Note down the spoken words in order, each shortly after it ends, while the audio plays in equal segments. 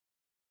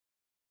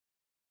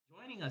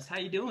joining us. How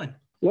you doing?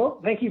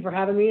 Well, thank you for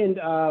having me.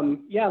 And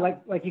yeah,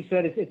 like you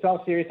said, it's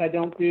all serious.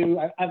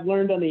 I've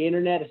learned on the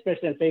internet,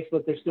 especially on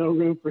Facebook, there's no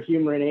room for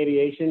humor in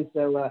aviation.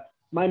 So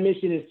my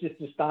mission is just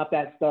to stop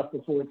that stuff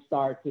before it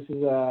starts. This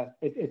is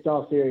it's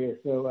all serious.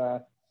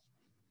 So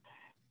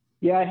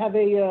yeah, I have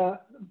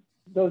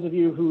those of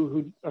you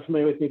who are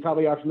familiar with me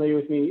probably are familiar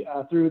with me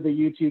through the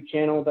YouTube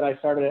channel that I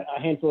started a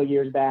handful of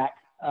years back.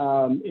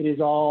 It is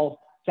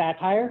all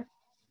satire.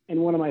 And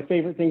one of my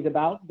favorite things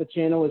about the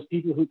channel is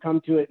people who come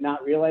to it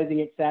not realizing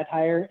it's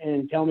satire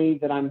and tell me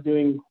that I'm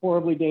doing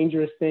horribly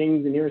dangerous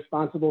things and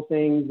irresponsible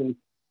things. And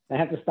I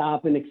have to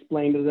stop and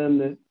explain to them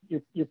that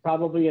you're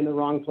probably in the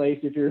wrong place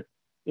if you're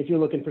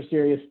looking for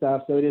serious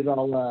stuff. So it is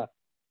all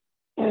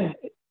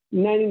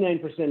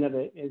 99% of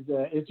it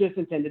is just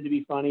intended to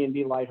be funny and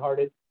be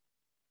lighthearted.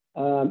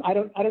 I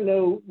don't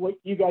know what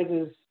you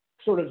guys'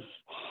 sort of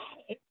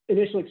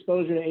initial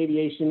exposure to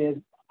aviation is.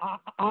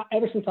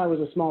 Ever since I was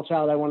a small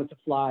child, I wanted to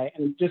fly,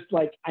 and just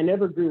like I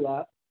never grew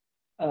up.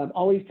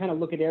 Always kind of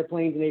look at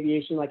airplanes and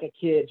aviation like a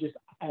kid.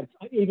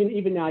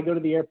 Even now, I go to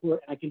the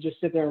airport and I can just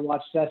sit there and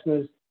watch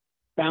Cessnas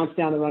bounce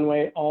down the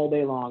runway all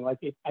day long.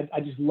 I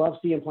just love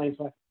seeing planes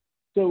fly.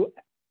 So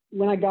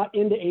when I got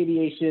into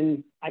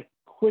aviation, I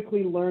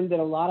quickly learned that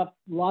a lot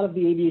of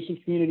the aviation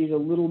community is a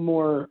little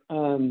more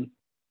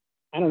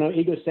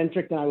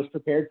egocentric than I was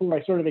prepared for.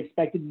 I sort of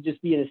expected to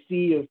just be in a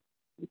sea of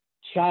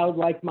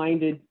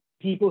childlike-minded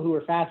people who are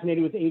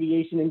fascinated with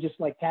aviation and just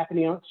like tapping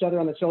each other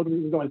on the shoulder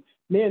and going,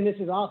 man, this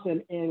is awesome.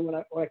 And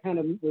what I kind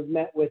of was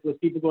met with was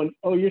people going,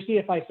 oh, your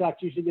CFI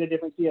sucks. You should get a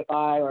different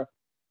CFI, or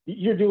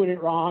you're doing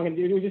it wrong. And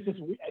it was just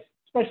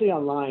especially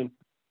online.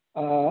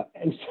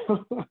 And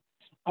so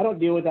I don't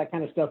deal with that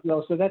kind of stuff,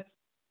 though. So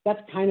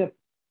that's kind of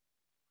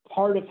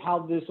part of how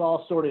this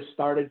all sort of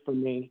started for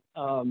me.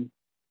 And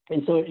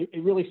so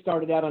it really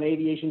started out on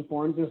aviation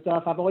forums and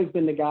stuff. I've always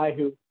been the guy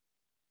who,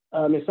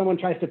 if someone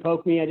tries to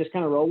poke me, I just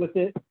kind of roll with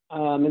it.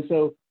 And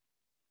so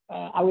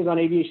I was on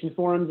aviation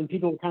forums and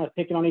people were kind of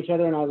picking on each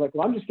other. And I was like,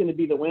 well, I'm just going to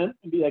be the wimp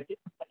and be like,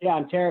 yeah,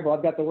 I'm terrible.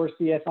 I've got the worst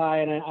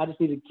CFI and I just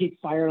need to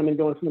keep firing them and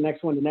going from the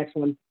next one to the next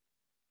one.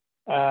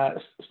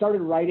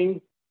 Started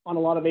writing on a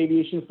lot of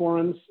aviation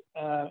forums.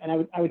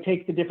 And I would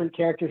take the different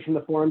characters from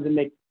the forums and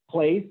make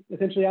plays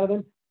essentially out of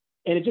them.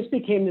 And it just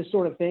became this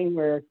sort of thing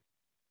where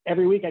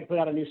every week I'd put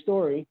out a new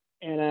story,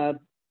 and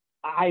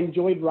I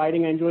enjoyed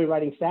writing. I enjoy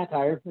writing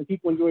satire, and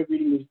people enjoy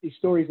reading these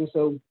stories. And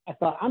so I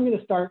thought, I'm going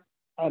to start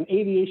an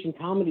aviation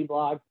comedy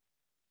blog,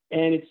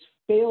 and it's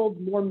failed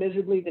more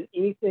miserably than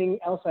anything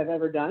else I've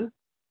ever done.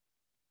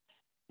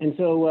 And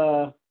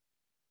so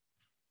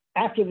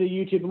after the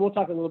YouTube, and we'll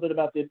talk a little bit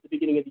about the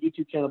beginning of the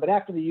YouTube channel, but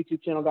after the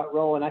YouTube channel got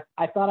rolling,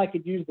 I thought I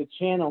could use the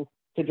channel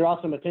to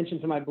draw some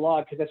attention to my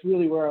blog, because that's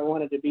really where I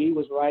wanted to be,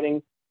 was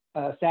writing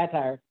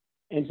satire.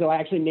 And so I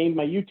actually named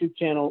my YouTube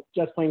channel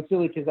Just Plain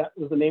Silly, because that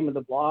was the name of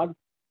the blog.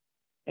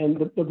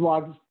 And the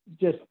blog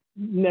just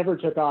never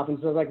took off. And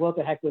so I was like, well, what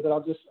the heck with it?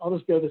 I'll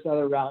just go this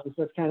other route. And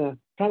so it's kind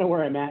of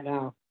where I'm at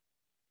now.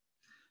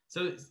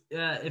 So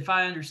if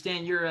I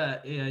understand,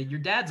 your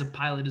dad's a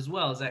pilot as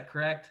well. Is that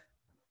correct?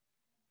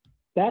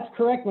 That's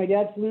correct. My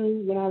dad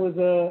flew when I was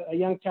a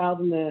young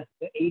child in the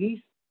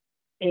 80s.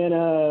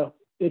 And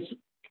it's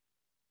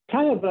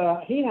kind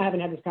of, he and I haven't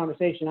had this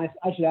conversation. I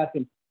should ask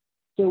him.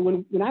 So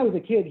when I was a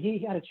kid,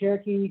 he had a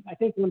Cherokee, I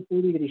think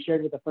 140, that he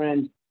shared with a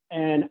friend.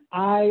 And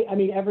I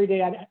mean, every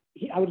day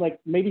I would like,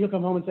 maybe he'll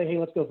come home and say, hey,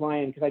 let's go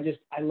flying. Cause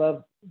I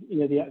love,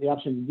 the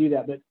option to do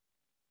that.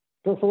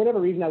 But for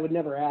whatever reason, I would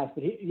never ask,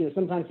 but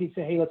sometimes he'd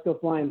say, hey, let's go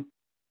flying.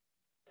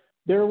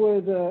 There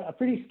was a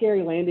pretty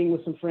scary landing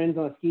with some friends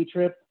on a ski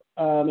trip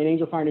in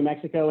Angel Fire, New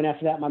Mexico. And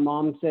after that, my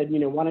mom said,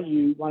 why don't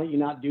you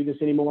not do this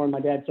anymore? And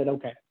my dad said,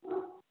 okay.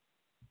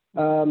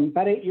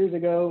 About 8 years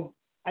ago,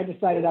 I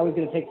decided I was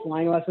going to take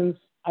flying lessons.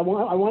 I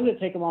wanted to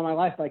take them all my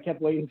life, but I kept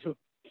waiting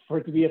for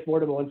it to be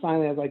affordable. And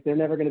finally, I was like, they're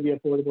never going to be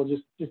affordable.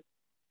 Just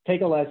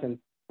take a lesson.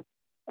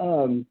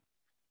 So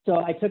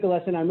I took a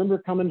lesson. I remember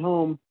coming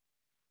home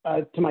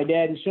to my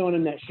dad and showing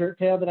him that shirt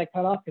tail that I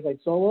cut off because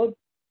I'd soloed.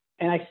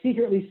 And I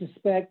secretly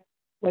suspect,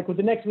 like, with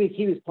the next week,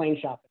 he was plane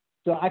shopping.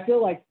 So I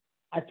feel like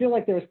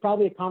there was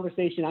probably a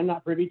conversation I'm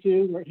not privy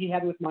to where he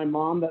had with my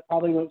mom that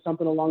probably went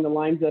something along the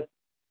lines of,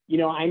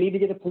 I need to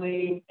get a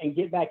plane and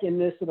get back in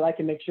this so that I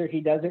can make sure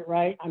he does it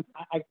right.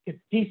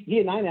 He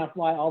and I now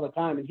fly all the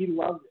time, and he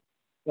loves it.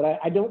 But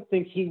I don't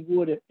think he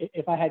would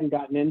if I hadn't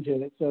gotten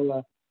into it.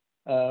 So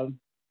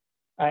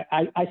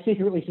I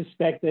secretly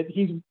suspect that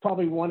he's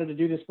probably wanted to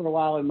do this for a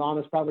while, and Mom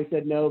has probably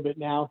said no, but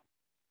now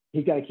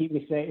he's got to keep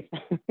me safe.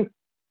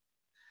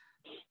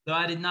 So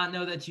I did not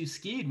know that you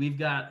skied. We've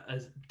got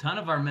a ton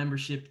of our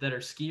membership that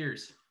are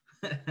skiers.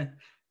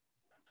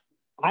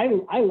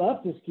 I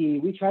love to ski.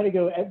 We try to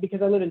go,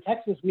 because I live in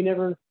Texas. We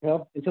never,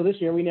 until this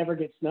year, we never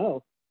get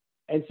snow.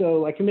 And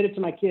so I committed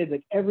to my kids,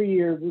 like every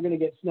year we're going to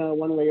get snow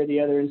one way or the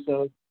other. And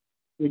so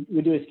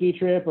we do a ski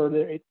trip, or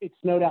it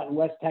snowed out in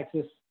West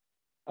Texas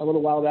a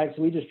little while back.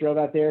 So we just drove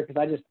out there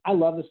because I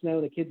love the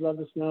snow. The kids love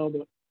the snow,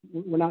 but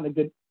we're not in a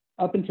good,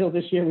 up until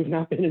this year, we've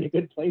not been in a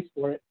good place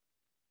for it.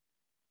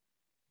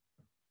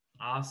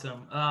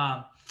 Awesome.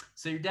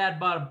 So your dad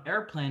bought an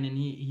airplane and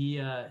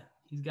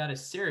he's got a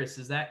Cirrus.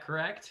 Is that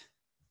correct?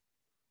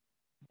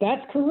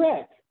 That's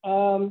correct.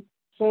 So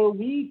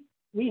we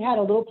had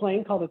a little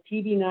plane called a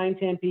TB9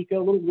 Tampico,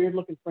 a little weird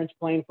looking French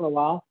plane for a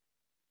while,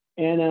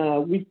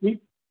 and we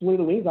flew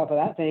the wings off of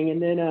that thing.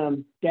 And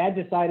then Dad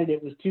decided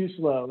it was too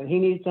slow and he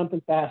needed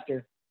something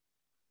faster.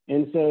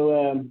 And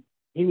so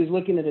he was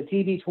looking at a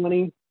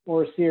TB20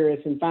 or a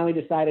Cirrus, and finally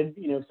decided,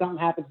 if something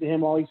happens to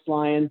him while he's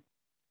flying,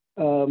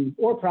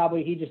 or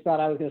probably he just thought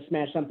I was going to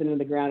smash something into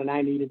the ground and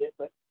I needed it,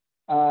 but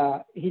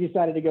he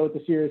decided to go with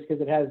the Cirrus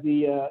because it has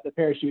the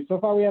parachute. So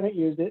far, we haven't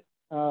used it,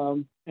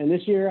 and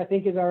this year I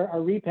think is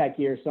our repack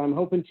year. So I'm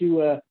hoping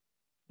to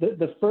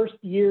the first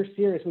year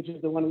Cirrus, which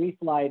is the one we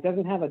fly. It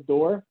doesn't have a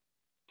door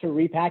to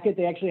repack it.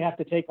 They actually have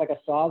to take like a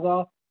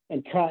sawzall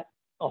and cut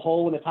a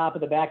hole in the top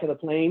of the back of the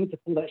plane to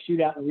pull that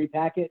chute out and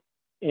repack it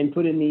and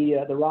put in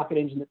the rocket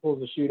engine that pulls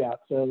the chute out.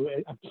 So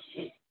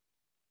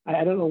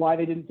I don't know why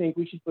they didn't think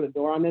we should put a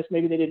door on this.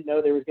 Maybe they didn't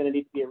know there was going to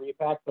need to be a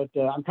repack, but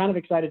I'm kind of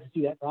excited to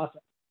see that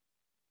process.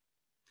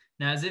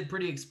 Now, is it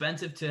pretty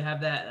expensive to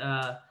have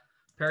that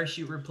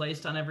parachute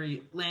replaced on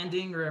every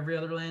landing or every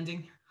other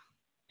landing?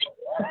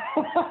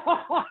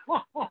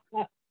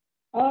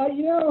 I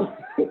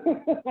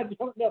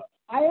don't know.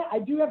 I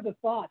do have the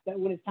thought that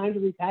when it's time to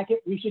repack it,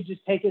 we should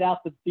just take it out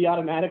the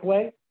automatic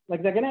way.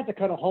 Like, they're going to have to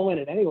cut a hole in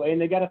it anyway,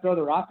 and they got to throw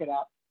the rocket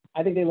out.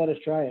 I think they let us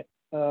try it.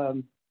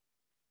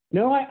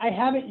 No, I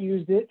haven't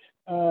used it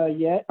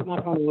yet,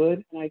 knock on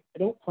wood, and I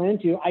don't plan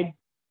to.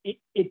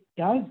 It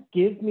does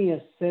give me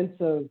a sense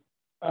of,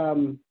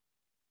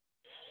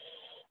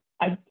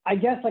 I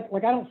guess, like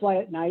I don't fly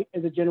at night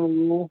as a general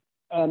rule.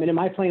 And in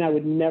my plane, I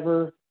would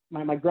never,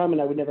 my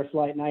Grumman, I would never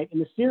fly at night. In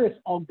the Cirrus,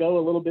 I'll go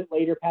a little bit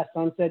later past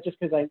sunset just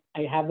because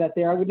I have that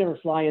there. I would never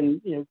fly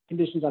in,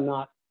 conditions I'm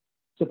not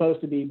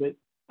supposed to be, but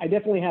I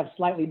definitely have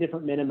slightly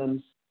different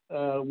minimums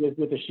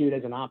with the chute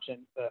as an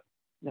option, but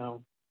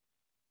no.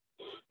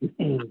 I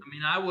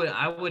mean,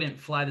 I wouldn't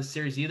fly the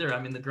Cirrus either.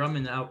 I mean, the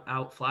Grumman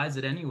out flies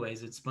it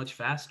anyways. It's much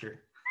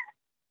faster.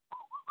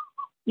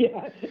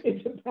 Yeah,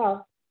 it's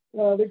about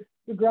the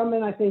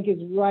Grumman, I think, is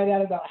right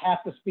at about half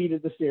the speed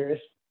of the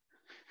Cirrus.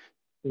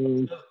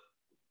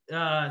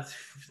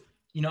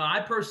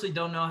 I personally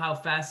don't know how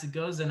fast it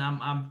goes, and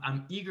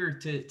I'm eager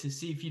to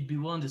see if you'd be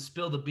willing to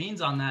spill the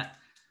beans on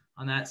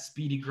that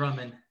speedy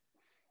Grumman.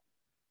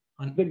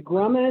 The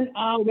Grumman,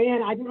 oh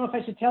man, I don't know if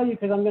I should tell you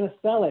because I'm going to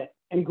sell it.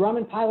 And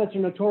Grumman pilots are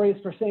notorious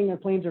for saying their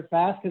planes are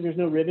fast because there's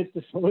no rivets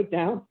to slow it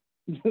down.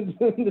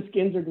 The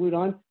skins are glued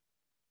on.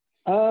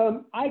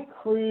 I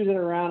cruise at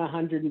around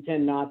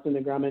 110 knots in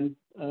the Grumman,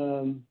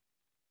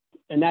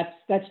 and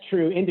that's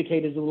true.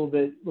 Indicator's a little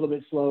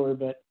bit slower,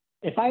 but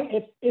if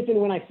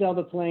and when I sell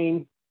the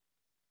plane,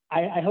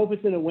 I hope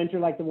it's in a winter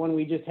like the one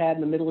we just had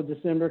in the middle of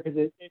December because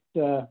it's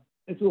a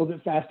little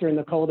bit faster in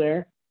the cold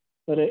air,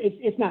 but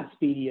it's not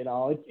speedy at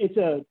all. It's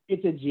a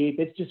Jeep.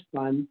 It's just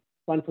fun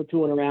for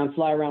tooling around,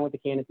 fly around with the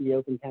canopy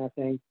open kind of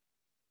thing.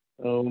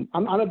 So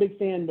I'm a big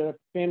fan, but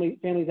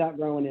family's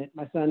outgrowing it.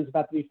 My son's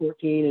about to be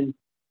 14, and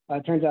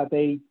it turns out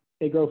they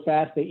grow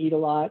fast, they eat a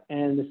lot,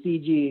 and the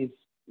CG is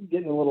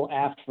getting a little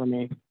aft for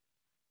me.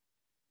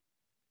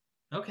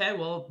 Okay,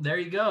 well, there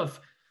you go. If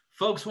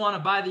folks want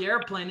to buy the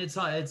airplane,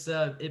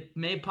 it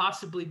may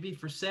possibly be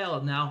for sale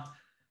now.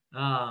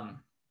 Are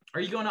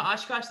you going to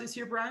Oshkosh this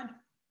year, Bryan?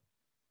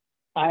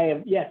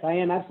 Yes, I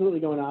am absolutely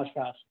going to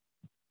Oshkosh.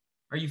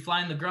 Are you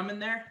flying the Grumman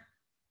there?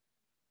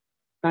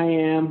 I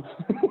am.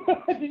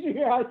 Did you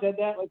hear how I said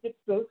that? Like, it's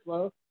so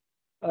slow.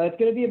 It's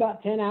going to be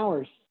about 10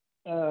 hours.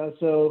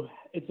 So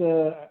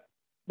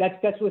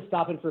that's with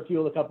stopping for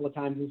fuel a couple of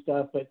times and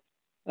stuff. But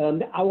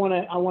I want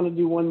to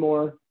do one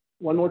more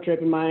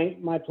trip in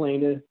my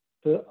plane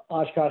to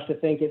Oshkosh to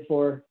thank it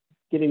for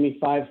giving me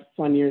 5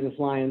 fun years of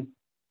flying.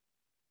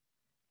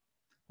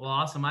 Well,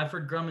 awesome. I've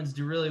heard Grummans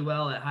do really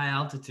well at high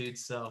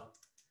altitudes, so.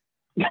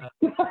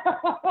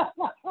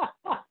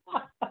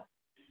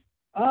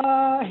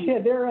 Yeah,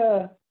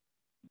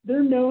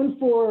 they're known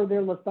for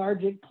their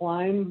lethargic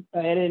climb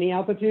at any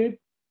altitude.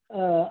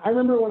 I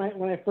remember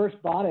when I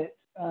first bought it,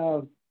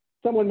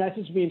 someone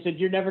messaged me and said,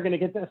 "You're never going to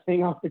get that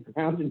thing off the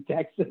ground in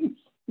Texas."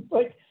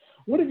 Like,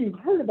 what have you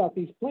heard about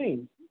these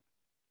planes?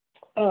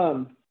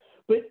 But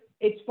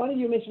it's funny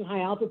you mentioned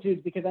high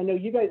altitudes because I know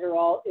you guys are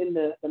all in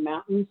the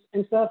mountains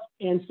and stuff.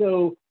 And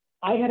so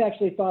I had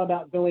actually thought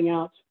about going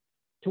out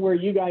to where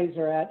you guys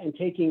are at and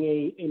taking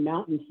a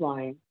mountain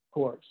flying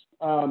course.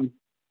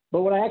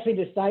 But what I actually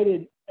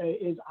decided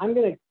is I'm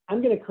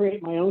gonna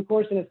create my own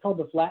course, and it's called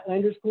the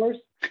Flatlanders course.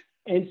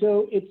 And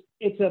so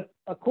it's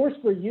a course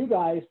for you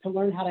guys to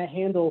learn how to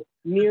handle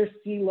near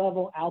sea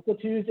level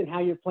altitudes and how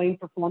your plane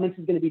performance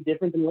is going to be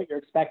different than what you're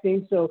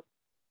expecting. So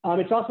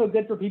it's also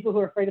good for people who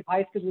are afraid of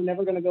heights because we're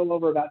never going to go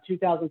over about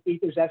 2,000 feet.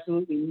 There's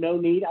absolutely no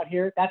need out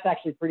here. That's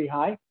actually pretty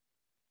high.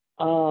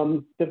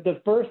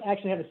 The first, I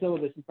actually have a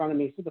syllabus in front of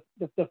me. So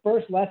the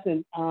first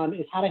lesson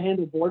is how to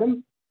handle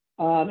boredom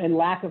and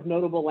lack of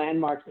notable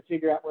landmarks to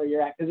figure out where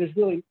you're at, because there's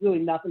really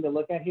nothing to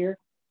look at here.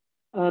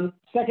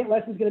 Second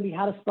lesson is going to be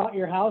how to spot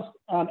your house.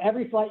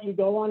 Every flight you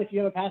go on, if you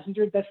have a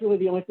passenger, that's really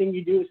the only thing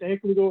you do is say, hey,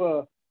 can we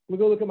go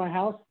look at my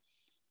house?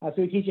 So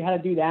we teach you how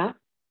to do that.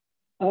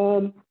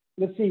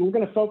 Let's see, we're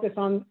going to focus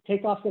on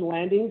takeoffs and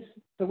landings.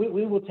 So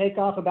we will take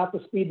off about the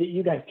speed that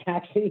you guys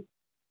taxi.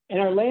 And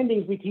our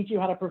landings, we teach you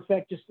how to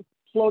perfect just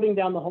floating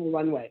down the whole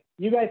runway.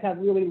 You guys have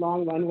really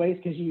long runways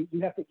because you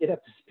have to get up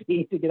to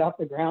speed to get off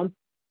the ground.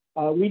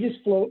 We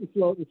just float and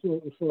float and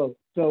float and float.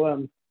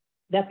 So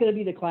that's going to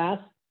be the class.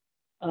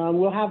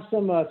 We'll have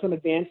some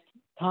advanced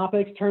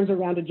topics, turns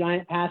around a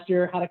giant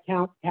pasture, how to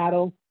count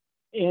cattle,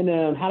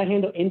 and how to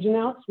handle engine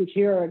outs, which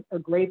here are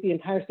great. The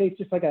entire state's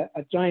just like a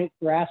giant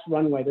grass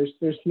runway.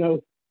 There's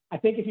no, I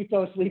think if you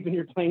fell asleep in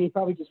your plane, you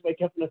probably just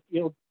wake up in a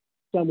field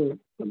somewhere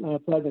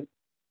pleasant.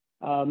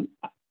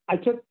 I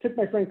took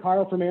my friend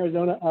Carl from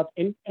Arizona up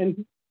and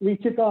we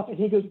took off and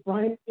he goes,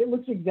 Bryan, it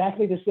looks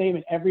exactly the same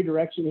in every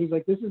direction. He's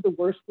like, this is the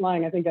worst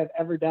flying I think I've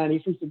ever done.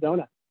 He's from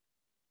Sedona.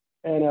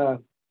 And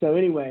so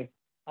anyway,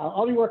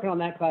 I'll be working on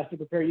that class to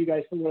prepare you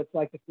guys for what it's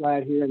like to fly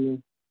out here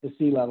in the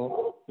sea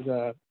level.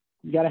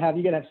 You gotta have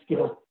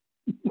skill.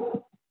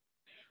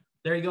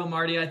 There you go,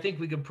 Marty. I think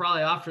we could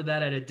probably offer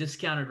that at a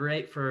discounted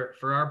rate for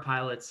our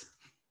pilots.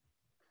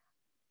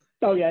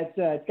 Oh yeah,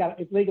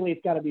 it's legally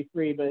it's got to be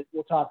free, but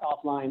we'll talk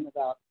offline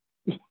about.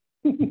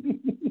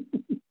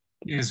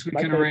 Yes, we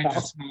can arrange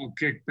a small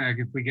kickback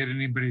if we get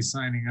anybody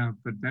signing up,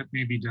 but that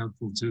may be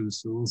doubtful too.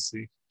 So we'll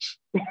see.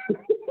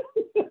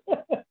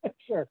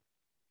 Sure.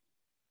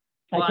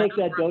 Well, I take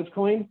that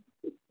Dogecoin.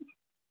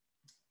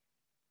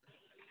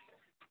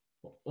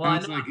 Well,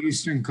 sounds like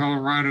Eastern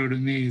Colorado to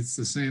me. It's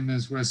the same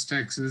as West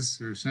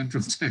Texas or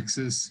Central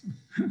Texas,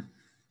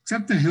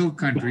 except the hill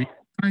country.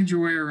 Find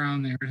your way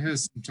around there. It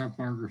has some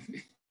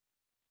topography.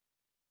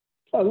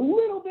 A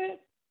little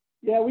bit.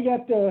 Yeah, we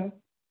got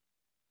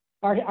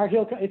our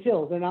hill. It's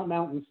hills. They're not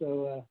mountains,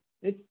 so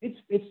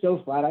it's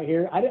so flat out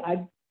here.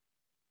 I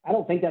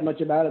don't think that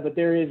much about it, but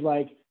there is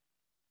like,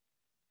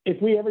 if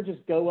we ever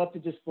just go up to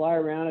just fly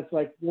around, it's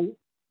like, well,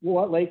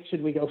 what lake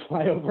should we go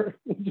fly over?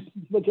 Just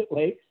look at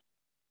lakes.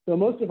 So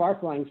most of our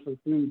flying's for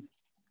food.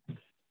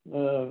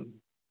 But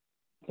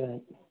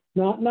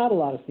not a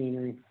lot of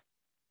scenery.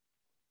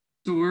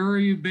 So where are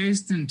you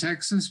based in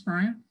Texas,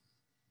 Bryan?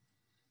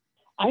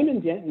 I'm in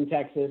Denton,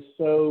 Texas.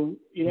 So,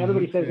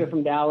 everybody says they're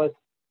from Dallas.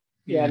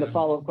 Yeah, and the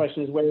follow-up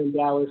question is where in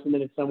Dallas, and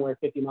then it's somewhere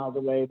 50 miles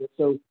away. But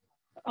so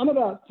I'm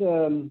about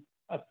a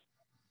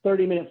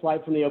 30-minute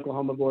flight from the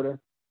Oklahoma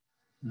border.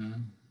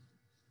 Mm-hmm.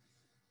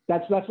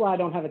 That's why I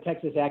don't have a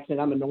Texas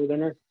accent. I'm a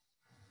northerner.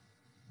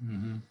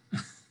 Mm-hmm.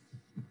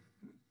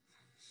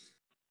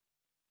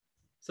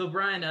 So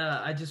Bryan,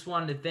 I just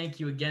wanted to thank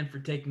you again for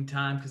taking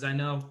time, because I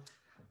know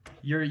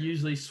you're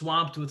usually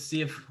swamped with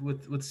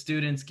with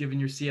students given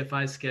your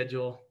CFI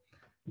schedule.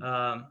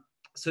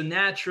 So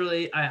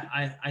naturally,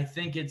 I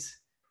think it's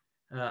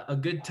a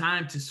good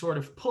time to sort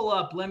of pull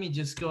up. Let me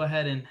just go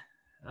ahead and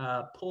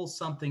pull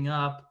something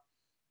up.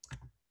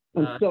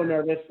 I'm so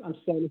nervous. I'm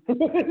so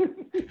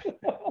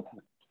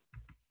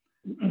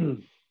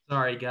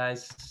Sorry,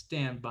 guys.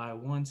 Stand by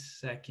 1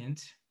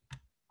 second.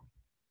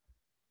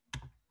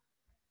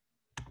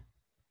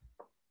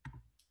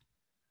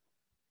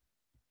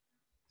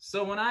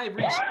 So when I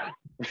reached out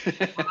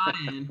to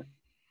Bryan,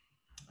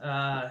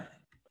 I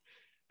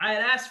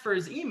had asked for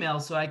his email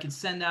so I could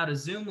send out a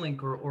Zoom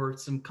link or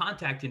some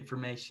contact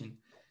information.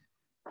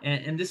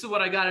 And this is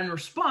what I got in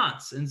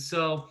response. And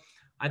so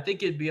I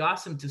think it'd be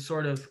awesome to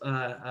sort of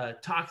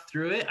talk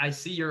through it. I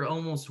see you're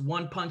almost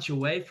one punch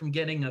away from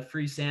getting a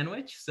free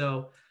sandwich.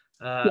 So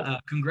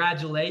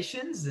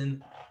congratulations,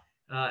 and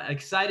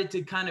excited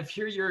to kind of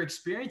hear your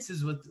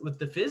experiences with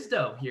the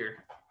FSDO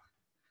here.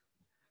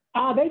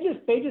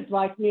 They just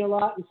liked me a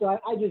lot, and so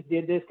I just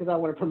did this because I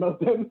want to promote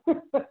them.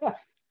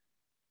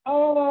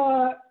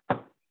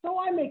 So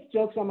I make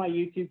jokes on my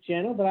YouTube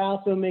channel, but I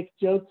also make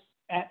jokes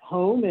at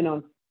home and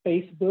on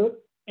Facebook.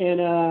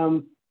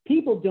 And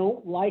people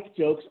don't like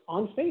jokes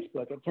on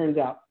Facebook, it turns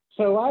out.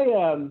 So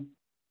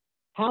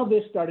how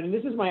this started, and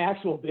this is my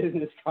actual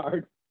business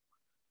card,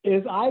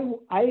 is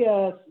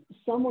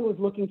someone was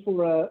looking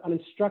for an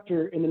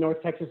instructor in the North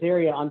Texas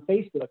area on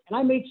Facebook, and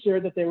I made sure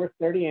that there were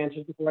 30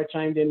 answers before I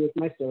chimed in with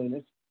my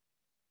silliness.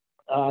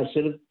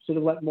 Should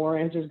have let more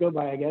answers go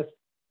by, I guess.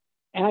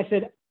 And I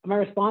said, my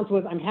response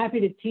was, I'm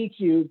happy to teach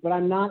you, but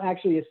I'm not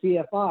actually a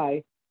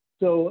CFI,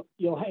 so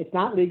it's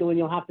not legal, and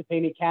you'll have to pay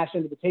me cash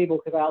under the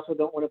table because I also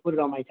don't want to put it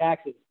on my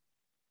taxes.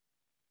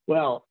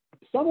 Well,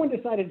 someone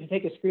decided to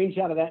take a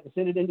screenshot of that and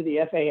send it into the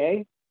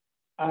FAA.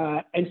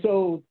 And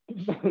so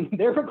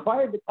they're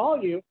required to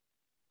call you.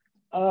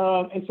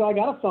 And so I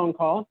got a phone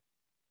call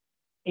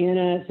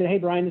and said, hey,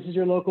 Bryan, this is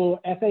your local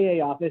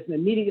FAA office. And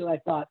immediately I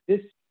thought,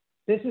 this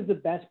is the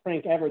best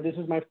prank ever. This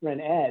is my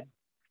friend Ed,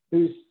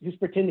 who's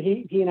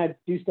pretending he and I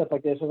do stuff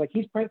like this. I was like,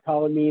 he's prank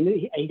calling me.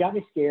 And he got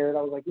me scared.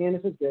 I was like, man,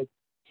 this is good.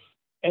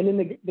 And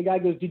then the guy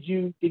goes, did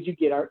you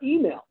get our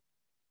email?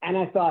 And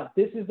I thought,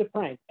 this is the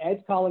prank.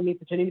 Ed's calling me,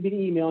 pretending to be the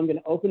email. I'm going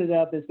to open it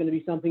up. It's going to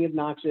be something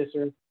obnoxious.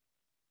 Or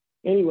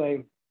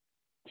anyway,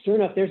 sure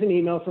enough, there's an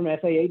email from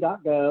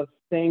FAA.gov.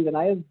 saying that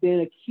I have been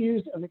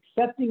accused of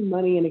accepting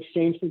money in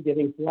exchange for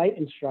giving flight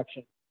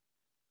instruction.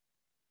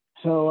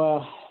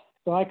 So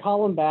I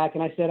call them back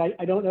and I said,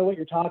 I don't know what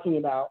you're talking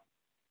about.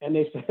 And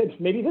they said,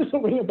 maybe this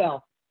will ring a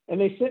bell. And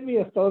they sent me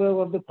a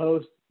photo of the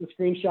post, the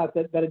screenshot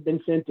that had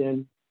been sent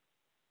in.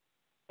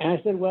 And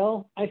I said,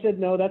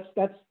 no, that's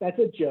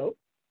a joke.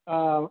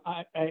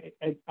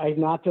 I've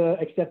not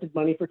accepted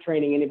money for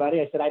training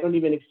anybody. I said, I don't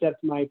even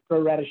accept my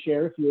pro rata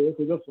share if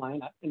we go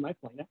flying in my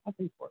plane. I'll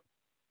pay for it.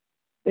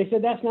 They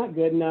said, that's not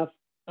good enough.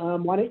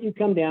 Why don't you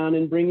come down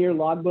and bring your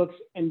logbooks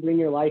and bring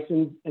your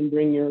license and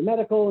bring your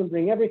medical and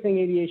bring everything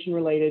aviation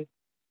related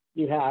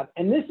you have.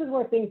 And this is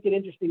where things get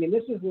interesting. And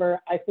this is where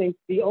I think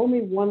the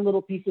only one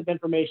little piece of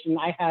information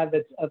I have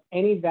that's of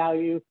any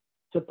value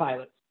to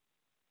pilots.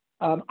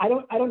 I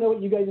don't know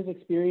what you guys'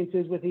 experience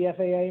is with the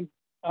FAA.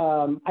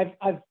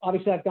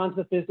 I've gone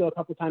to the FSDO a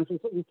couple of times.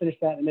 We'll finish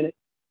that in a minute.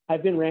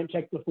 I've been ramp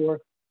checked before.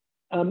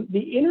 The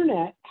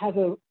internet has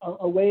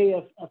a way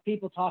of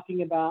people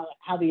talking about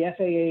how the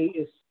FAA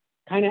is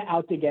kind of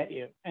out to get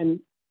you. And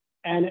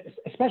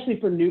especially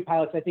for new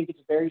pilots, I think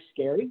it's very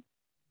scary.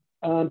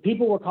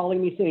 People were calling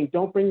me saying,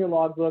 don't bring your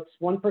logbooks.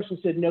 One person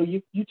said, no,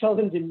 you tell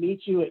them to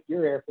meet you at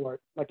your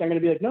airport. Like, I'm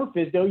going to be like, no,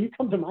 FSDO, you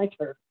come to my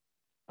turf.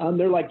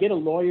 They're like, get a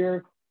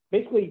lawyer.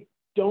 Basically,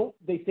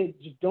 they say,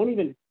 just don't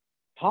even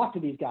talk to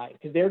these guys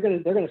because they're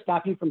going to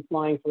stop you from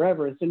flying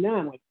forever. And so now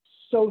I'm like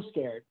so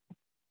scared.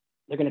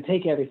 They're going to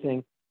take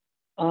everything.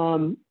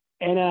 There's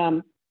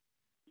the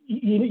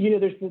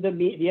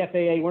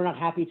FAA, we're not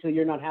happy till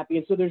you're not happy.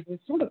 And so there's this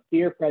sort of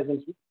fear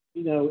presence,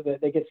 that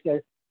they get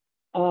scared.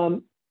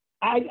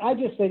 I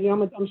just said,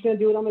 I'm just going to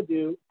do what I'm going to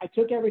do. I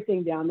took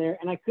everything down there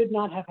and I could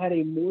not have had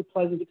a more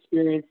pleasant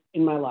experience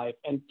in my life.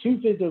 And 2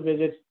 FSDO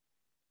visits,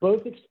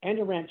 and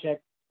a ramp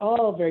check,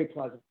 all very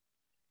pleasant.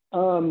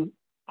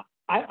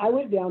 I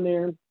went down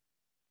there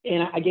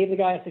and I gave the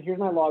guy, I said, here's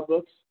my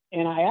logbooks.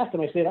 And I asked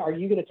him, I said, are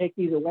you going to take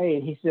these away?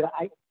 And he said,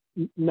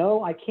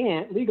 no, I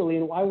can't legally.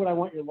 And why would I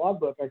want your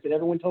logbook? I said,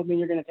 everyone told me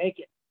you're going to take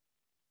it.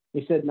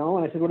 He said, no.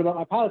 And I said, what about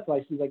my pilot's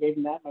license? I gave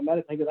him that, my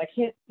medical. He goes, I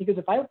can't, because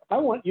if I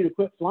want you to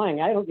quit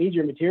flying, I don't need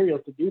your materials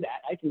to do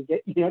that. I can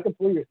I can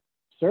pull your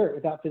cert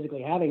without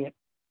physically having it.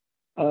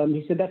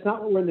 He said, that's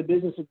not what we're in the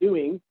business of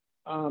doing.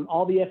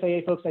 All the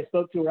FAA folks I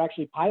spoke to were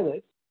actually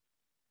pilots.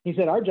 He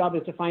said, our job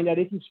is to find out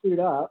if you screwed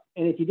up.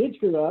 And if you did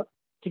screw up,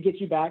 to get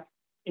you back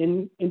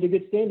into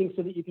good standing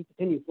so that you can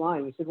continue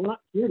flying. He said, we're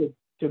not here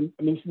so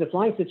the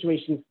flying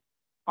situation's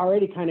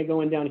already kind of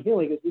going downhill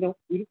because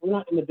we're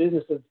not in the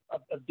business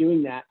of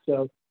doing that.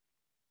 So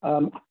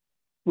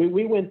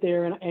we went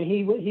there and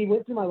he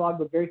went through my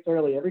logbook very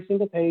thoroughly, every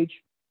single page.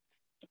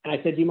 And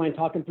I said, do you mind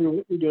talking through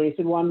what you're doing? He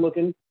said, well, I'm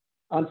looking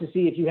to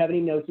see if you have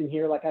any notes in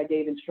here, like I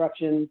gave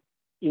instruction,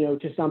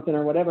 to something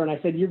or whatever. And I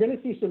said, you're going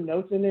to see some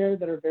notes in there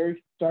that are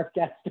very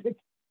sarcastic.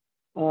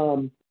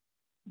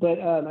 But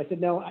I said,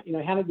 no,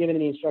 I haven't given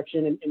any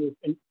instruction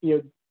and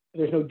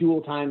there's no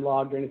dual time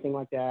logged or anything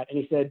like that. And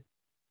he said,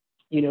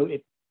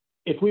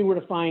 if we were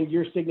to find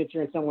your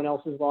signature in someone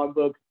else's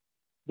logbook,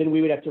 then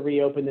we would have to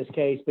reopen this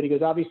case. But he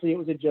goes, obviously it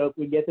was a joke.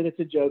 We get that it's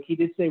a joke. He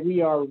did say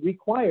we are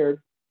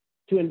required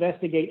to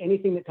investigate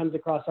anything that comes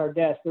across our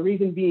desk. The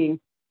reason being,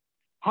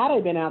 had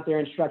I been out there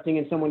instructing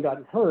and someone got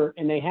hurt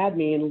and they had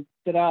me and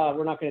said,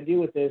 we're not going to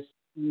deal with this,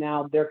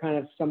 now they're kind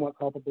of somewhat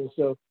culpable.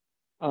 So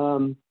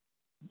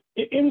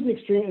it was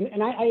extreme.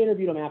 And I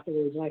interviewed him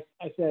afterwards and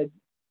I said,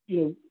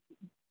 do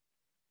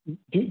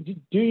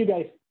you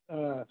guys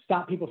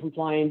stop people from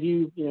flying?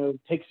 Do you,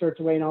 take certs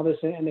away and all this?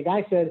 And the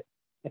guy said,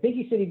 I think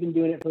he said he'd been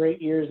doing it for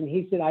 8 years. And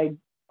he said,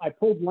 I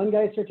pulled one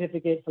guy's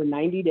certificate for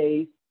 90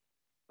 days.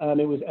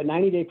 It was a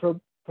 90-day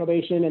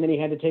probation. And then he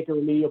had to take a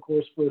remedial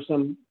course for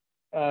some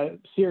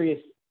serious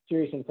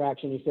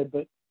infraction. He said,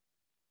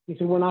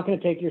 we're not going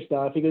to take your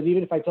stuff. He goes,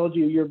 even if I told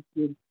you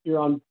you're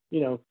on,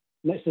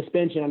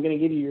 suspension, I'm going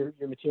to give you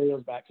your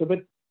materials back. So, but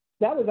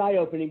that was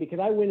eye-opening because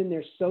I went in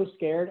there so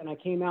scared and I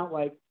came out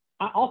like,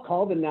 I'll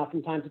call them now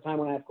from time to time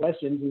when I have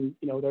questions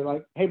and, they're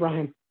like, hey,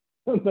 Bryan,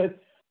 but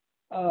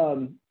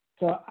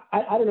so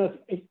I don't know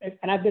if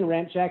and I've been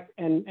ramp checked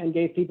and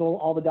gave people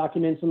all the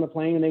documents on the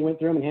plane and they went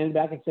through them and handed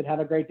back and said, have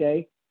a great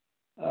day.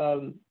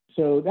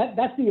 So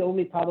that's the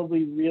only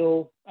probably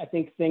real, I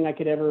think, thing I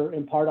could ever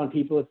impart on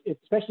people,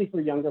 especially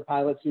for younger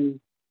pilots who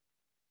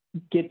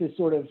get this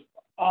sort of,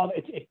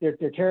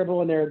 they're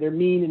terrible and they're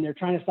mean and they're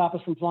trying to stop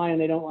us from flying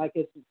and they don't like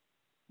us.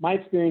 My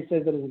experience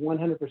says that it's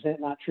 100%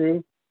 not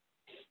true.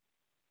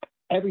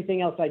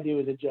 Everything else I do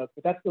is a joke,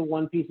 but that's the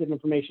one piece of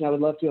information I would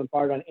love to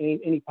impart on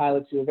any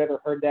pilots who have ever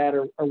heard that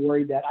or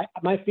worried that.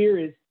 My fear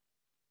is,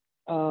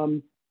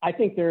 I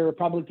think there are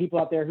probably people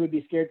out there who would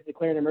be scared to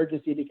declare an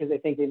emergency because they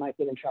think they might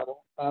get in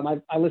trouble.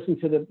 I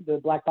listened to the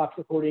black box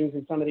recordings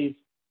and some of these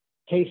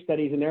case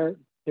studies, and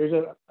there's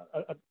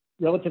a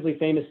relatively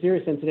famous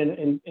Cirrus incident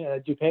in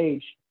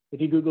DuPage.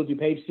 If you Google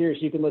DuPage Cirrus,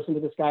 you can listen to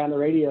this guy on the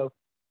radio,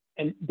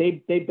 and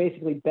they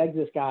basically begged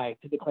this guy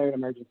to declare an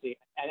emergency.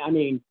 And I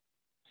mean,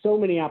 so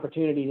many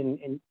opportunities,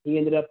 and he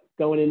ended up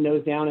going in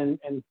nose down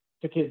and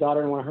took his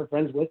daughter and one of her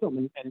friends with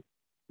him. And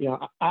you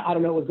know, I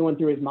don't know what's going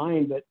through his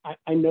mind, but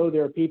I know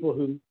there are people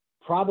who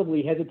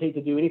probably hesitate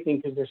to do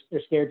anything because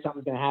they're scared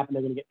something's going to happen.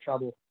 They're going to get in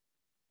trouble.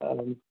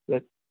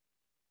 But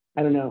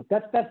I don't know.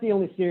 That's the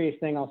only serious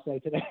thing I'll say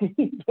today.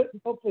 But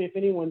hopefully, if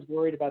anyone's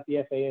worried about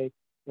the FAA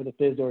or the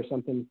FSDO or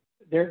something,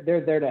 they're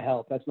there to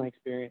help. That's my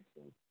experience.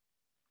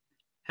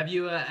 Have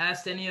you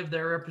asked any of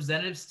their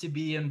representatives to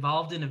be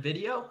involved in a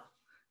video?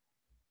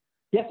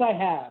 Yes, I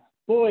have.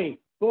 Boy,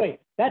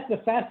 that's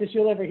the fastest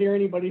you'll ever hear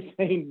anybody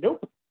saying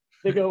nope.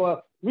 They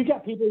go, we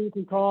got people you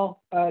can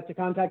call to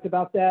contact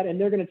about that,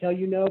 and they're going to tell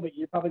you no, but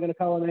you're probably going to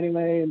call them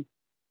anyway. And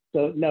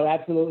so, no,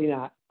 absolutely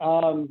not.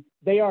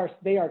 They are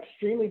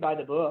extremely by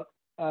the book.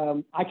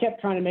 I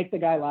kept trying to make the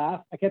guy laugh.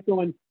 I kept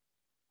going.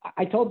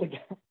 I told the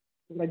guy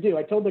what I do.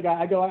 I told the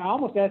guy, I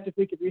almost asked if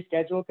we could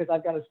reschedule because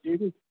I've got a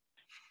student,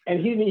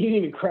 and he didn't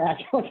even crack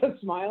like a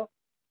smile.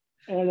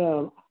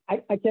 And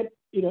I kept,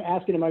 you know,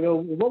 asking him. I go,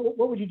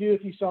 what would you do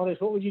if you saw this?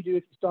 What would you do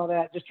if you saw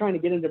that? Just trying to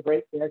get him to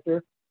break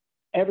character.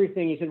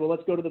 Everything. He said, well,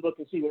 let's go to the book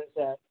and see what it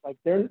says. Like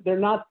they're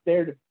not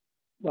there to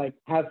like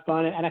have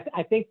fun. And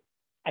I think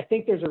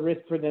there's a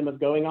risk for them of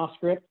going off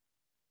script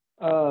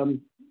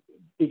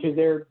because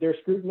they're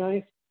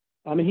scrutinized.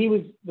 I mean, he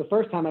was the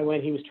first time I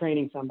went, he was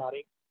training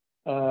somebody.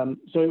 So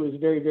it was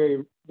very,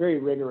 very, very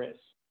rigorous.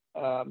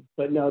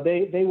 But no,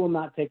 they will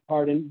not take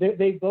part in.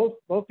 They both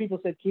people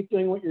said, keep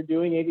doing what you're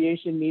doing.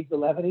 Aviation needs the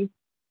levity,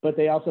 but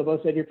they also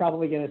both said, you're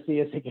probably going to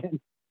see us again.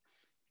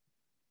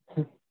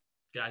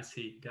 I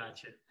see.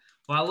 Gotcha.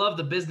 Well, I love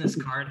the business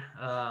card.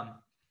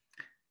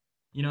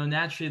 You know,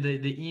 naturally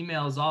the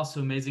email is also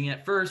amazing.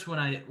 At first, when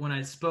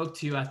I spoke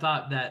to you, I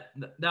thought that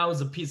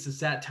was a piece of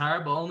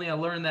satire, but only I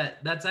learned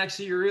that that's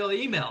actually your real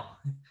email,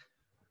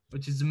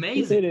 which is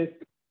amazing. It is.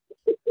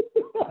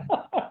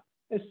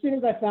 As soon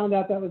as I found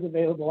out that was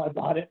available, I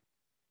bought it.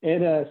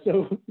 And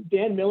so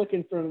Dan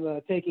Milliken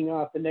from Taking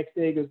Off the next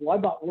day goes, well,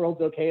 I bought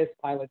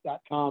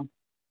worldsokayestpilot.com.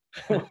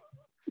 That's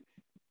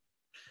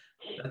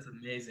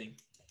amazing.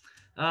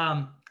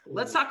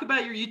 Let's talk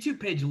about your YouTube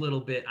page a little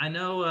bit. I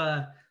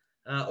know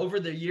over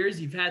the years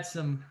you've had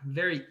some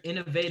very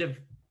innovative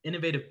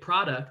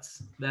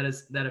products that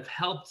have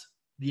helped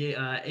the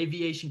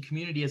aviation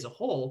community as a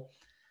whole.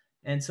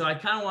 And so I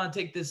kind of want to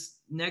take this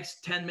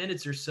next 10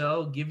 minutes or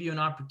so, give you an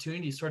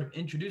opportunity to sort of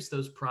introduce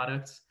those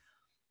products.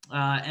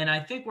 And I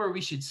think where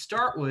we should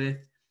start with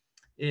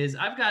is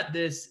I've got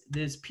this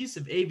piece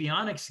of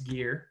avionics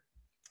gear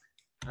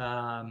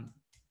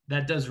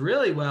that does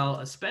really well,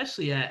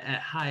 especially at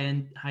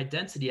high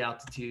density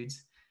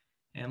altitudes.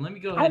 And let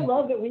me go ahead. I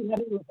love that we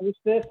haven't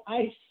rehearsed this.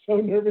 I'm so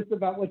nervous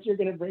about what you're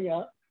going to bring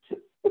up.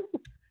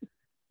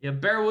 Yeah,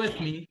 bear with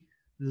me.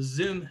 The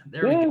Zoom,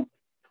 there we go.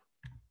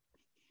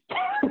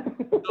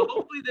 So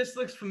hopefully this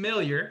looks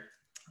familiar.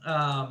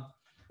 Bryan,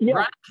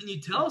 can you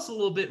tell us a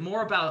little bit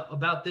more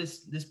about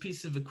this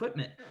piece of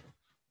equipment?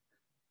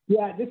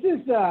 Yeah, this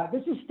is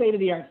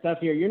state-of-the-art stuff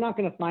here. You're not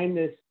going to find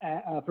this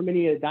from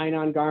any of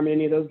Dynon, Garmin,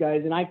 any of those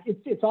guys, and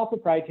it's all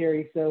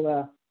proprietary.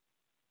 So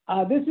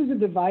this is a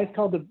device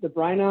called the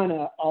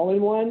Byran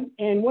All-in-One,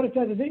 and what it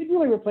does is it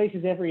really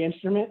replaces every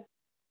instrument.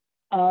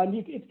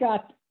 It's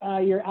got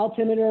your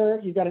altimeter,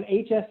 you've got an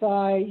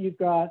HSI, you've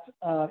got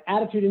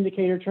attitude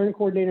indicator, turn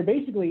coordinator,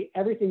 basically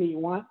everything that you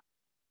want.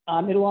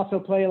 It'll also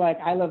play like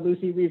I Love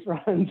Lucy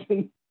reruns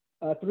and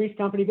Three's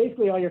Company,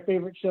 basically all your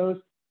favorite shows.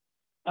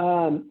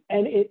 And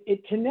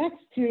it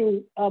connects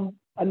to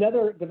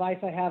another device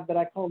I have that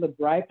I call the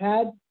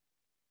BriPad.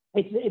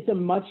 It's a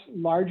much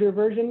larger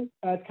version.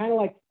 It's kind of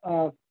like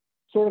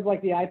sort of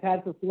like the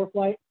iPad for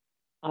ForeFlight.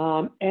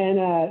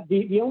 And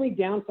the only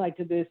downside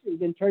to this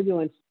is in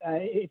turbulence.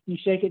 If you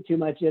shake it too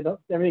much,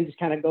 everything just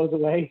kind of goes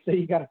away. So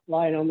you got to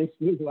fly in only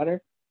smooth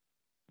water.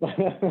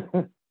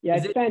 Yeah,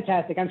 it's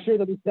fantastic. I'm sure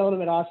they'll be selling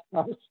them at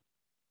Oshkosh.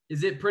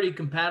 Is it pretty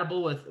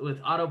compatible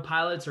with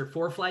autopilots or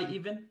ForeFlight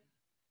even?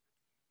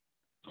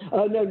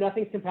 Oh, no,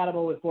 nothing's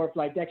compatible with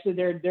ForeFlight. Actually,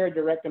 they're a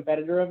direct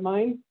competitor of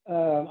mine.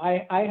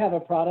 I have a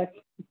product.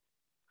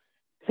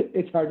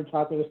 It's hard to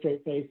talk with a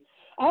straight face.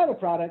 I have a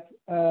product.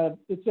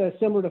 It's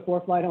similar to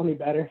ForeFlight, only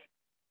better.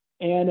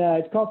 And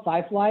it's called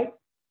FiveFlight.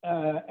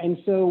 And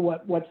so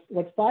what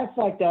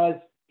FiveFlight does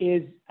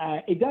is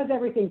it does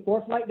everything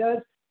ForeFlight does,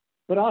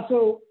 but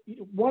also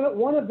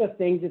one of the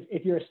things,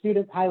 if you're a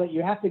student pilot,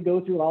 you have to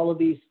go through all of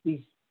these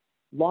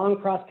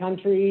long cross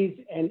countries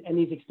and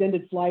these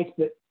extended flights,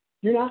 but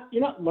you're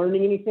not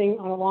learning anything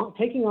on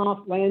taking off,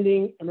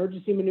 landing,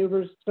 emergency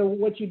maneuvers. So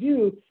what you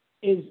do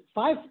is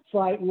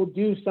FiveFlight will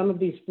do some of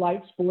these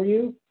flights for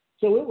you.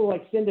 So it will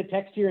like send a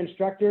text to your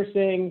instructor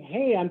saying,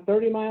 hey, I'm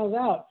 30 miles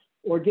out,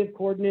 or give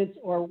coordinates,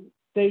 or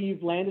say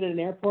you've landed at an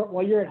airport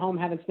while you're at home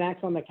having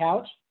snacks on the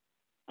couch.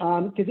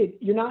 Because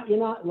you're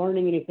not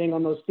learning anything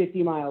on those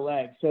 50-mile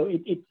legs. So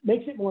it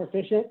makes it more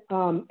efficient.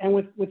 And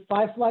with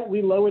FiveFlight,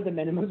 we lower the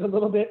minimums a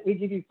little bit. We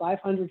give you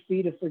 500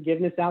 feet of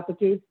forgiveness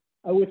altitude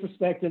with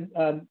respect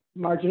to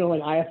marginal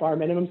and IFR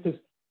minimums, because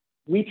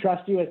we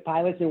trust you as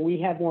pilots and we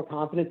have more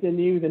confidence in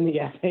you than the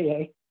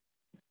FAA.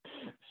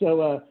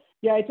 So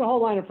yeah, it's a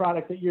whole line of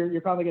products that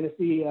you're probably going to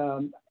see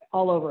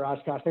all over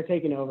Oshkosh. They're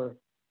taking over.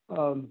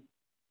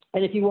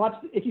 And if you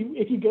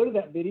go to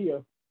that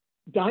video,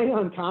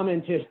 Dion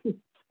commented,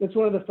 that's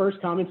one of the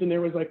first comments in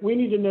there was like, we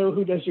need to know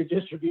who does your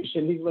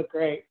distribution. These look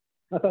great.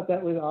 I thought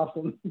that was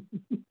awesome.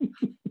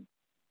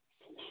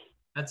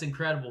 That's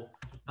incredible.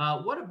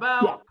 What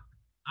about, yeah.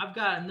 I've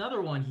got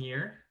another one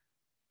here,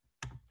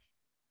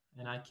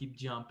 and I keep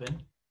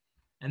jumping.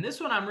 And this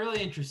one I'm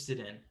really interested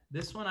in.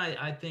 This one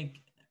I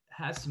think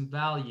has some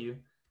value.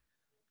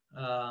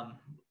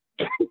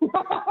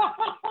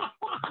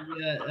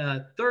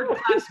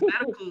 Third-class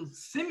medical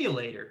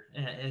simulator.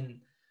 And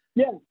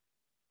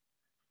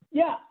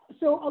yeah.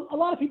 So a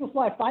lot of people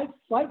fly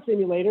flight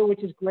simulator,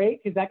 which is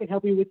great because that can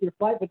help you with your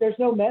flight, but there's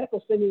no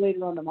medical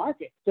simulator on the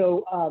market.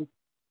 So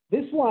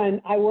this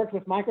one, I worked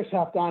with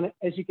Microsoft on it.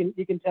 As you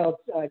can tell,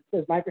 it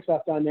says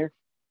Microsoft on there.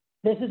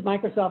 This is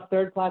Microsoft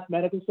third-class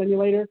medical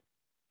simulator.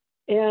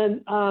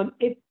 And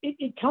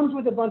it comes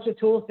with a bunch of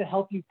tools to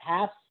help you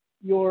pass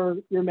your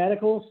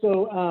medical.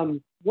 So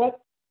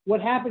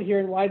what happened here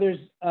and why there's,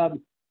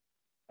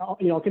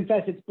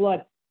 confess it's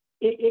blood.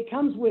 It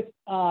comes with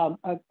a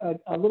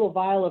little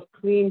vial of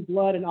clean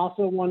blood and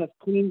also one of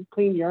clean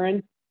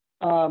urine,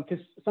 because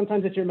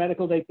sometimes at your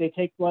medical they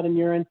take blood and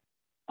urine.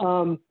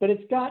 But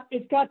it's got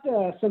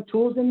some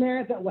tools in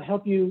there that will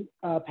help you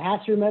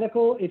pass your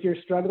medical if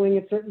you're struggling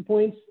at certain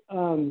points.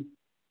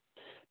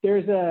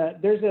 There's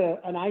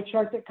an eye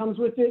chart that comes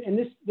with it, and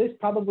this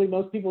probably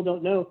most people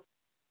don't know.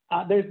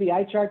 There's the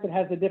eye chart that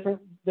has the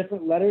different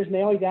letters, and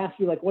they always ask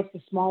you like, what's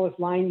the smallest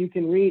line you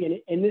can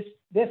read? And this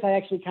I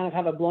actually kind of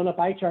have a blown up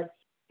eye chart.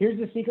 Here's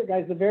the secret,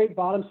 guys. The very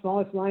bottom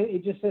smallest line,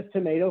 it just says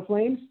tomato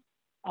flames.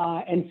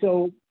 And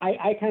so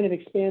I kind of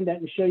expand that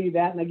and show you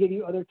that, and I give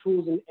you other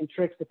tools and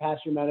tricks to pass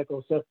your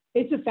medical. So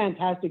it's a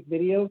fantastic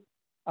video.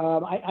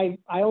 I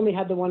only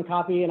had the one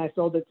copy and I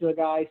sold it to a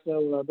guy.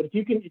 So, but if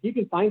you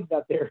can find it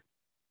out there,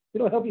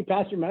 it'll help you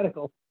pass your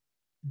medical.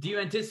 Do you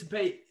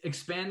anticipate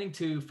expanding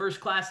to first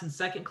class and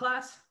second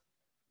class?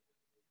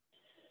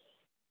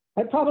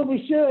 I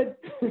probably should.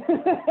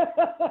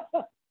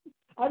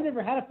 I've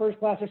never had a first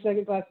class or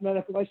second class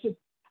medical. I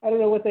don't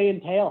know what they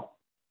entail.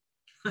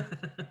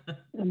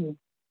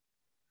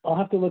 I'll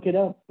have to look it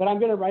up, but I'm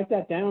going to write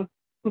that down.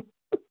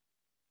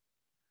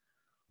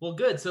 Well,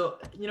 good. So,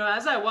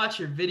 as I watch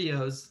your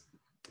videos,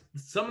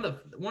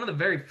 one of the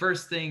very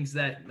first things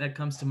that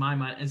comes to my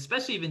mind,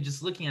 especially even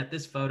just looking at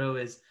this photo,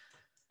 is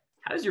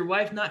how does your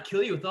wife not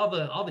kill you with all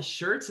the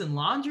shirts and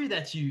laundry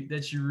that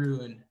you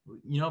ruin?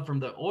 From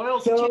the oil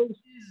changes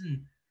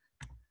and...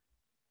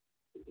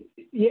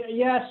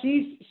 Yeah,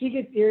 she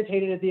gets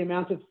irritated at the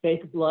amount of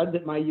fake blood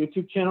that my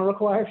YouTube channel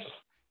requires.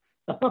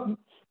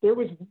 There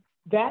was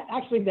that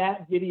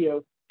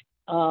video.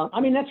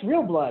 That's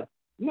real blood.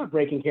 I'm not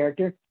breaking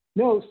character.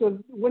 No, so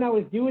when I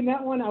was doing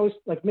that one, I was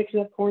like mixing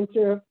up corn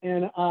syrup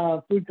and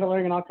food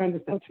coloring and all kinds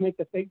of stuff to make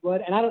the fake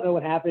blood. And I don't know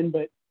what happened,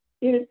 but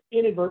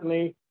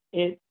inadvertently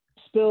it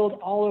spilled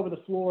all over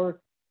the floor.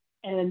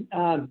 And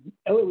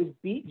it was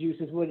beet juice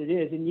is what it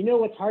is. And you know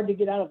what's hard to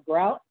get out of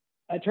grout?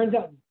 It turns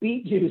out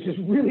beet juice is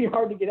really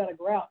hard to get out of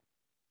grout.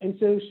 And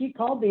so she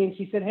called me and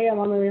she said, hey, I'm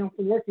on my way home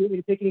from work. Do you want me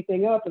to pick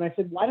anything up? And I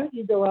said, why don't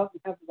you go out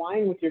and have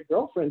wine with your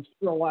girlfriends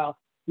for a while?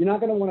 You're not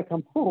going to want to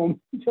come home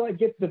until I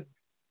get the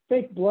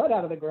fake blood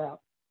out of the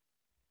grout.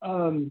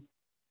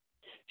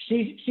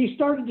 She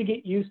started to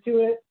get used to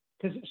it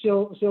because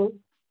she'll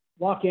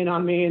walk in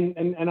on me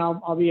and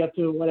I'll be up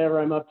to whatever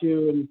I'm up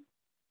to. And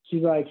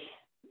she's like,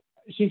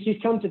 she's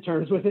come to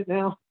terms with it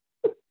now.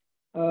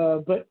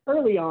 But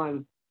early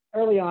on,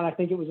 I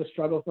think it was a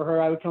struggle for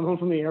her. I would come home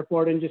from the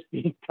airport and just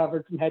be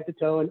covered from head to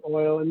toe in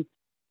oil and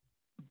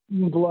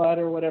blood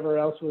or whatever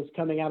else was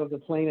coming out of the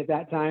plane at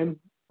that time.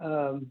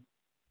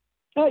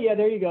 Oh yeah,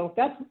 there you go.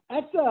 That's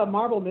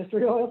marble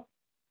mystery oil.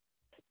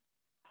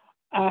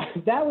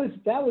 That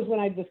was when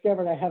I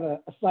discovered I have a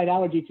slight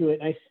allergy to it,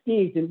 and I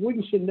sneezed, and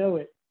wouldn't you know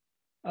it,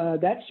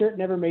 that shirt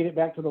never made it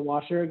back to the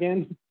washer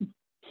again.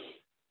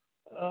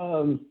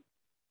 The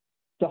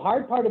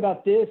hard part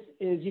about this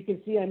is you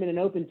can see I'm in an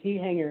open tea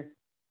hanger.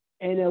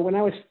 And when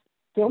I was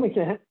filming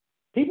that,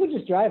 people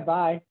just drive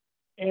by,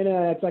 and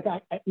it's like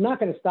I'm not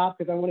going to stop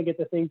because I want to get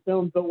the thing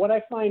filmed. But what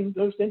I find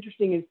most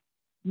interesting is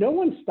no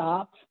one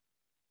stopped.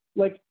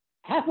 Like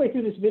halfway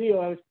through this video,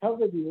 I was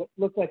covered in what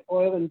looked like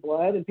oil and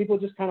blood, and people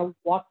just kind of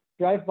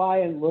drive by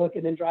and look,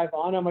 and then drive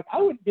on. I'm like,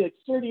 I would be like,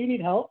 sir, do you need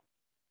help?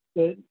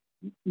 But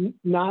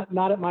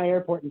not at my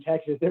airport in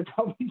Texas. They're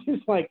probably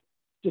just like,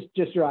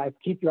 just drive,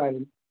 keep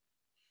driving.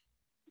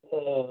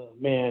 Oh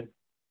man.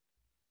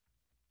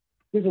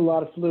 There's a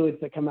lot of fluids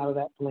that come out of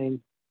that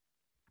plane.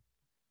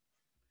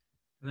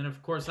 And then,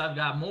 of course, I've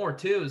got more,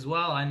 too, as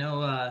well. I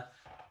know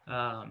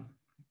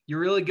you're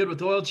really good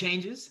with oil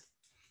changes.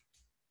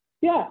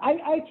 Yeah,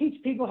 I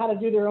teach people how to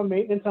do their own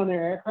maintenance on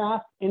their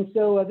aircraft. And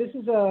so this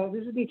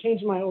is me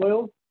changing my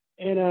oil.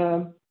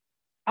 And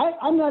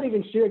I'm not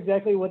even sure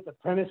exactly what the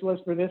premise was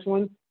for this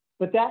one,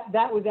 but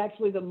that was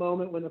actually the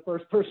moment when the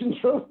first person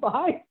drove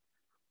by.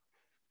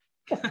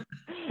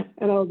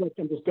 And I was like,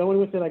 I'm just going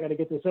with it. I got to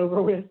get this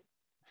over with.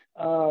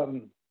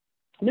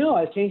 No,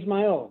 I changed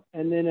my oil,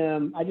 and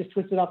then I just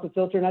twisted off the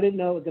filter, and I didn't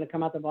know it was going to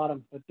come out the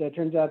bottom, but it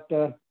turns out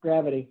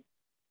gravity.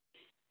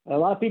 A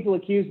lot of people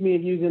accuse me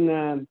of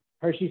using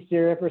Hershey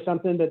syrup or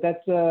something, but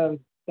that's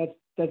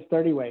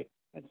 30 weight.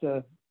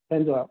 That's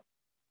benzo oil.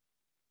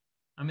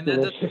 I mean,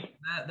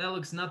 that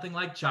looks nothing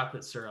like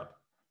chocolate syrup.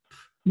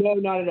 No,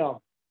 not at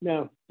all.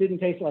 No, didn't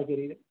taste like it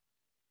either.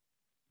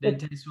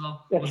 Didn't taste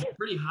well. Was it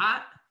pretty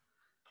hot?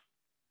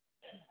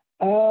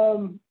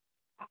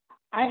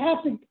 I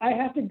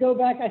have to go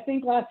back. I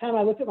think last time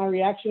I looked at my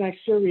reaction, I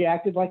sure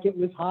reacted like it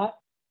was hot.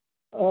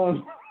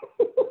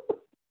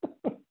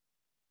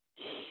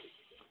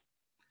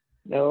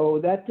 No,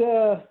 that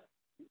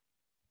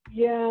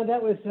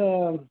was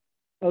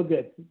oh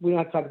good. We don't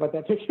have to talk about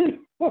that picture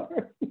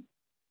anymore.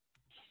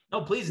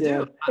 No, please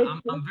do.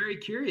 I'm very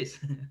curious.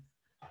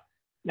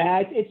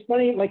 Nah, it's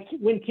funny. Like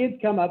when kids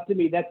come up to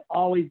me, that's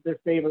always their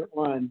favorite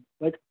one.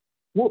 Like,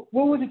 what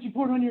was it you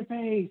poured on your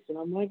face? And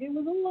I'm like, it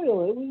was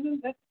oil. It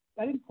wasn't that.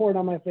 I didn't pour it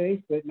on my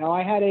face, but no,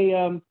 I had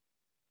a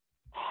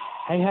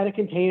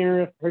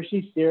container of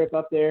Hershey syrup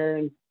up there,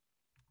 and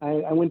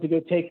I went to go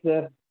take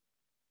the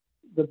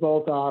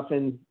bolt off,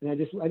 and I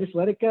just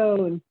let it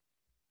go,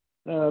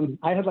 and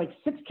I had like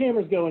 6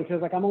 cameras going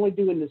because like I'm only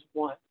doing this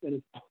once,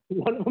 and if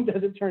one of them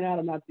doesn't turn out,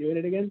 I'm not doing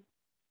it again.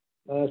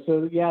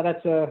 So yeah,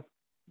 that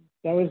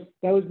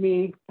was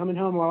me coming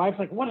home. My wife's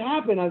like, "What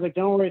happened?" I was like,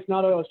 "Don't worry, it's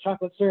not oil, it's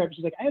chocolate syrup."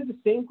 She's like, "I have the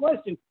same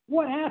question.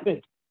 What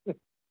happened?"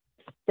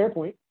 Fair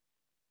point.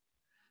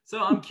 So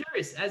I'm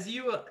curious, as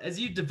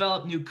you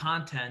develop new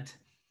content,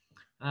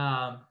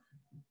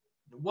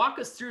 walk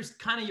us through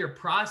kind of your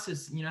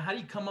process. You know, how do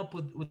you come up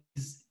with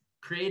these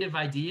creative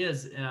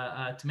ideas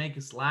to make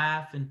us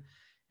laugh,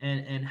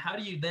 and how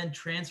do you then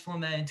transform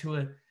that into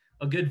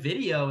a good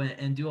video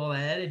and do all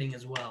that editing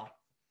as well?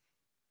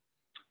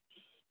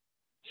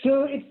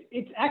 So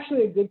it's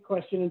actually a good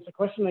question. It's a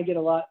question I get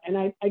a lot, and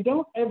I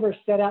don't ever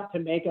set out to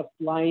make a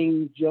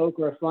flying joke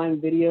or a flying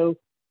video.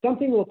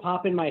 Something will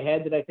pop in my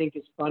head that I think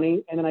is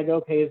funny, and then I go,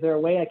 okay, is there a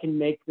way I can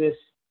make this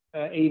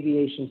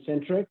aviation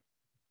centric?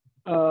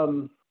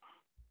 And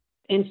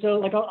so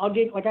like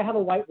I have a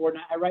whiteboard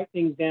and I write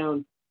things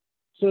down.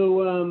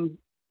 So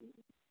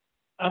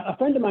a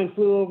friend of mine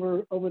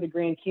flew over the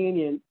Grand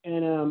Canyon,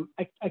 and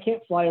I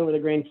can't fly over the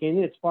Grand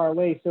Canyon; it's far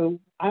away. So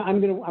I'm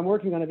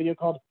working on a video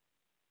called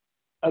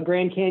A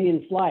Grand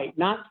Canyon Flight,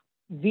 not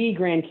the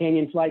Grand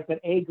Canyon flight, but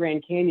a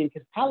Grand Canyon,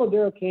 because Palo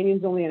Duro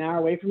Canyon's only an hour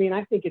away from me, and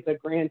I think it's a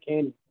Grand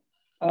Canyon.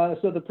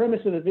 So the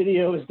premise of the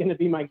video is going to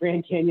be my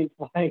Grand Canyon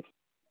flight.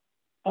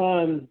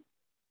 Let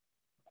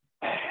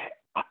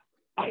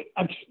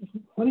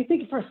me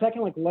think for a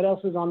second, like what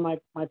else is on my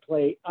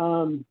plate.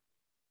 A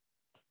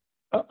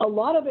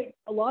lot of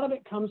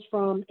it comes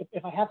from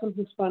if I have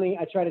something funny,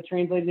 I try to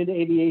translate it into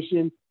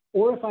aviation,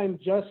 or if I'm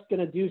just going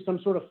to do some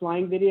sort of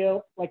flying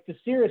video, like the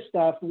Cirrus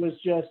stuff was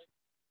just,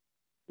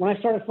 when I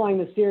started flying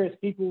the Cirrus,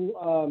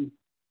 people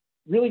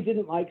really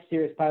didn't like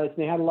Cirrus pilots,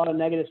 and they had a lot of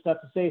negative stuff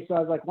to say. So I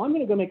was like, well, I'm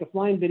going to go make a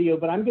flying video,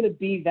 but I'm going to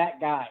be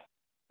that guy.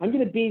 I'm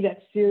going to be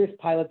that Cirrus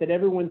pilot that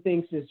everyone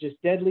thinks is just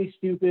deadly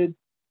stupid,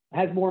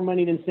 has more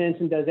money than sense,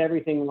 and does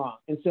everything wrong.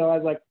 And so I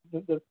was like,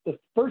 the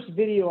first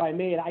video I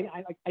made,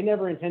 I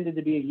never intended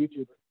to be a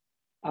YouTuber.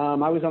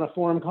 I was on a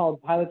forum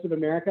called Pilots of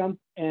America,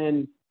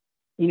 and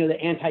you know, the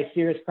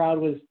anti-Cirrus crowd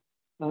was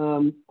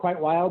quite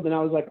wild. And I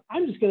was like,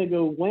 I'm just going to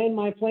go land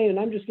my plane, and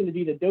I'm just going to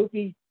be the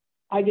dopey,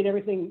 I get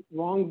everything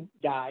wrong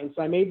guy. And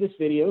so I made this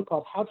video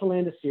called How to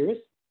Land a Cirrus,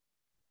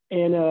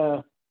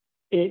 and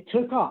it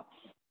took off.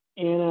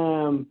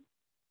 And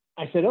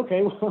I said,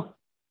 okay, well,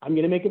 I'm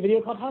going to make a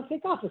video called How to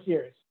Take Off a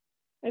Cirrus.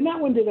 And that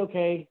one did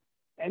okay.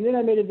 And then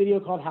I made a video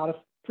called How to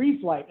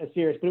Pre-Flight a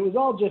Cirrus, but it was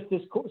all just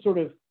this sort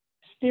of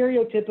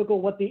stereotypical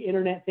what the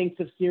internet thinks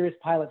of Cirrus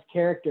pilot's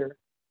character.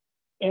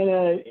 And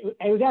it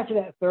was after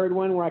that third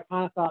one where I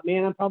kind of thought,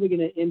 man, I'm probably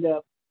going to end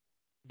up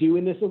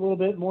doing this a little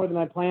bit more than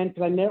I planned,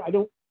 because I'm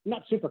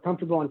not super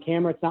comfortable on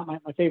camera. It's not my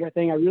favorite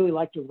thing. I really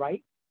like to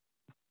write.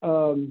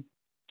 And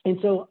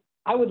so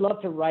I would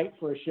love to write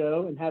for a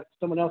show and have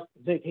someone else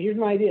say, hey, here's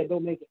my idea, go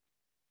make it.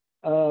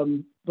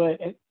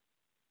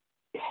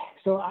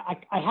 So I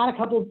had a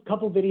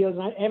couple videos,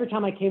 and every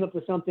time I came up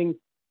with something,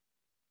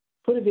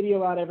 put a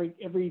video out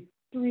every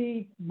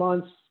 3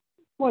 months,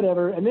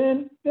 whatever. And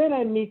then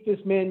I meet this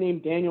man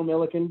named Daniel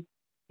Milliken.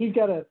 He's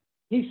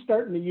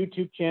starting a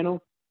YouTube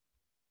channel.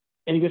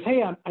 And he goes,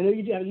 hey, I know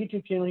you have a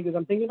YouTube channel. He goes,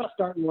 I'm thinking about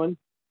starting one.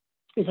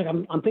 He's like,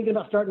 I'm thinking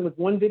about starting with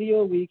 1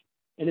 video a week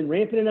and then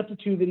ramping it up to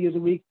 2 videos a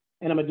week.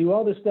 And I'm going to do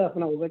all this stuff.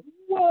 And I was like,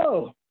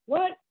 whoa,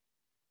 what?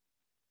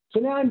 So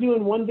now I'm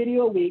doing 1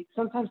 video a week,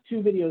 sometimes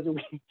 2 videos a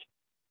week.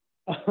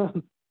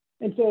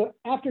 And so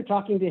after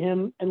talking to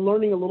him and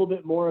learning a little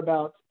bit more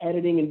about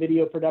editing and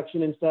video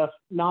production and stuff,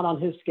 not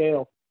on his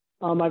scale,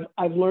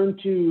 I've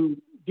learned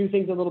to do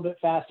things a little bit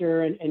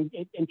faster and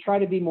try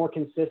to be more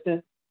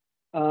consistent.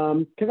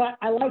 Because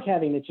I like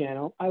having the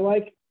channel. I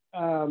like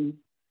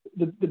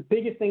the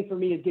biggest thing for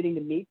me is getting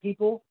to meet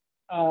people.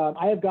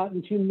 I have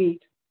gotten to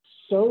meet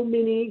so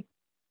many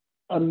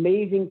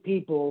amazing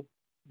people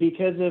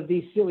because of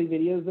these silly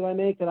videos that I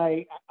make that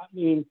I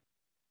mean,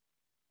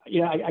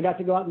 you know, I got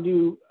to go out and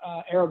do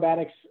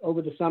aerobatics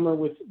over the summer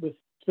with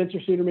Spencer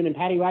Suderman and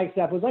Patty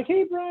Wagstaff was like,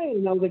 hey, Bryan.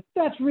 And I was like,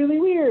 that's really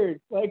weird.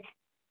 Like,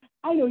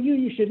 I know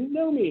you shouldn't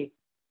know me.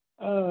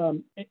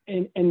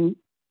 And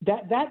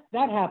that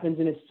happens.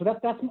 And it's, so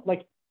that's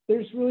like,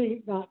 there's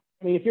really not,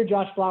 I mean, if you're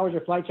Josh Flowers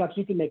or Flight Chops,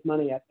 you can make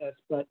money at this,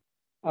 but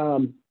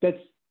that's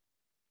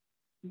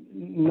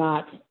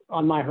not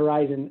on my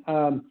horizon.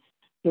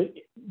 But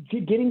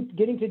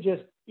getting to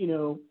just, you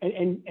know,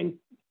 and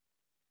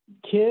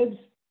kids,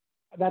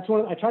 that's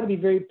one, I try to be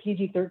very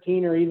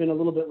PG-13 or even a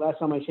little bit less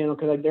on my channel,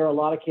 because there are a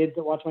lot of kids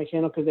that watch my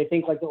channel because they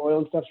think like the oil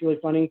and stuff's really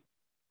funny.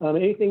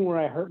 Anything where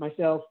I hurt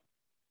myself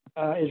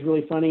is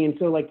really funny. And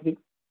so like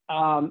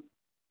I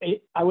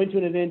went to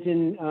an event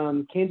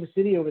in Kansas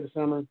City over the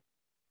summer,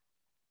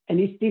 and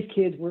these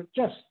kids were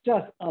just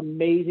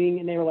amazing.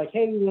 And they were like,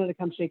 hey, we wanted to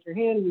come shake your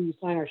hand. Will you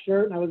sign our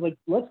shirt? And I was like,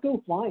 let's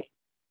go flying.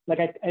 Like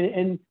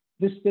and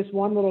this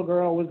one little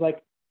girl was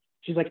like,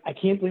 she's like, I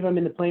can't believe I'm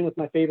in the plane with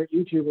my favorite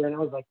YouTuber. And I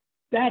was like,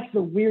 that's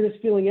the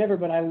weirdest feeling ever.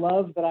 But I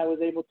love that I was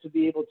able to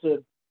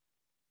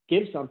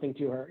give something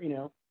to her, you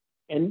know.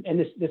 And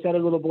this other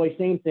little boy,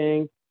 same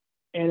thing.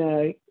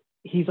 And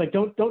he's like,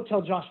 don't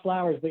tell Josh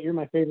Flowers, but you're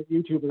my favorite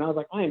YouTuber. And I was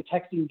like, I am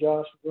texting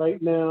Josh right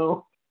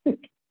now.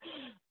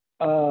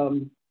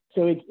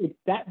 So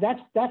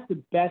that's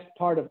the best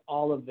part of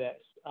all of this.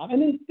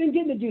 And then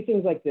getting to do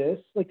things like this.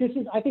 Like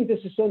I think this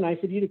is so nice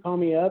of you to call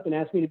me up and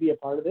ask me to be a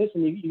part of this.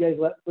 And you guys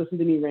listen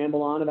to me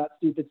ramble on about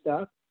stupid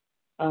stuff.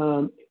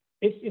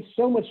 It's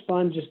so much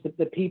fun, just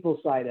the people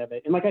side of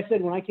it. And like I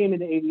said, when I came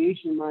into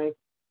aviation,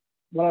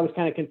 what I was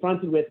kind of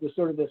confronted with was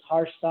sort of this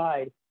harsh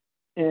side.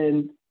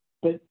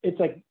 But it's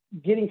like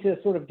getting to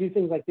sort of do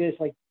things like this.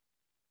 Like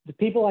the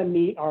people I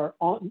meet are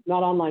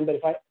not online, but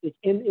it's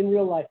in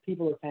real life,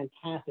 people are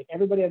fantastic.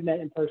 Everybody I've met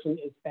in person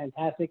is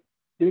fantastic.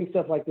 Doing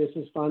stuff like this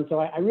is fun. So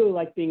I really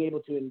like being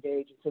able to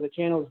engage. And so the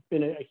channel has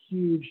been a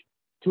huge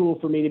tool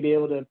for me to be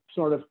able to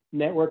sort of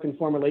network and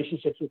form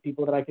relationships with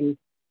people that I can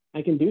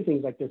do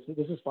things like this.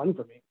 This is fun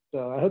for me.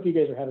 So I hope you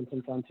guys are having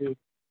some fun too.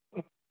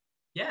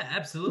 Yeah,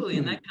 absolutely.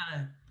 And that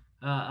kind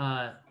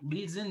of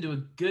leads into a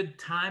good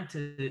time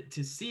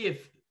to see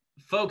if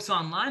folks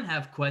online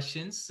have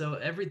questions. So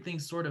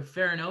everything's sort of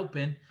fair and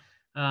open.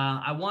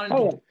 I wanted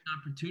to give an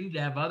opportunity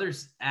to have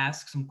others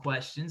ask some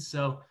questions.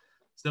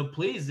 So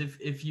please,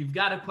 if you've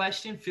got a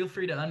question, feel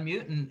free to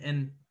unmute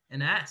and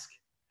ask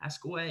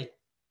away.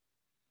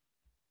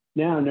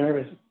 Now I'm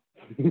nervous.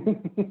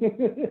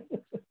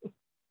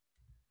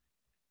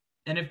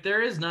 And if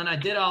there is none, I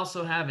did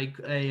also have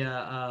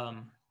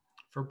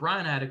for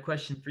Bryan, I had a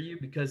question for you,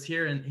 because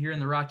here in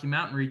the Rocky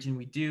Mountain region,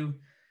 we do,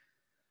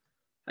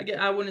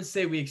 I wouldn't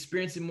say we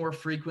experience it more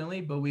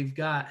frequently, but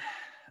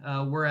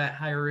we're at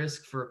higher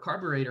risk for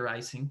carburetor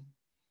icing.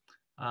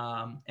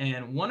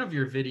 And one of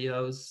your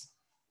videos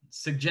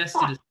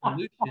suggested a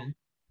solution.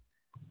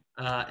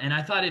 And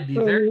I thought it'd be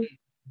very,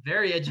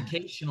 very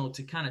educational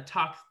to kind of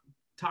talk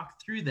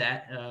through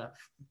that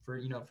for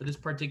this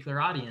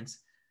particular audience.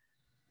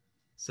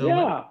 So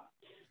yeah.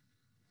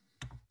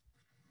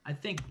 I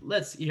think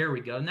here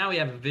we go. Now we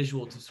have a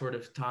visual to sort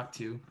of talk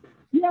to.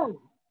 Yeah.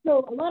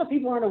 So a lot of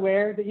people aren't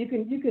aware that you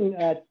can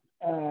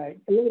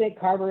eliminate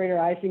carburetor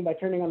icing by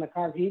turning on the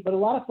carb heat, but a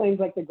lot of planes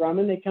like the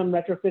Grumman, they come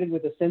retrofitted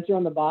with a sensor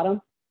on the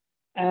bottom.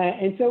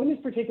 And so in this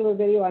particular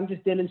video, I'm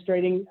just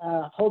demonstrating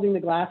holding the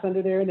glass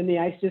under there, and then the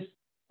ice just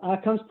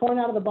comes pouring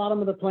out of the bottom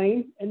of the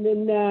plane, and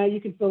then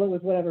you can fill it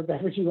with whatever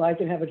beverage you like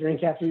and have a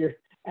drink after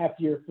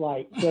your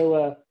flight.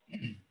 So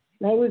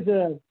I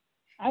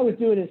was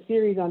doing a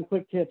series on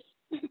quick tips,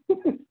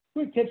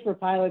 quick tips for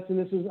pilots, and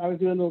I was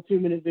doing little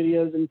 2-minute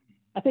videos, and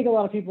I think a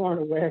lot of people aren't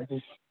aware of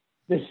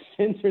this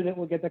sensor that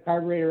will get the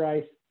carburetor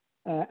ice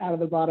out of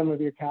the bottom of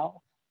your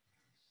cowl.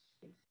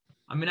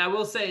 I mean, I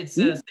will say it's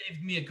saved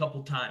me a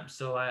couple times,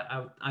 so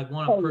I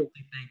want to personally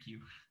thank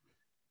you.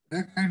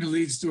 That kind of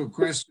leads to a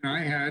question I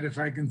had, if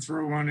I can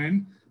throw one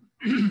in.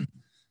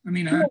 I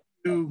mean,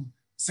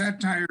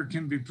 satire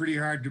can be pretty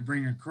hard to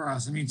bring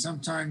across. I mean,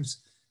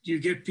 sometimes do you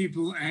get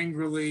people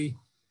angrily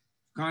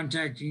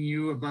contacting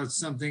you about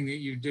something that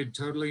you did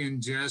totally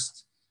in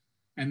jest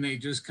and they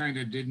just kind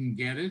of didn't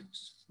get it?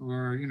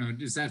 Or,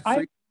 is that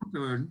frequent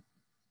or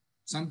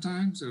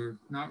sometimes or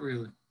not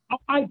really?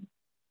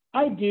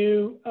 I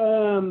do.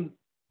 I'll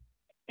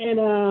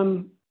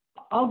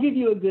give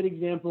you a good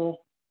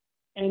example.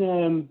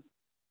 And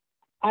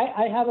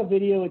I have a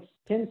video, it's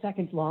 10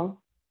 seconds long,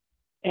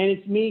 and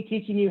it's me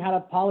teaching you how to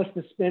polish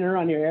the spinner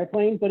on your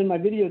airplane. But in my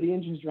video, the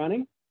engine's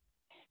running.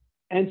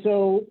 And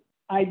so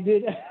I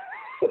did,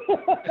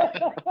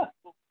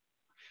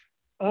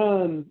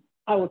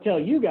 I will tell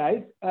you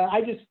guys,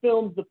 I just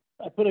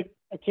I put a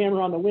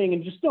camera on the wing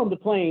and just filmed the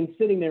plane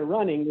sitting there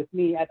running with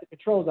me at the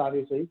controls,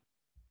 obviously.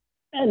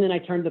 And then I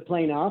turned the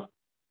plane off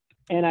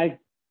and I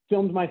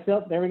filmed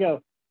myself. There we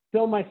go.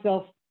 Filmed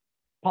myself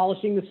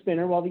polishing the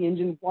spinner while the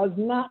engine was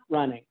not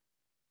running.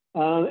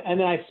 And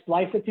then I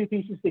spliced the two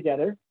pieces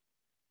together.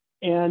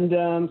 And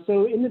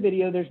so in the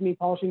video, there's me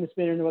polishing the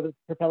spinner and the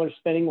propeller's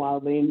spinning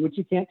wildly. And what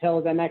you can't tell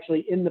is I'm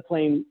actually in the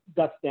plane,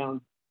 guts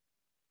down.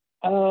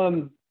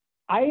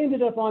 I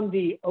ended up on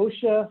the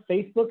OSHA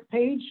Facebook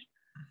page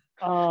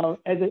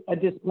as a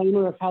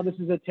disclaimer of how this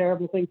is a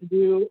terrible thing to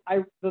do.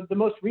 The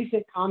most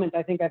recent comment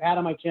I think I've had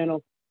on my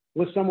channel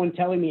was someone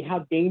telling me how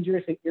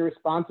dangerous and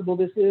irresponsible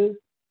this is.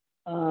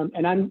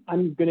 And I'm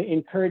going to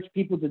encourage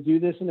people to do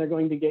this and they're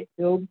going to get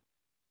killed.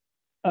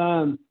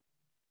 And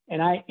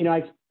I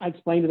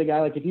explained to the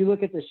guy, like, if you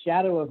look at the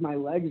shadow of my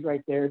legs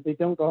right there, they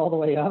don't go all the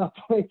way up.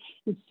 Like,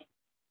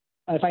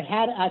 if I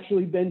had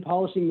actually been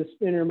polishing the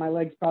spinner, my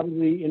legs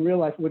probably in real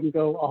life wouldn't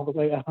go all the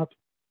way up.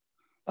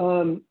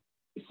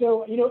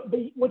 So, but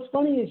what's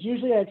funny is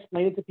usually I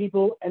explain it to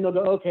people and they'll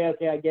go, okay,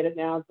 I get it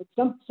now. But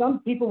some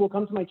people will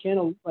come to my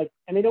channel, like,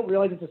 and they don't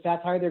realize it's a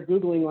satire. They're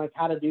Googling like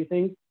how to do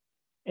things.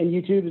 And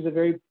YouTube is a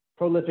very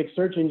prolific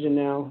search engine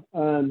now.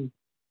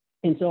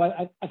 And so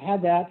I've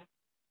had that.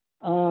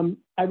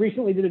 I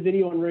recently did a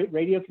video on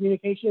radio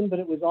communication, but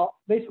it was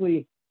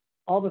basically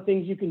all the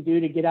things you can do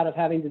to get out of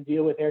having to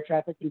deal with air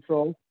traffic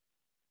control.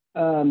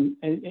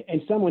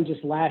 And someone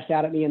just lashed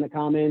out at me in the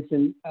comments,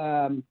 and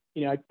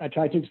I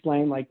tried to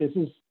explain, like, this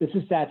is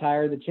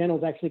satire. The channel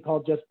is actually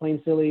called Just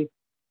Plain Silly.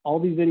 All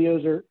these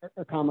videos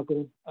are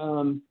comical.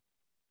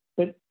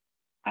 But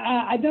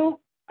I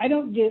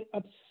don't get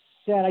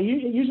upset.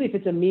 Usually if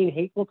it's a mean,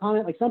 hateful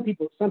comment, like some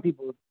people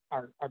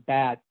are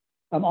bad.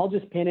 I'll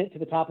just pin it to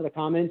the top of the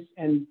comments,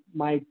 and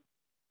my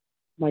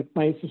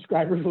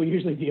subscribers will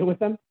usually deal with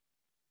them.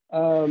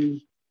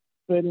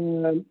 But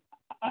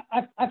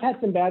I've had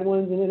some bad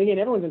ones, and then again,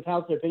 everyone's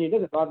entitled to their opinion. It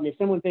doesn't bother me. If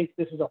someone thinks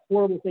this is a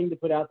horrible thing to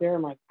put out there,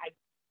 I'm like,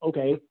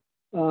 okay.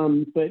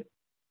 But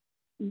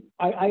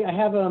I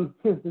have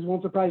this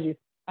won't surprise you.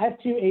 I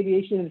have 2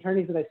 aviation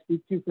attorneys that I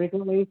speak to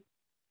frequently,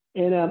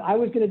 and I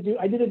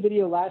did a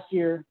video last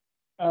year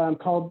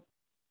called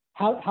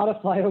 "How to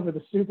Fly Over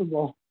the Super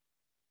Bowl."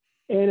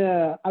 And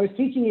I was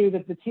teaching you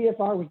that the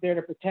TFR was there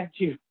to protect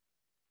you,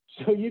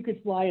 so you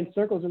could fly in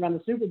circles around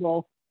the Super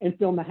Bowl and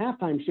film the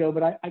halftime show.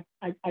 But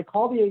I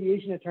called the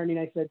aviation attorney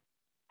and I said,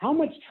 how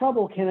much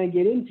trouble can I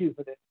get into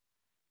for this?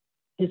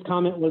 His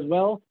comment was,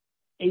 well,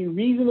 a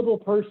reasonable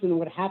person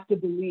would have to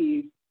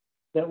believe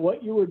that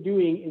what you were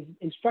doing is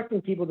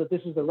instructing people that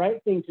this is the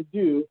right thing to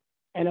do.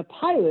 And a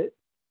pilot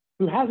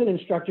who has an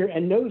instructor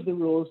and knows the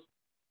rules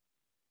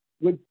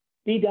would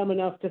be dumb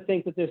enough to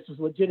think that this was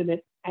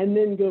legitimate and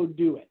then go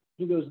do it.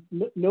 He goes,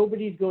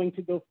 nobody's going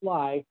to go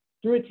fly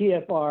through a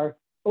TFR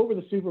over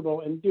the Super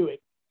Bowl and do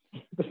it.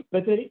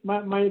 But then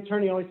my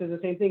attorney always says the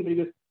same thing, but he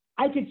goes,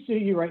 I could sue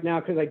you right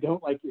now because I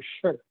don't like your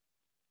shirt.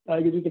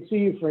 Because we could sue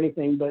you for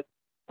anything. But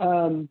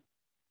so,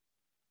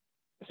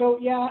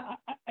 yeah,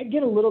 I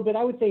get a little bit.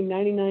 I would say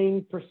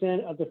 99%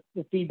 of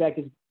the feedback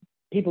is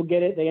people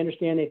get it. They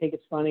understand. They think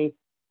it's funny.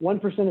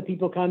 1% of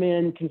people come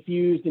in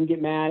confused and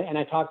get mad, and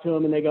I talk to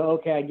them and they go,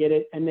 okay, I get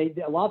it. And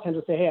a lot of times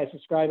they'll say, hey, I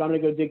subscribe. I'm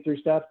going to go dig through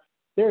stuff.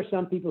 There are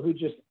some people who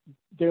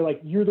they're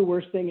like, you're the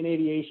worst thing in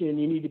aviation and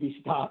you need to be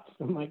stopped.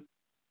 So I'm like,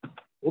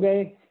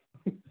 okay.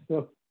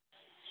 So,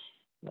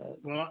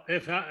 well,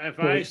 if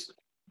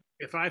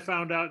I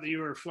found out that you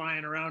were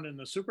flying around in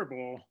the Super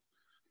Bowl,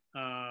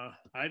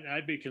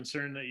 I'd be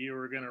concerned that you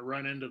were going to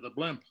run into the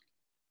blimp.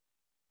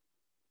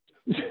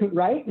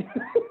 Right?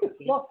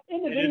 Well,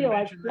 in the video,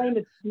 I explained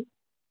it.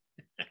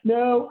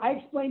 No, I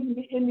explained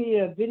in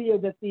the video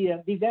that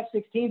these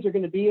F-16s are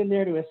going to be in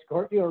there to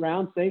escort you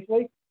around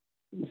safely.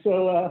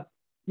 So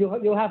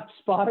you'll have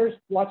spotters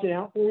watching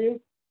out for you.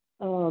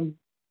 And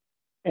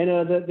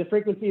the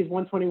frequency is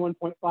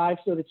 121.5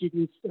 so that you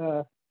can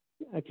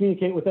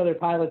communicate with other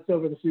pilots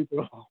over the Super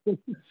Bowl.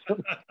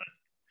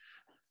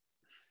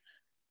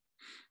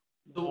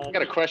 I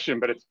got a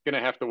question, but it's going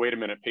to have to wait a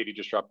minute. Patty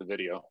just dropped the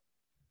video.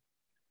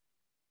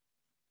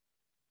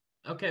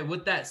 Okay,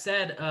 with that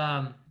said,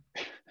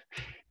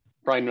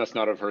 Bryan must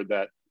not have heard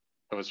that.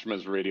 That was from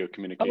his radio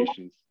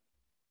communications.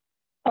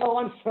 Oh,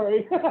 I'm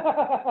sorry.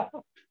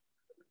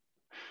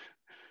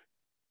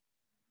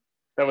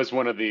 That was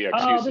one of the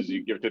excuses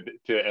you give to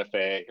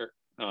FAA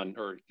I'm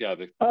sorry.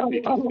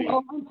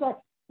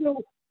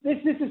 So this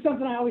is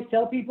something I always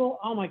tell people.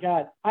 Oh my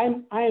God,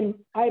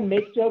 I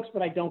make jokes,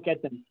 but I don't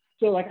get them.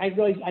 So like I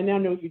now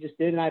know what you just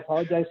did, and I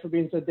apologize for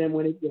being so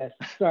dim-witted. Yes,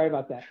 sorry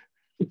about that.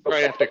 Or I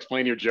have to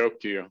explain your joke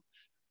to you.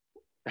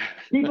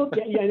 People,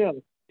 yeah, I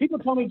know. People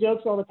tell me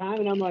jokes all the time,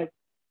 and I'm like,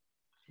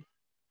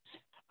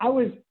 I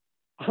was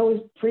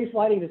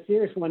pre-flighting to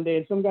Sirius one day,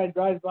 and some guy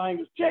drives by and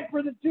goes, "Check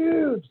for the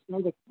tubes." And I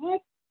was like,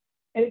 "What?"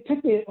 And it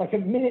took me like a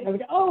minute. I was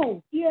like,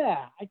 "Oh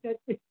yeah."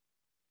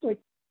 Like,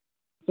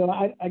 so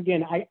I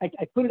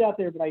put it out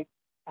there, but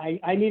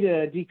I need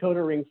a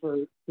decoder ring for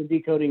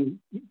decoding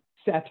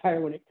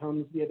satire when it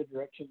comes the other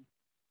direction.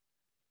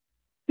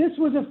 This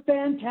was a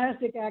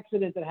fantastic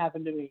accident that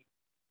happened to me.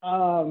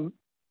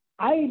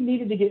 I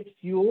needed to get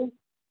fuel,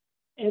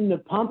 and the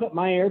pump at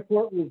my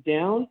airport was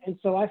down, and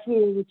so I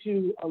flew over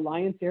to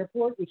Alliance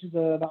Airport, which is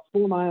about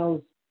 4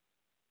 miles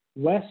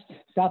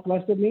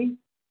southwest of me.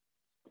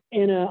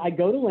 And I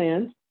go to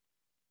land,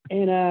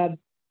 and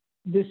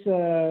this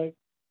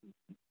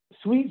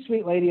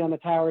sweet lady on the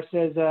tower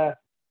says,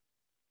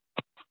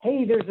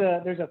 hey,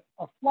 there's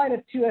a flight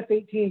of 2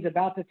 F-18s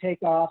about to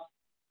take off.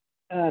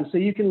 So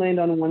you can land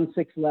on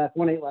 1-6 left,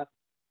 1-8 left.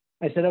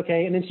 I said,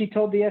 okay. And then she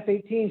told the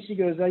F-18, she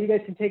goes, you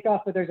guys can take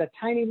off, but there's a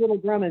tiny little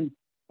Grumman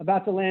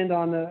about to land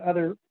on the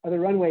other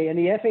runway. And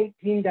the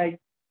F-18 guy,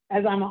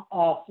 as I'm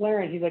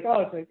flaring, he's like,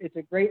 oh, it's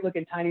a great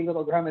looking tiny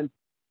little Grumman.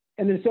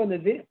 And then so in the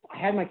video, I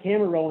had my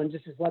camera rolling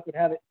just as luck would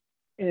have it.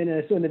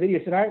 And so in the video,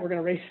 I said, all right, we're going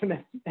to race some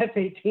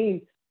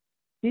F-18.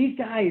 These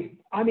guys,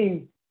 I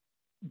mean,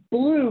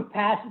 blew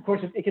past. Of course,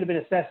 if it could have been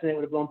a Cessna, it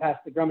would have blown past.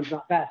 The Grumman's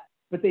not fast,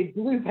 but they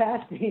blew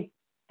past me.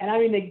 And I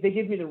mean, they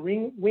give me the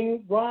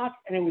wing rock,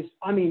 and it was,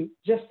 I mean,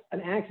 just an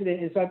accident.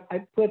 And so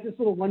I put this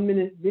little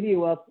 1-minute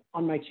video up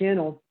on my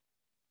channel,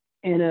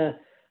 and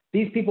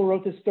these people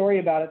wrote this story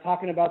about it,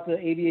 talking about the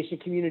aviation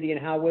community and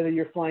how whether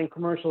you're flying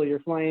commercial, you're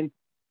flying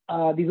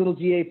these little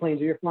GA planes,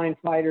 or you're flying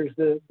fighters,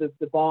 the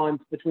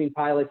bonds between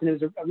pilots. And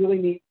it was a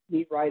really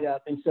neat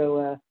write-up. And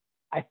so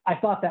I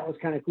thought that was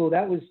kind of cool.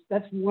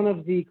 That's one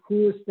of the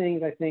coolest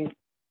things, I think,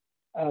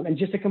 and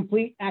just a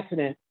complete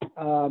accident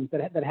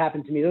that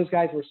happened to me. Those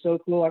guys were so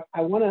cool.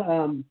 I wanted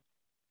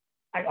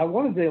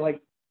to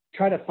like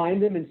try to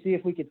find them and see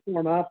if we could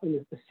form up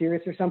in the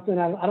Cirrus or something.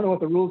 I don't know what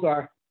the rules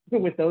are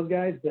with those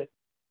guys, but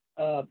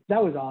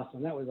that was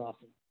awesome. That was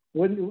awesome.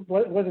 It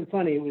wasn't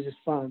funny. It was just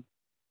fun.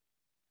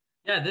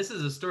 Yeah, this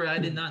is a story I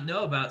did not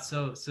know about.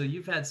 So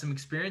you've had some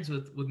experience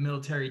with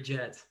military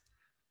jets.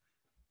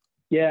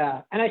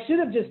 Yeah, and I should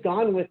have just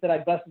gone with that. I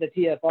busted a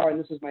TFR and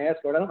this was my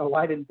escort. I don't know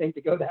why I didn't think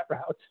to go that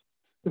route.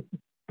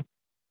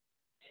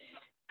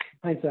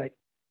 Hindsight.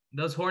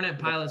 Those Hornet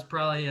pilots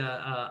probably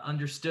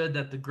understood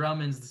that the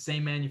Grumman's the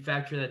same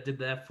manufacturer that did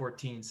the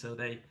F-14, so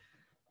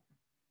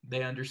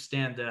they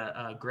understand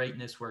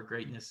greatness where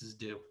greatness is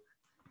due.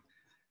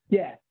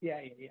 Yeah.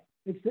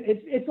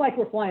 It's like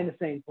we're flying the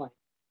same plane.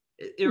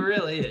 It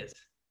really is,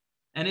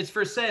 and it's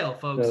for sale,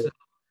 folks. So,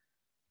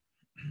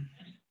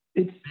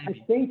 it's.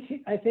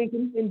 Maybe. I think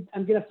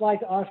I'm gonna fly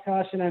to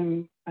Oshkosh,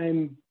 and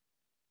I'm.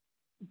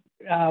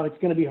 Oh, it's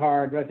gonna be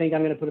hard, but I think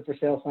I'm gonna put a for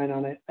sale sign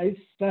on it.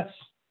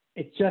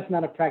 It's just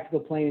not a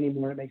practical plane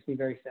anymore. It makes me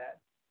very sad.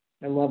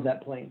 I love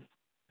that plane.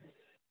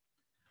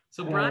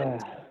 So Bryan,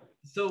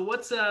 so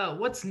what's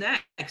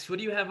next? What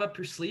do you have up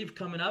your sleeve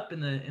coming up in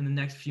the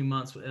next few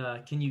months?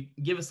 Can you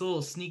give us a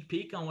little sneak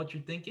peek on what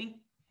you're thinking?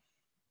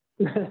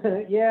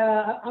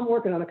 Yeah, I'm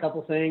working on a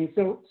couple things.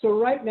 So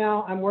right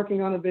now I'm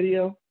working on a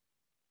video.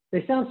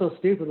 They sound so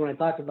stupid when I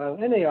talk about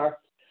it, and they are.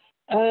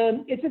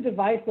 It's a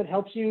device that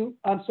helps you.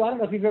 So I don't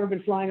know if you've ever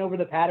been flying over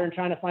the pattern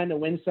trying to find the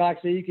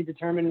windsock so you can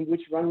determine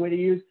which runway to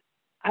use.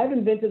 I've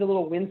invented a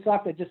little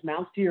windsock that just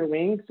mounts to your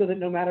wing so that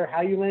no matter how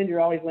you land,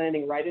 you're always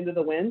landing right into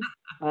the wind.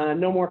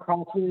 No more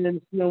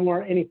crosswinds, no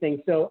more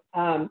anything. So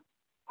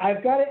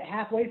I've got it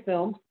halfway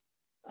filmed.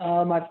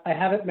 I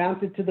have it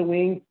mounted to the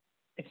wing.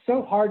 It's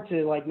so hard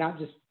to like not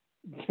just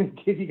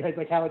give you guys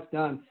like how it's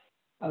done.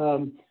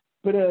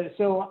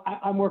 So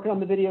I'm working on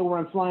the video where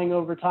I'm flying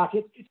over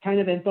talking. It's kind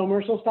of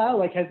infomercial style.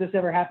 Like, has this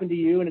ever happened to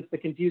you? And it's the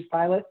confused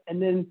pilot. And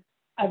then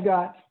I've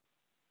got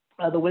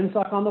the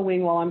windsock on the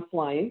wing while I'm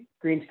flying,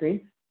 green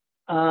screen.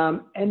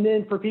 And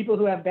then for people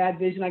who have bad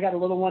vision, I got a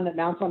little one that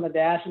mounts on the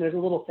dash, and there's a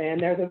little fan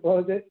there that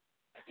blows it.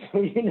 So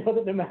you know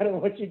that no matter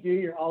what you do,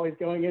 you're always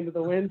going into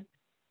the wind.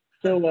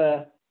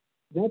 So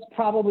that's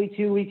probably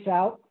 2 weeks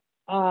out.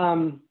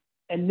 And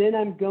then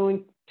I'm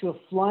going to a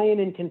fly-in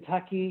in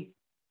Kentucky.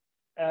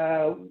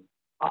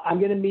 I'm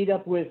going to meet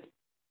up with,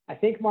 I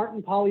think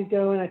Martin Pauly's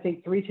going. I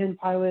think 310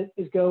 Pilot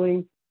is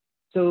going.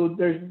 So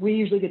we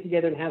usually get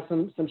together and have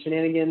some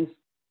shenanigans.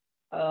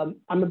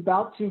 I'm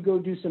about to go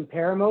do some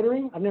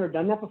paramotoring. I've never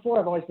done that before.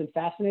 I've always been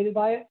fascinated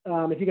by it.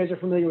 If you guys are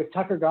familiar with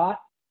Tucker Gott,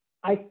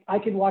 I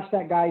could watch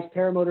that guy's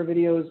paramotor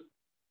videos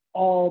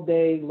all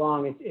day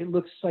long. It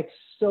looks like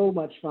so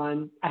much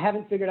fun. I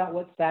haven't figured out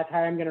what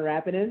satire I'm going to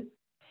wrap it in.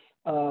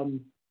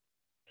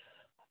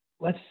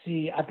 Let's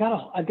see. I've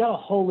got a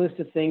whole list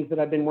of things that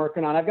I've been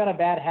working on. I've got a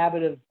bad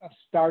habit of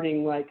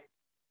starting like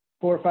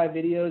 4 or 5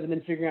 videos and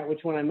then figuring out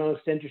which one I'm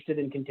most interested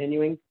in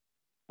continuing.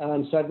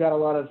 So I've got a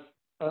lot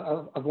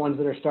of ones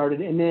that are started.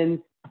 And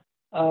then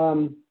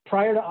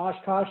prior to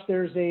Oshkosh,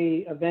 there's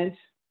a event.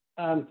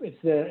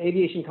 It's the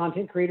Aviation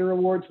Content Creator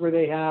Awards, where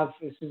they have,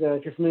 if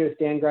you're familiar with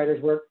Dan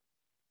Greider's work,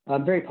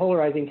 very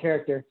polarizing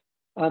character.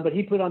 But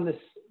he put on this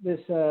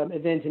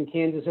event in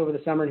Kansas over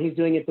the summer, and he's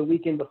doing it the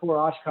weekend before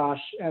Oshkosh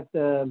at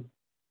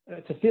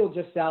it's a field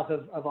just south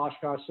of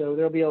Oshkosh. So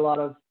there'll be a lot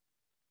of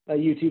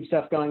YouTube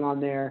stuff going on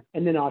there,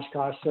 and then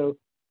Oshkosh. So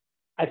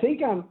I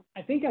think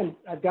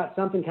I've got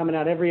something coming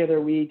out every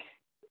other week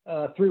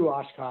through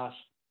Oshkosh.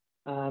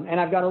 And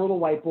I've got a little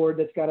whiteboard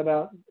that's got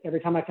about, every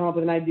time I come up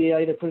with an idea,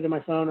 I either put it in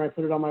my phone or I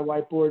put it on my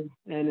whiteboard.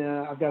 And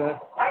I've got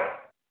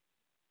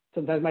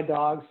sometimes my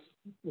dogs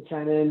will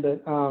chime in,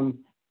 but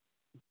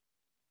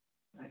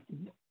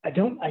I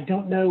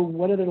don't know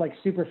what other like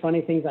super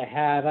funny things I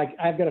have.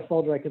 I've got a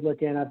folder I could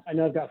look in. I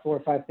know I've got 4 or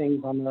 5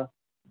 things in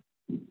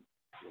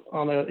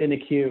the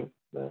queue.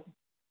 But.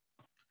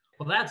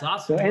 Well, that's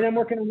awesome. So, and I'm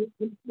working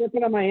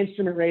on my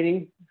instrument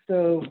rating.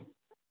 So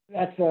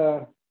that's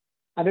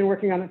I've been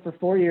working on it for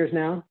 4 years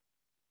now.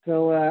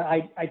 So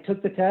I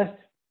took the test,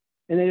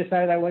 and they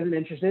decided I wasn't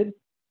interested,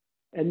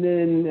 and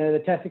then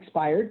the test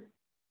expired,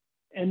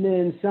 and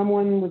then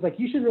someone was like,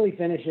 "You should really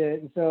finish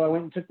it." And so I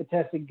went and took the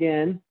test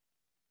again,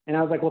 and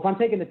I was like, "Well, if I'm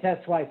taking the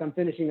test twice, I'm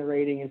finishing the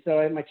rating." And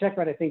so my check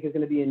ride, I think, is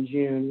going to be in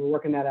June. We're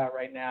working that out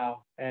right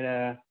now,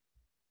 and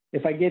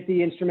if I get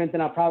the instrument,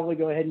 then I'll probably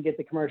go ahead and get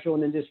the commercial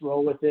and then just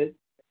roll with it.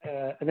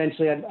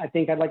 Eventually, I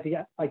think I'd like to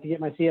get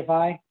my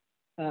CFI.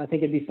 I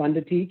think it'd be fun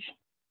to teach.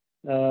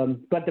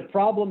 But the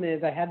problem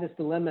is I have this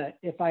dilemma.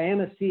 If I am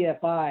a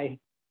CFI,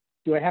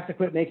 do I have to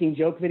quit making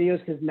joke videos?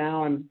 Because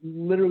now I'm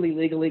literally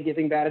legally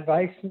giving bad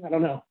advice. I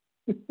don't know.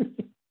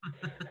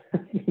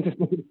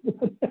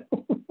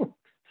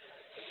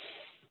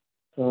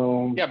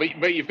 So, yeah,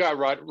 but you've got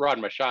Rod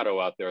Machado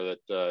out there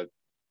that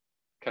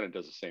kind of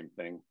does the same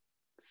thing.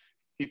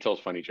 He tells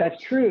funny jokes.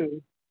 That's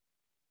true.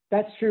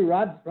 That's true.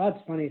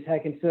 Rod's funny as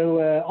heck. And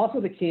so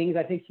also the Kings,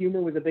 I think humor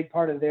was a big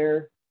part of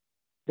their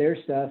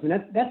stuff. And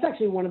that's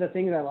actually one of the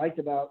things I liked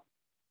about,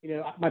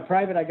 my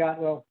private I got,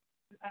 well,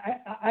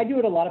 I do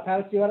it a lot of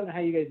pilots do. I don't know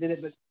how you guys did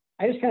it, but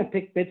I just kind of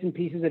picked bits and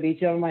pieces of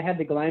each of them. I had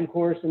the Glam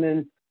course, and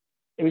then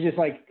it was just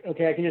like,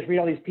 okay, I can just read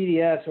all these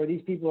PDFs, or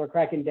these people are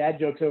cracking dad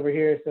jokes over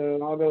here, so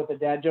I'll go with the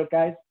dad joke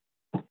guys.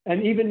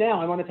 And even now,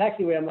 I'm on the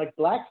taxiway, I'm like,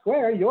 Black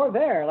Square, you're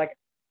there. Like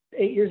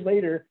 8 years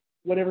later,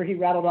 whatever he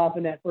rattled off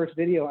in that first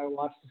video I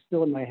watched is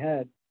still in my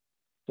head.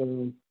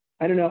 So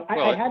I don't know.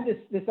 I had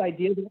this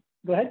idea.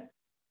 Go ahead.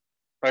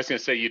 I was going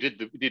to say you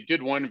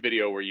did one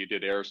video where you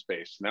did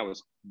airspace, and that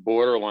was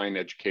borderline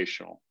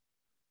educational.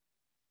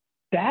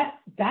 That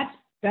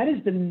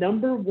is the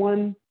number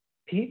one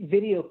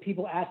video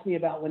people ask me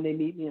about when they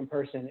meet me in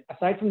person.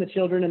 Aside from the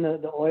children and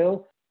the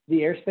oil, the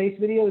airspace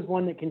video is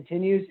one that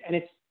continues, and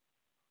it's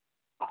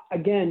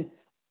again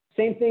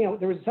same thing.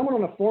 There was someone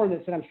on the forum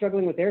that said I'm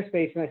struggling with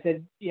airspace, and I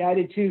said, yeah, I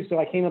did too. So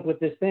I came up with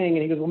this thing,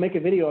 and he goes, "We'll make a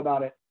video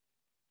about it."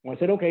 And I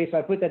said, okay. So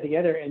I put that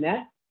together, and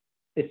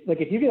it's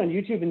like if you get on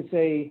YouTube and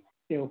say,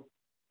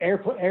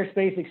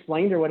 airspace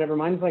explained or whatever,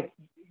 mine's like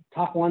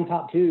top 1,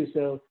 top 2.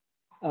 So,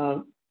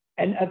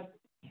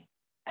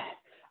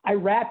 I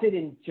wrapped it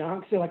in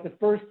junk. So like the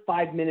first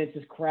 5 minutes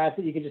is crap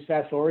that you can just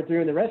fast forward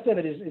through. And the rest of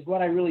it is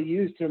what I really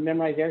use to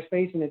memorize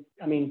airspace. And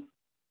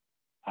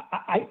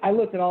I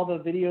looked at all the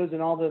videos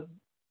and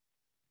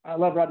I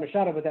love Rod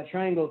Machado, but that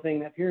triangle thing,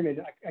 that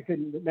pyramid, I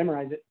couldn't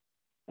memorize it,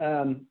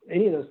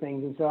 any of those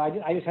things. And so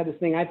I just had this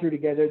thing I threw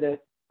together that,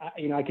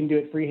 I can do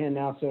it freehand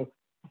now. So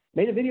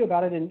made a video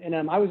about it. And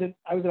I was at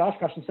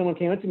Oshkosh, and someone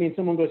came up to me and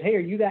someone goes, "Hey, are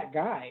you that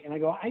guy?" And I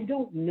go, "I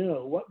don't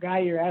know what guy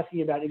you're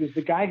asking about." And he goes,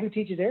 "The guy who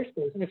teaches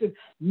airspace." And I said,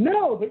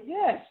 "No, but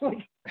yes."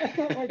 Like, that's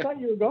not where I thought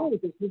you were going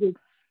with this.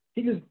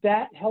 He goes,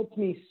 "That helped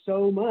me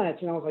so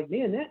much." And I was like,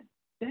 man,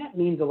 that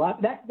means a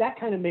lot. That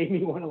kind of made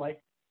me want to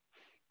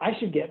I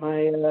should get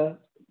my,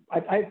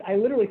 I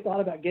literally thought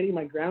about getting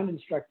my ground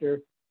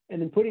instructor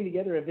and then putting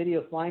together a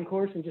video flying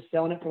course and just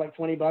selling it for like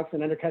 $20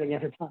 and undercutting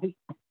everybody.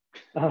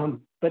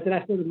 But then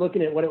I started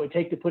looking at what it would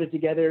take to put it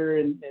together,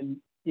 and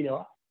I'm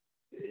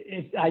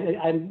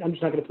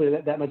just not going to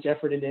put that much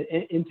effort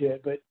into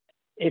it. But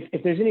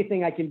if there's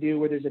anything I can do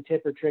where there's a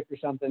tip or trick or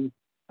something,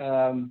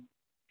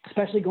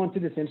 especially going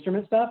through this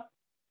instrument stuff,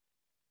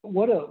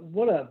 what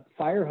a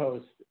fire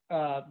hose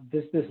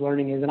this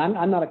learning is. And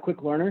I'm not a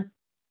quick learner,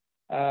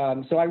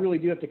 so I really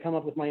do have to come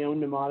up with my own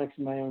mnemonics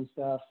and my own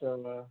stuff.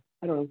 So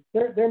I don't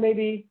know. There may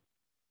be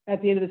at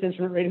the end of this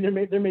instrument rating,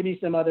 there may be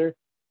some other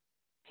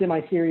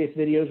semi-serious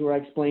videos where I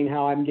explain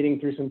how I'm getting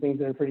through some things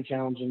that are pretty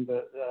challenging,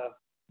 but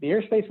the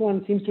airspace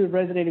one seems to have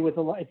resonated with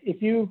a lot.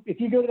 If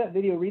you go to that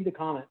video, read the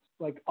comments.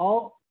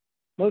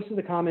 Most of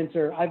the comments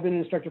are, "I've been an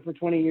instructor for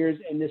 20 years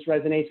and this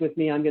resonates with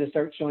me. I'm going to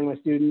start showing my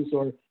students,"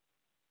 or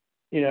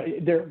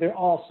they're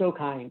all so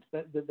kind.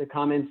 The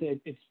comments,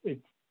 it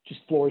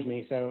just floors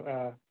me.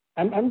 So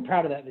I'm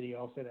proud of that video.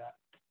 I'll say that.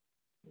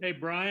 Hey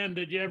Brian,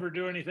 did you ever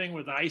do anything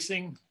with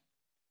icing?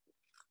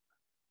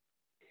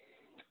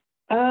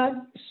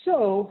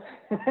 So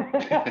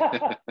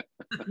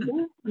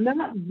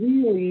not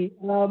really.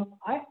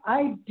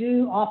 I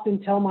do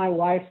often tell my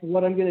wife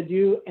what I'm going to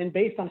do, and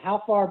based on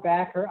how far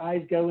back her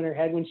eyes go in her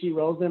head when she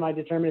rolls them, I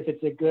determine if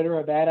it's a good or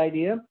a bad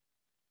idea.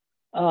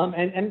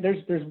 And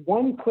there's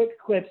one quick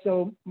clip.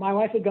 So my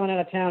wife had gone out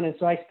of town, and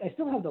so I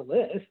still have the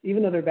list,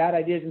 even though they're bad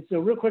ideas. And so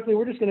real quickly,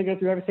 we're just going to go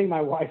through everything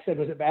my wife said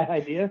was a bad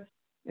idea.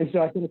 And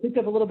so I picked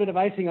up a little bit of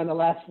icing on the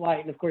last flight,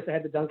 and of course I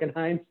had the Duncan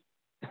Hines.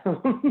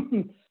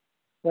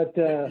 But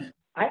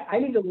I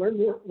need to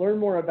learn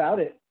more about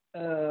it,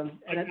 and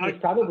it's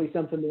probably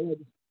something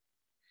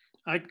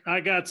there. I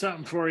got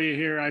something for you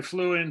here. I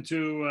flew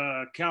into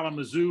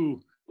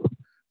Kalamazoo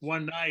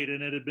one night,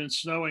 and it had been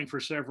snowing for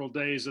several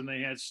days, and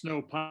they had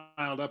snow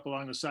piled up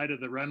along the side of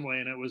the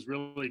runway, and it was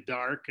really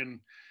dark, and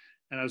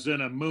I was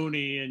in a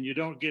Mooney, and you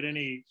don't get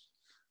any.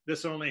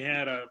 This only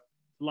had a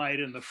light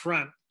in the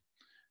front,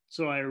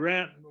 so I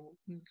ran.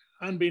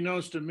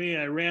 Unbeknownst to me,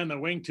 I ran the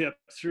wingtip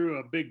through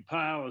a big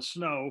pile of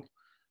snow.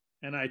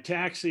 and I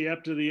taxi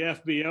up to the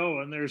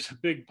FBO, and there's a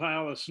big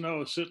pile of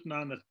snow sitting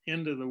on the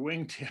end of the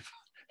wingtip.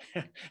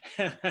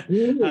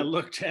 I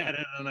looked at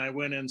it and I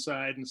went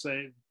inside and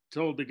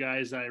told the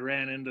guys I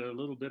ran into a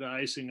little bit of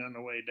icing on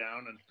the way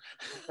down, and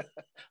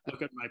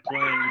look at my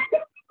plane.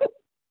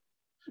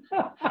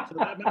 So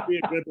that might be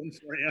a good one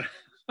for you.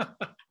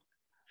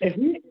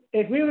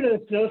 If we were in a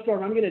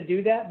snowstorm, I'm going to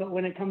do that. But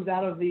when it comes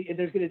out of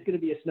it's going to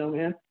be a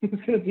snowman.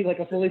 It's going to be like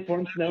a fully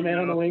formed snowman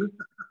on the wing.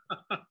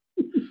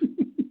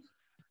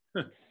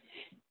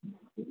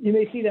 You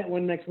may see that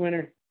one next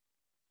winter.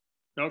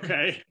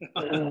 Okay.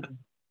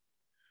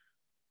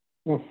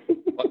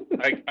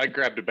 I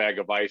grabbed a bag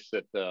of ice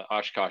at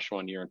Oshkosh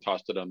one year and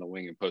tossed it on the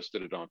wing and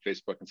posted it on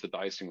Facebook and said the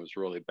icing was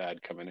really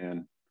bad coming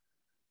in.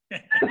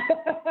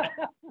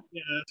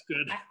 Yeah, that's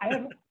good.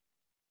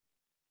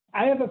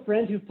 I have a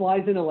friend who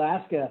flies in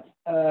Alaska,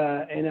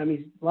 and I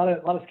mean a lot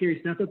of scary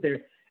stuff up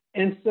there.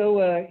 And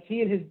so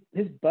he and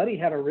his buddy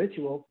have a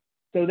ritual.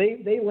 So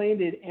they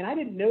landed, and I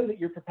didn't know that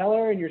your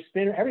propeller and your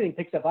spinner, everything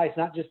picks up ice,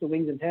 not just the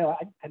wings and tail.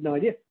 I had no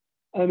idea.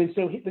 And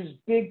so there's this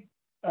big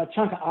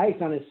chunk of ice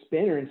on his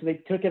spinner, and so they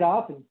took it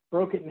off and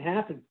broke it in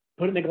half and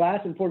put it in a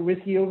glass and poured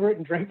whiskey over it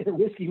and drank their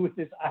whiskey with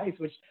this ice,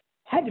 which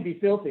had to be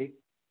filthy.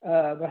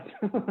 But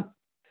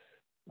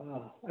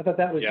I thought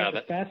that was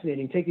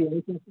fascinating. Take the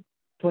ice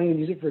plane and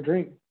use it for a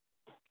drink.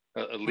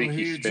 A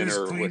leaky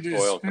spinner with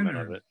oil coming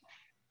out of it.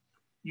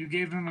 You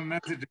gave him a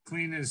method to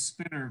clean his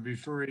spinner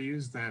before he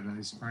used that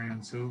ice,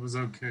 Bryan, so it was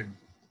okay.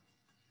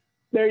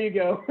 There you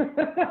go.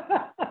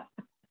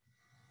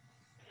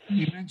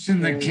 You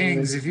mentioned the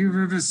Kings. If you've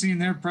ever seen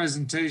their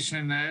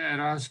presentation at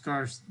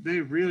Oshkosh, they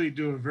really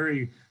do a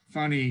very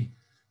funny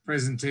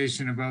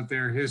presentation about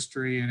their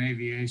history and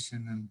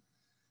aviation. And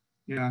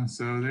yeah,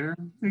 so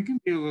they can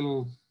be a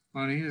little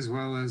funny as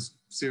well as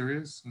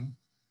serious. So.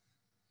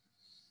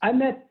 I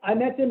met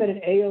them at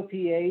an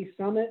AOPA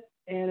summit,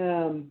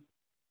 and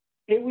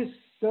it was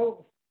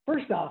so.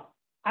 First off,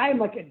 I'm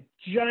like a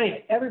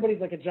giant.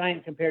 Everybody's like a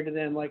giant compared to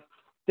them. Like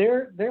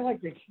they're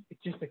like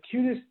just the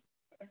cutest.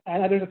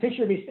 And there's a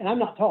picture of me, and I'm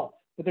not tall,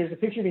 but there's a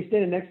picture of me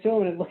standing next to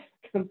them, and it looks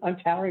like I'm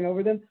towering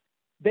over them.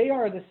 They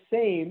are the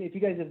same. If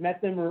you guys have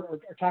met them or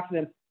talked to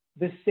them,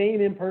 the same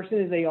in person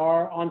as they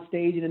are on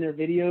stage and in their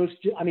videos.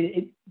 I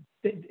mean,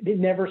 it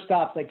never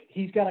stops. Like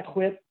he's got a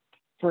quip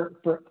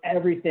for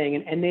everything,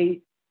 and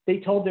they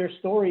told their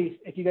stories.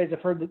 If you guys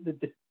have heard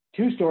the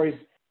two stories,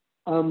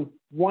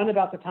 one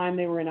about the time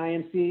they were in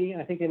IMC, and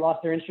I think they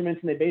lost their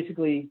instruments, and they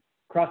basically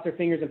crossed their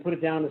fingers and put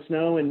it down in the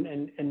snow,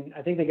 and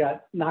I think they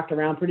got knocked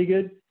around pretty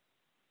good.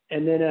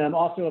 And then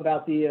also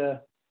about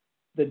the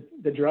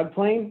drug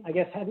plane, I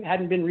guess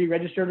hadn't been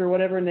re-registered or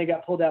whatever, and they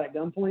got pulled out at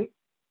gunpoint.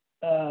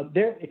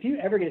 If you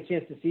ever get a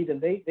chance to see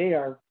them, they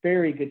are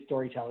very good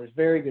storytellers,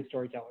 very good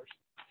storytellers.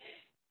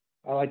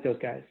 I like those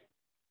guys.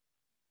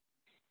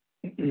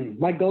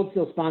 My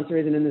Goldstill sponsor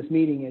isn't in this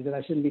meeting, is that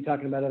I shouldn't be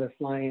talking about other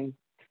flying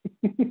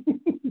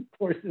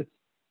courses.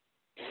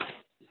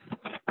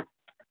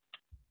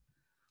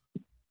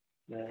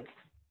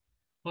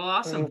 Well,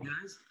 awesome,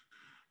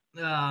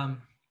 guys.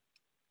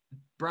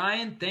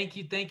 Bryan, thank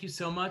you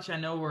so much. I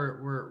know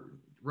we're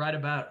right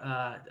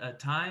about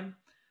time,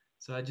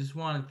 so I just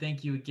want to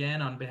thank you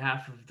again on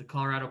behalf of the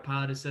Colorado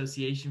Pilot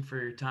Association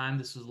for your time.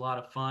 This was a lot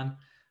of fun.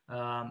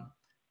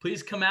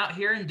 Please come out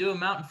here and do a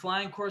mountain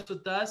flying course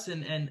with us,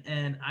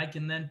 and I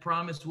can then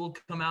promise we'll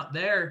come out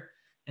there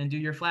and do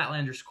your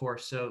Flatlanders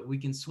course, so we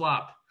can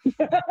swap.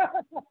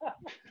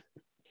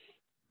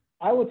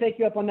 I will take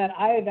you up on that.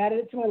 I have added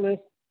it to my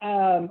list.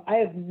 I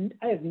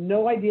have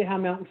no idea how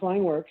mountain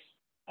flying works.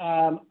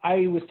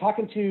 I was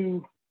talking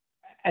to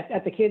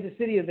at the Kansas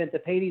City event, the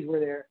Patys were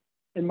there,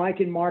 and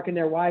Mike and Mark and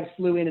their wives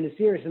flew in the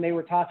Cirrus, and they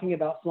were talking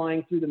about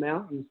flying through the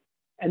mountains.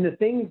 And the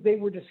things they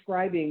were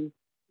describing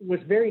was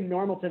very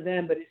normal to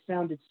them, but it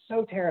sounded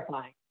so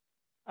terrifying.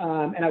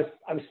 And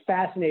I was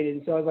fascinated.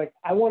 And so I was like,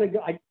 I want to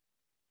go.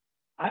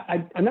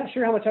 I'm not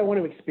sure how much I want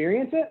to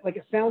experience it. Like,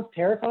 it sounds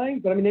terrifying,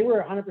 but I mean, they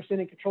were 100%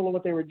 in control of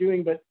what they were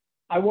doing, but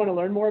I want to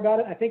learn more about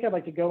it. I think I'd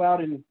like to go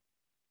out and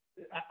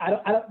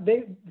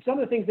some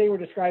of the things they were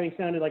describing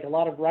sounded like a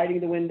lot of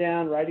riding the wind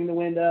down, riding the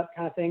wind up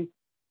kind of thing.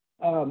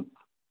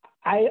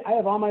 I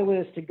have on my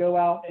list to go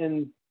out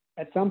and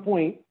at some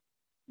point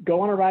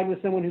go on a ride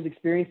with someone who's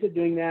experienced it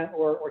doing that,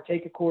 or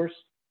take a course.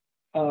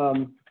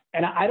 And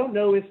I don't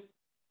know if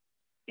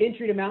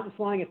entry to mountain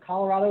flying, if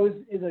Colorado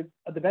is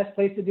the best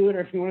place to do it, or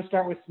if you want to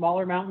start with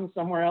smaller mountains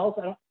somewhere else.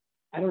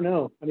 I don't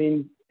know. I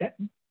mean,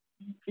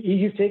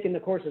 you've taken the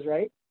courses,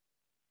 right?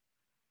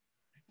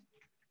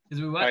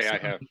 I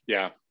have,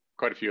 yeah.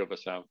 Quite a few of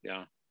us have,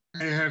 yeah.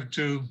 I have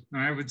too.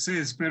 I would say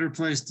it's a better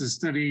place to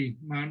study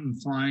mountain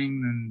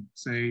flying than,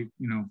 say,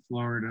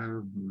 Florida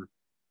or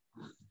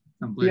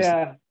someplace.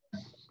 Yeah.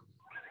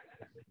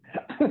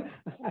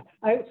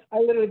 I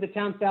literally, the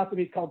town south of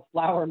me is called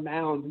Flower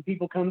Mound, and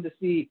people come to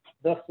see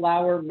the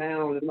Flower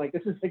Mound. And like,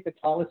 this is like the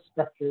tallest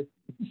structure,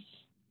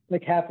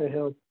 like half a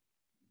hill.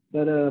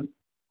 But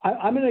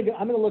I'm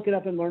gonna look it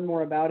up and learn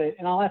more about it.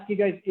 And I'll ask you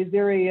guys: is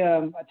there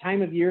a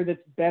time of year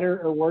that's better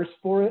or worse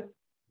for it?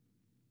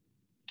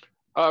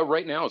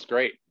 Right now it's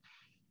great.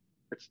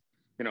 It's,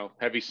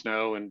 heavy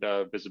snow and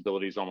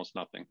visibility is almost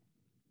nothing.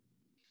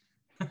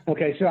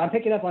 Okay, sure. I'm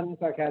picking up on the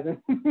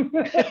sarcasm.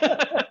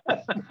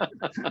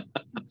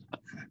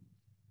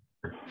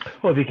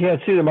 Well, if you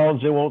can't see the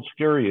mountains, they won't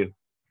scare you.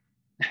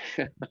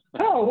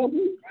 Oh,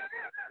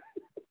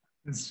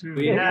 That's true.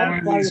 We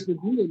have-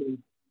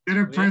 Get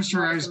a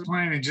pressurized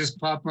plane and just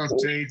pop up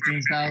to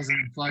 18,000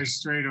 and fly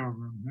straight over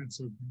them.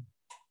 That's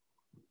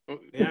okay.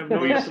 We have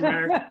North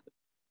America.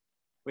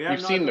 We have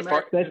You've seen North the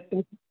far.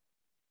 America.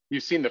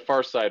 You've seen the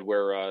Far Side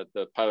where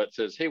the pilot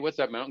says, "Hey, what's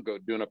that mountain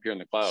goat doing up here in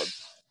the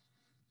clouds?"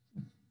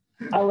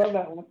 I love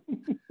that one.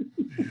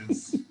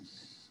 Yes.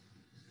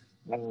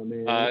 Oh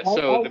man.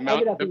 So the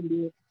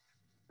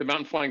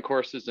mountain flying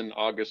course is in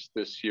August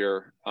this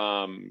year,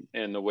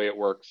 and the way it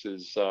works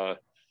is the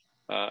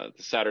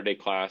Saturday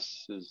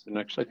class is, and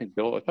actually I think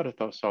Bill,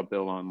 I saw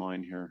Bill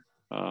online here,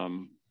 or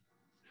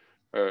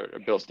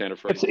Bill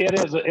Standiford.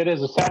 It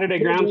is a Saturday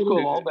ground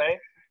school all day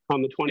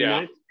on the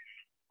 29th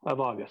of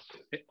August.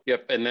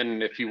 Yep, and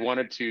then if you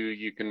wanted to,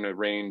 you can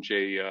arrange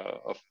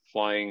a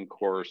flying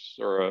course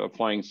or a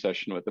flying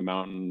session with the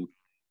mountain,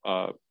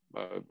 one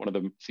of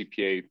the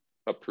CPA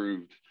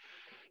approved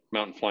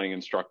mountain flying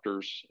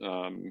instructors.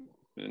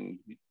 And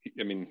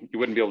I mean, you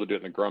wouldn't be able to do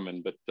it in the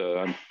Grumman, but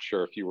I'm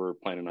sure if you were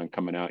planning on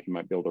coming out, you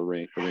might be able to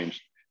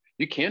arrange.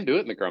 You can do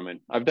it in the Grumman.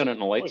 I've done it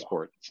in a light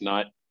sport. It's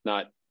not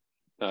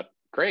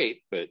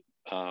great, but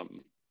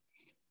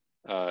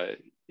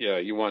yeah,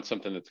 you want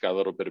something that's got a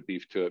little bit of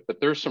beef to it. But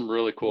there's some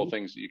really cool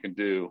things that you can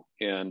do.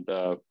 And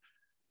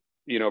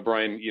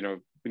Brian,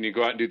 when you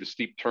go out and do the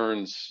steep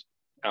turns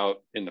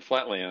out in the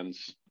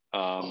flatlands,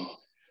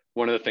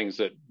 one of the things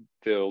that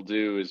they'll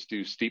do is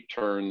do steep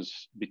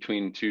turns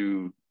between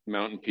two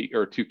mountain peak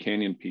or two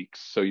canyon peaks.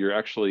 So you're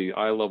actually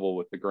eye level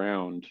with the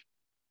ground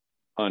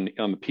on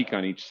the peak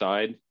on each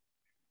side.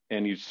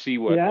 And you see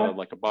what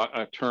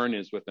a turn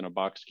is within a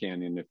box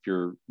canyon if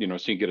you're,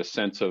 so you get a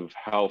sense of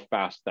how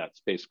fast that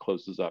space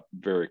closes up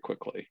very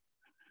quickly.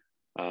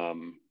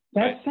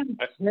 That sounds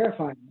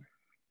terrifying.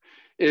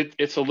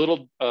 It's a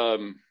little,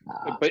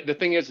 but the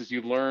thing is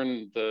you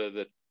learn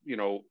the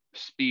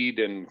speed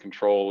and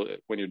control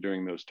when you're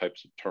doing those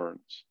types of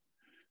turns.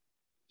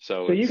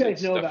 So you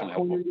guys know about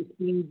cornering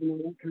speeds and all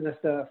that kind of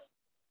stuff.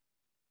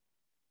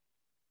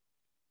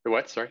 The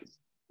what? Sorry.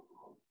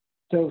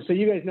 So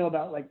you guys know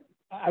about, like,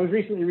 I was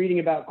recently reading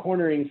about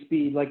cornering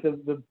speed, like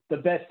the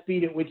best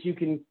speed at which you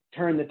can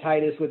turn the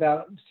tightest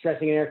without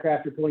stressing an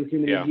aircraft or pulling too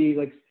many G's.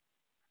 Like,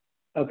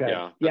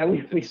 okay,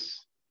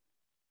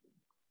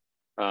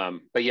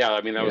 but yeah,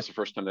 I mean, that was the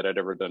first time that I'd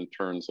ever done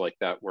turns like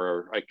that,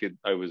 where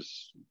I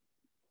was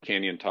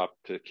canyon top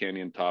to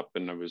canyon top,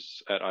 and I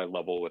was at eye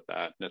level with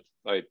that. And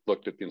I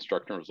looked at the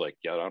instructor and was like,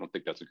 "Yeah, I don't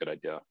think that's a good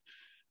idea."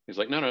 He's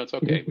like, "No, it's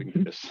okay. We can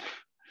do this."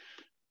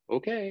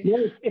 Okay. Yeah,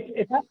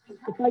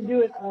 if I do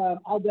it,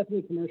 I'll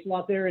definitely commercial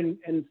out there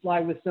and fly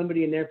with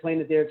somebody in their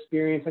plane at their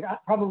experience. Like,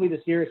 probably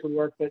the Cirrus would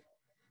work, but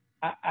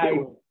I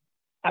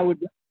would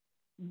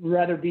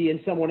rather be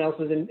in someone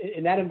else's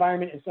in that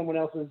environment, in someone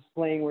else's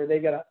plane where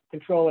they've got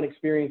control and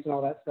experience and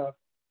all that stuff.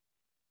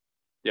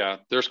 Yeah,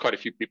 there's quite a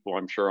few people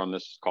I'm sure on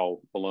this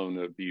call alone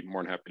that would be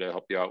more than happy to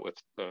help you out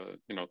with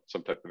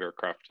some type of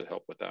aircraft to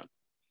help with that.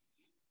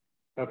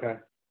 Okay.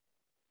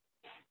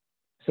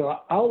 So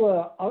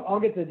I'll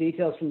get the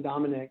details from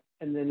Dominic,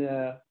 and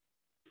then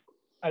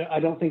I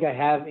don't think I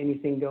have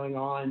anything going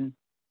on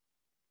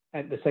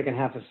at the second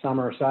half of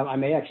summer, so I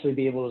may actually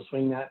be able to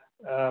swing that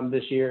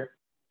this year.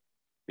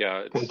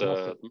 Yeah, it's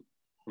let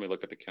me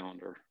look at the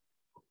calendar.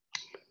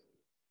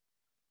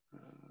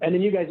 And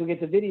then you guys will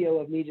get the video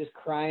of me just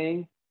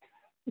crying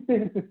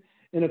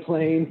in a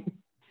plane.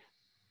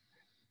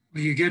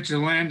 Well, you get to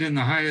land in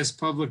the highest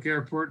public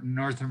airport in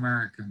North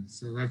America,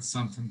 so that's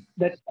something.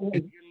 That's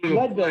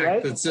Leadville,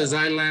 right? That says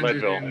I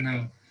landed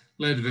in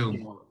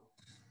Leadville.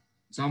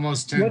 It's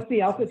almost 10. What's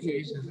the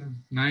altitude?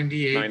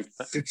 98,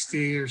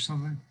 60 or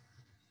something?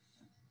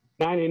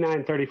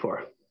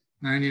 99.34.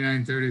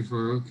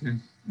 99.34, okay.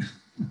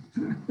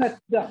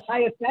 That's the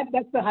highest.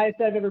 That's the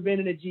highest I've ever been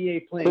in a GA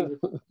plane.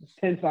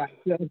 10.5.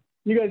 So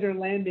you guys are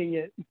landing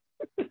it.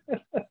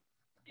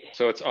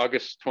 So it's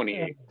August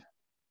 28th.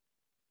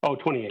 Oh,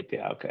 28th.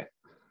 Yeah. Okay.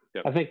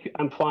 Yep. I think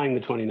I'm flying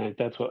the 29th.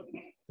 That's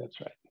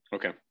right.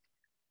 Okay.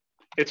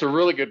 It's a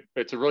really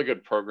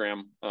good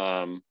program.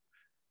 The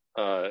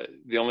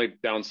only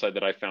downside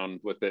that I found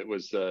with it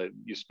was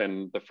you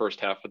spend the first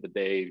half of the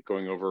day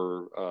going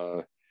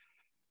over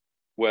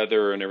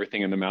weather and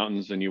everything in the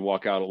mountains, and you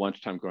walk out at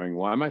lunchtime going,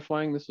 "Why am I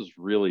flying? This is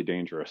really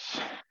dangerous."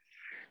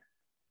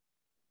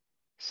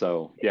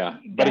 So yeah,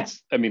 but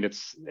it's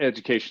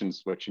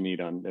education's what you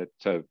need on it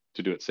to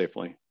do it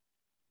safely.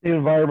 The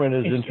environment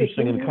is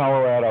interesting in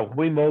Colorado.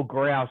 We mow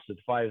grass at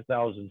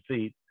 5,000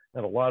 feet,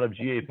 and a lot of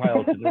GA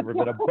pilots have never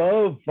been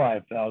above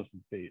 5,000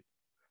 feet.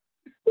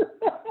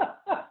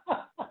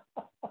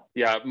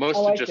 Yeah, most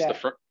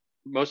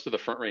of the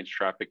front range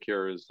traffic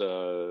here is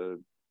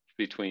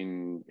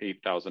between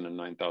 8,000 and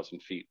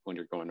 9,000 feet when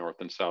you're going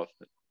north and south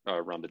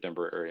around the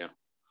Denver area.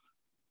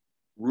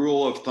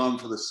 rule of thumb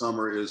for the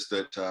summer is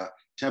that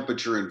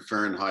temperature in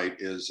Fahrenheit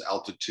is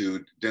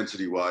altitude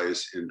density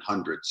wise in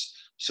hundreds.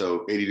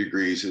 So 80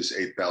 degrees is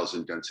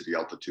 8,000 density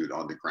altitude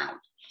on the ground.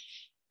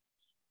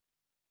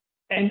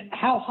 And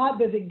how hot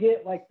does it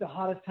get, like the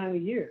hottest time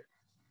of year?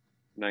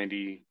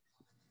 90,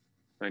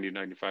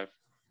 95.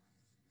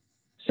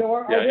 So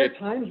are there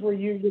times where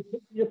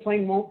your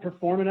plane won't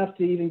perform enough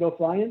to even go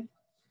flying?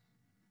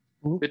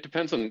 It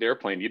depends on the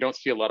airplane. You don't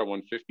see a lot of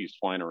 150s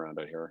flying around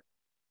out here.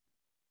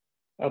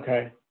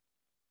 Okay.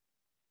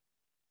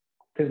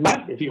 Because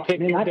if you pick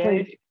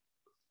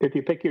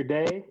your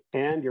day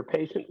and you're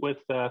patient with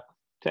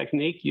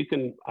technique, you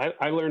can.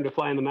 I learned to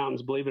fly in the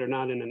mountains, believe it or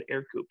not, in an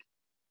air coupe.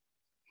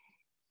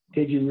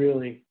 Did you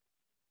really?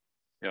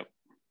 Yep.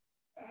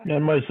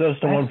 And my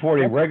Cessna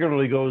 140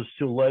 regularly goes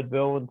to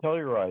Leadville and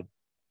Telluride.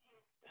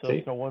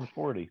 Cessna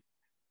 140.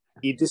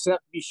 You just have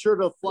to be sure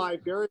to fly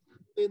very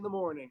early in the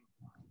morning.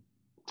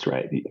 That's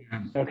right.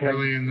 Yeah, okay.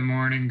 Early in the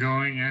morning,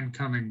 going and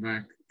coming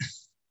back.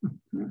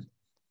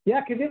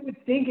 Yeah, because it would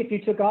stink if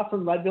you took off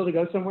from Leadville to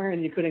go somewhere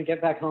and you couldn't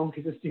get back home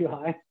because it's too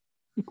high.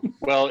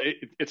 Well,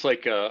 it's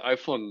like I've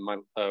flown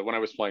when I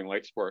was flying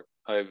light sport,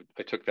 I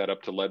took that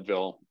up to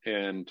Leadville,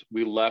 and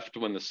we left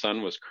when the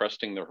sun was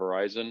cresting the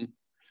horizon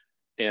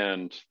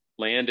and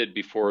landed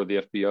before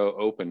the FBO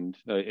opened.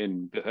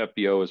 In the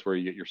FBO is where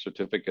you get your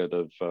certificate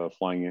of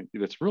flying.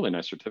 It's a really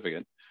nice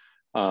certificate.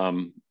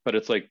 But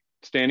it's like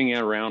standing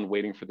around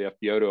waiting for the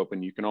FBO to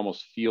open, you can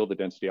almost feel the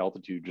density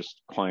altitude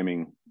just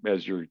climbing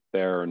as you're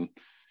there. And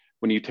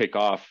when you take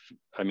off,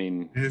 I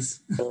mean,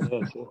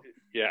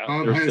 yeah,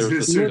 there's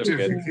the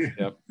certificate.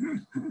 Yep.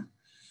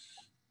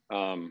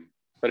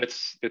 But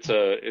it's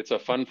a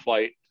fun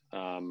flight.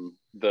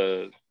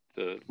 The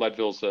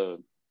Leadville's you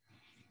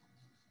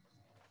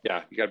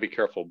got to be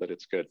careful, but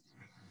it's good.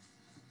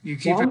 You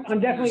keep I'm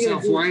definitely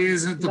yourself, why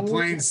isn't the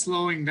plane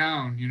slowing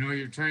down? You know,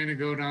 you're trying to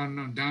go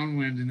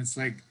downwind, and it's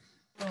like,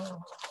 did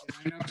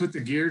I not put the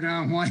gear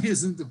down? Why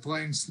isn't the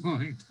plane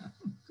slowing down?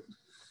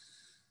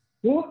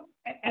 Well,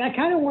 and I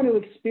kind of want to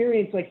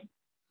experience, like,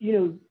 you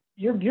know,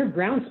 your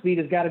ground speed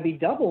has got to be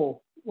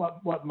double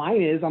what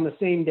mine is on the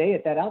same day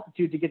at that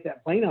altitude to get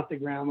that plane off the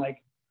ground.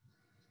 Like,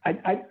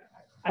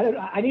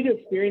 I need to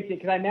experience it,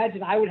 because I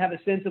imagine I would have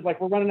a sense of, like,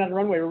 we're running out of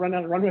runway,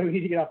 we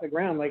need to get off the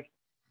ground. Like,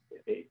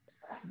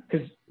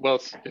 because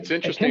it's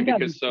interesting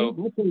because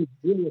so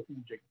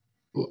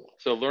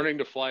learning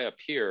to fly up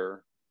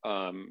here,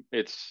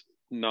 it's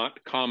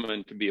not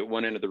common to be at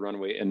one end of the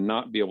runway and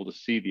not be able to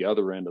see the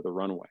other end of the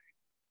runway.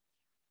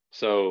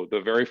 So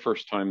the very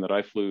first time that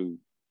I flew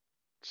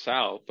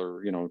south,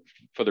 or, you know,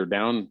 further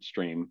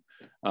downstream,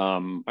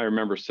 I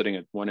remember sitting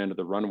at one end of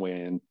the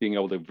runway and being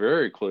able to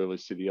very clearly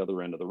see the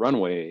other end of the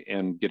runway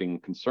and getting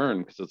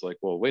concerned, because it's like,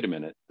 well, wait a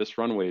minute, this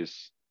runway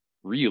is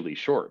really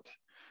short.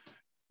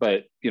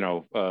 But you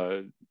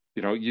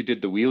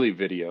did the wheelie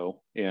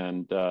video,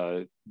 and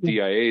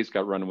DIA's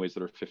got runways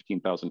that are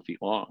 15,000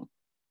 feet long.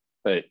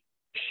 But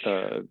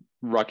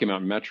Rocky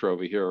Mountain Metro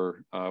over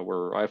here,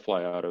 where I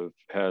fly out of,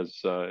 has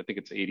I think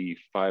it's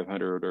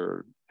 8,500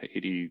 or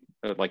 80,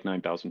 like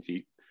 9,000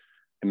 feet,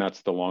 and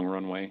that's the long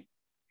runway.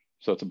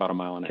 So it's about a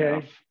mile and a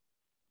half.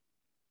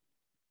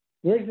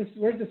 Where's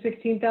the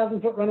 16,000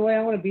 foot runway?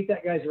 I want to beat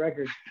that guy's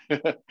record.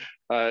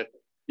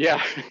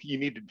 Yeah, you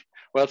need to.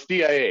 Well, it's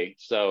DIA,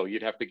 so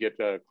you'd have to get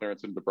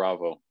clearance into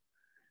Bravo.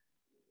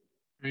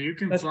 You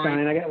can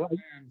fly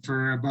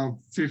for about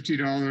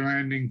 $50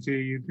 landing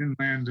fee. You can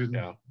land in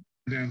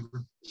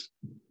Denver.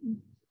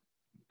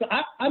 So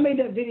I made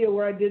that video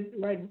where I did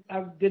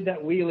that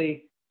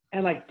wheelie,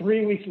 and like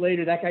 3 weeks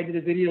later, that guy did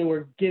a video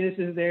where Guinness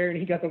is there and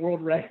he got the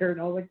world record,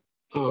 and I was like,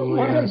 "Oh,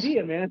 what an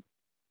idea, man!"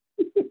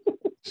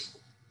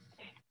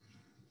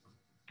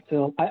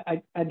 So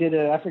I did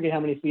I forget how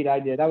many feet I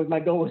did. My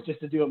goal was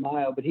just to do a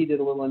mile, but he did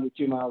a little under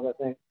 2 miles, I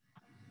think.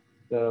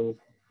 So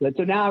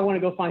now I want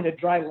to go find a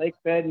dry lake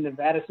bed in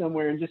Nevada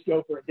somewhere and just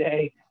go for a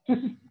day.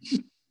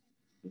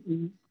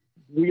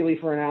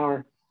 Wheelie for an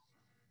hour.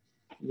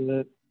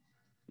 But,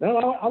 no,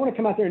 I want to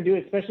come out there and do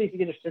it, especially if you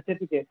get a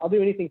certificate. I'll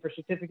do anything for a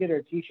certificate or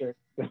a t-shirt.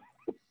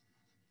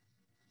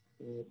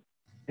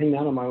 Hang that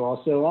on my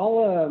wall. So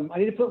I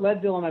need to put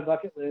Leadville on my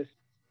bucket list.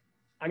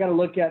 I got to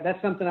look at,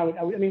 that's something I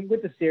mean,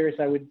 with the Cirrus,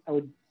 I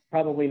would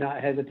probably not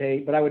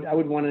hesitate, but I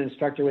would want an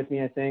instructor with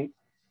me, I think.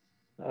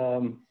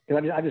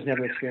 Because I just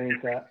never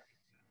experienced that.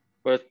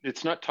 But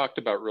it's not talked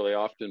about really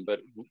often,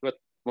 but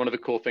one of the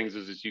cool things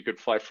is you could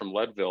fly from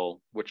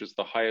Leadville, which is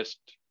the highest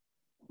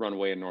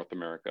runway in North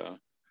America,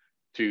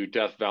 to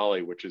Death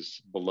Valley, which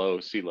is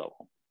below sea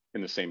level,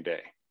 in the same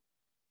day.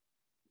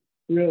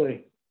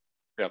 Really?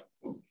 Yep.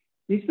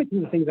 These are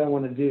the things I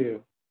want to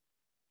do.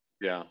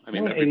 Yeah, I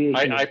mean,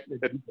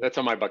 that's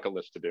on my bucket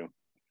list to do.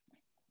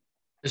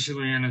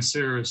 Especially in a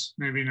Cirrus,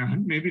 maybe not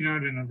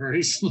in a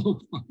very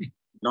slow plane.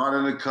 Not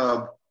in a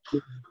Cub.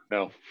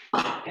 No.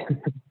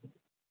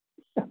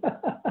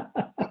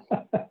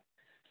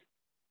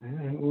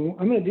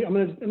 I'm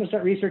gonna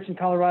start researching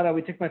Colorado.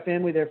 We took my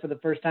family there for the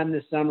first time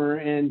this summer,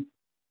 and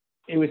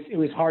it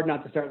was hard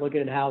not to start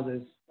looking at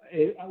houses.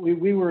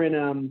 We were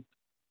in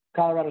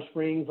Colorado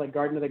Springs, like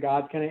Garden of the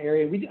Gods kind of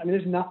area. I mean,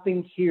 there's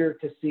nothing here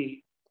to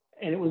see.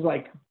 And it was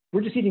like,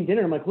 we're just eating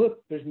dinner. I'm like,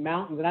 look, there's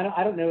mountains. And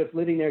I don't know if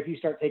living there, if you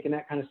start taking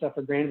that kind of stuff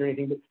for granted or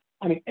anything, but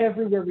I mean,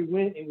 everywhere we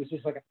went, it was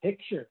just like a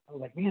picture. I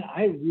was like, man,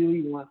 I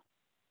really want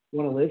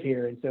to live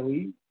here. And so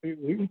we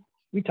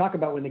talk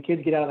about when the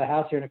kids get out of the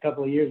house here in a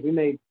couple of years, we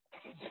may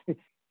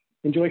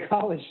enjoy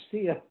college.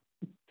 See ya.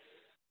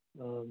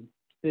 I'm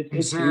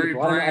sorry,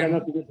 Brian. I don't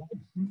know if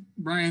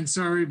Brian,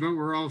 sorry, but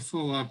we're all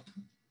full up.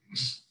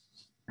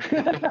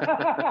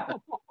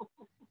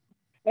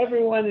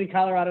 Everyone in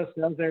Colorado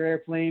sells their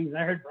airplanes. I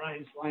heard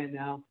Brian's flying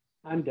now.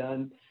 I'm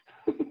done.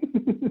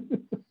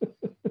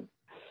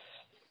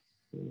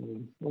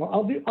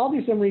 Well, I'll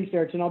do some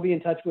research and I'll be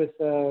in touch with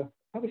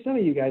probably some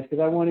of you guys because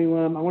I want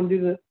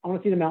to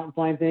see the mountain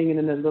flying thing,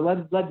 and then the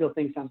Leadville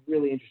thing sounds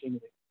really interesting to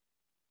me.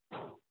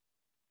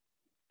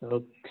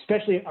 So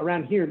especially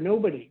around here,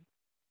 everybody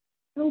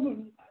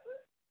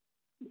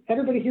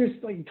here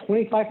is like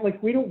 25.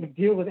 Like we don't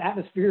deal with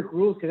atmospheric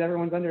rules because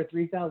everyone's under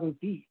 3,000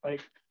 feet. Like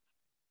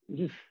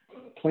just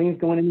planes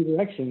going any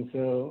direction.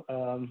 So I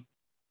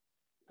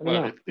don't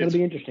know. It'll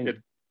be interesting.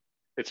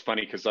 It's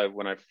funny because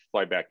when I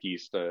fly back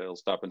east, I'll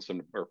stop in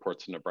some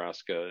airports in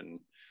Nebraska,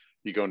 and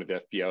you go into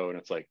the FBO, and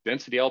it's like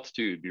density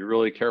altitude. Be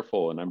really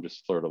careful, and I'm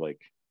just sort of like,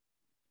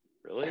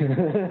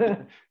 really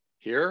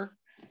here?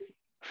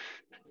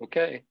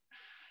 Okay.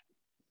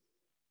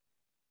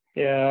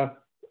 Yeah,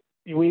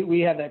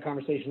 we had that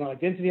conversation.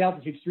 Like density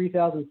altitude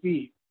 3,000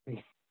 feet.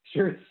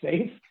 Sure, it's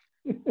safe.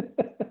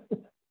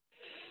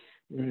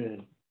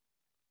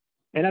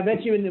 And I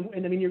bet you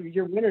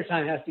your winter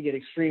time has to get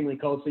extremely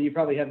cold, so you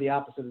probably have the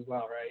opposite as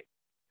well, right?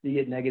 You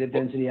get negative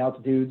density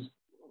altitudes.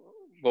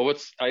 Well,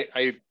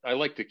 I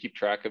like to keep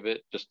track of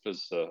it just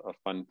as a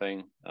fun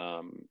thing,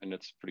 and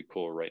it's pretty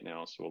cool right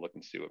now. So we'll look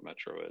and see what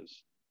Metro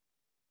is.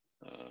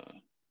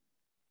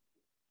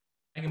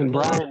 And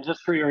Brian,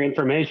 just for your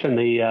information,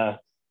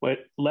 what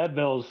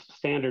Leadville's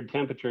standard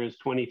temperature is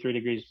 23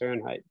 degrees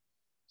Fahrenheit.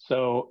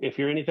 So if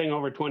you're anything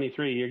over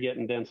 23, you're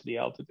getting density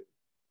altitude.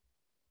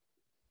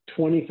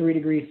 23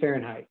 degrees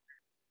Fahrenheit.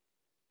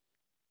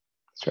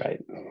 That's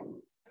right.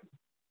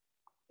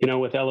 You know,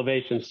 with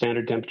elevation,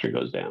 standard temperature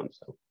goes down.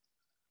 So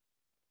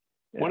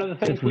one of the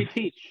things we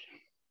teach.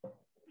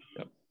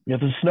 If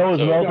the snow is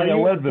melting at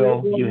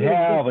Leadville, you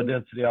have a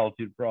density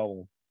altitude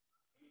problem.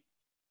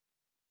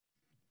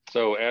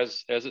 So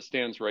as it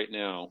stands right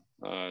now,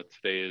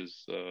 today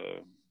is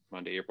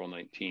Monday, April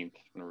 19th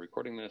when we're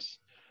recording this.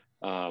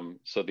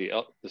 So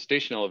the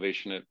station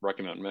elevation at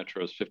Rocky Mountain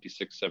Metro is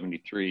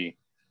 5673.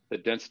 The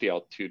density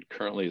altitude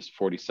currently is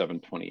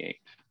 4728.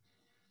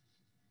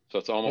 So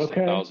it's almost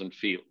 1,000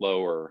 feet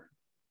lower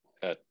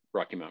at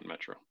Rocky Mountain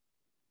Metro.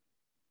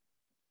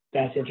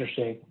 That's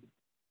interesting.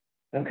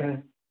 Okay.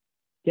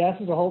 Yeah,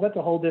 that's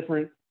a whole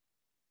different.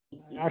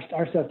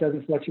 Our stuff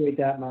doesn't fluctuate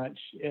that much.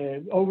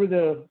 When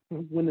the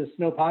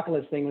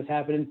snowpocalypse thing was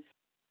happening,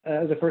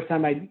 it was the first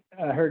time I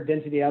heard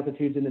density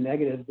altitudes in the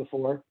negatives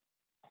before.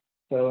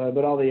 So,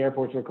 but all the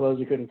airports were closed;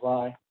 you couldn't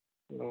fly.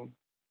 So,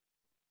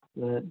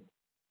 but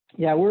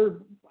yeah,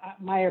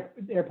 my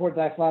airport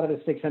that I fly out of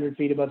is 600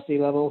 feet above sea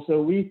level.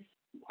 So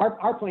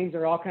our planes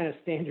are all kind of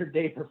standard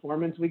day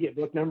performance. We get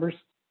book numbers,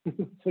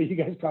 so you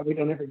guys probably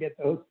don't ever get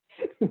those.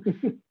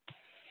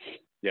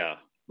 Yeah,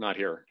 not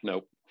here.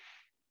 Nope.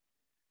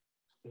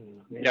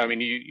 Yeah, I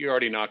mean, you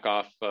already knock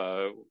off,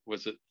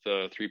 was it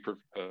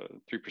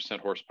 3%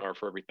 horsepower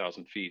for every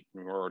 1,000 feet?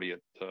 And we're already at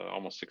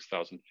almost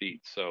 6,000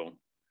 feet. So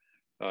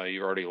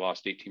you already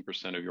lost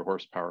 18% of your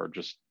horsepower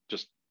just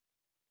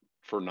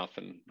for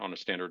nothing on a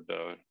standard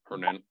or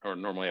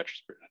normally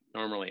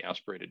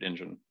aspirated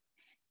engine.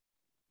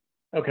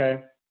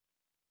 Okay.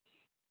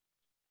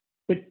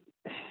 But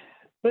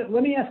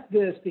let me ask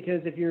this,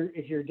 because if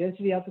your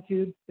density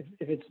altitude,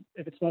 if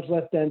it's much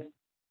less dense,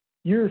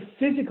 you're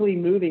physically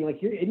moving, like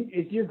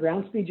is your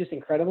ground speed just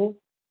incredible?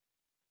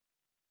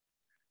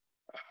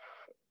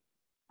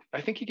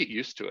 I think you get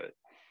used to it.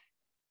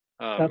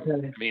 Okay.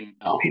 I mean,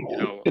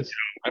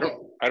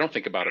 I don't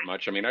think about it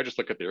much. I mean, I just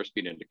look at the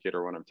airspeed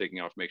indicator when I'm taking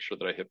off, make sure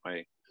that I hit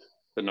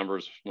the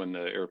numbers when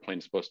the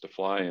airplane's supposed to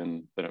fly,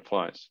 and then it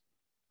flies.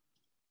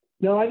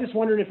 No, I just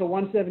wondered if a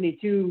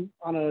 172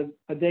 on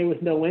a day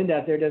with no wind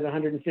out there does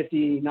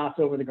 150 knots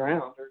over the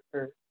ground,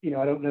 or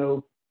I don't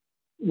know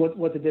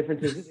what the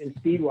difference is in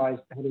speed wise.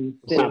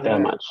 It's not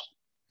that much.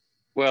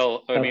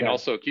 Well, I mean,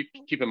 also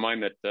keep in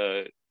mind that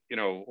a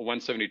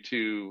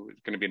 172 is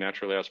going to be a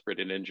naturally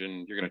aspirated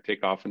engine. You're going to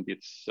take off and be at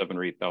 7,000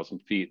 or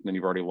 8,000 feet, and then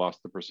you've already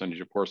lost the percentage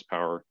of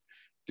horsepower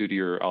due to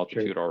your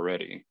altitude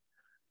already.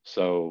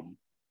 So,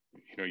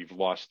 you've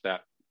lost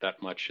that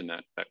much in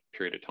that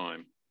period of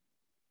time.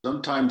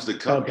 Sometimes the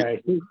Cub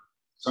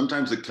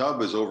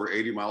is over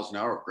 80 miles an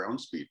hour of ground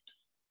speed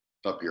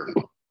up here.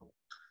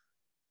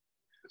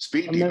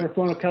 Speed. I've never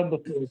flown a Cub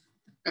before.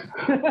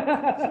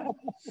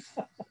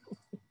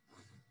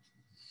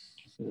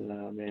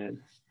 Oh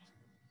man.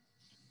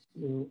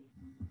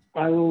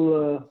 I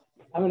will.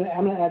 I'm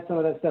gonna add some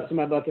of that stuff to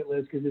my bucket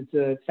list because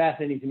it's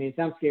fascinating to me. It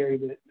sounds scary,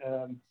 but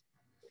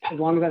as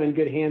long as I'm in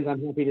good hands,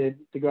 I'm happy to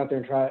go out there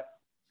and try it.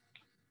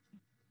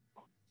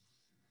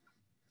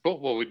 Cool.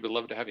 Well, we'd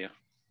love to have you.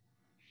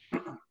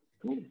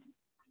 Cool.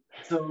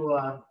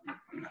 So,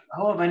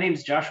 hello, my name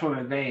is Joshua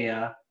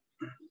McVeigh.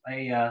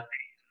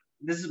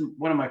 This is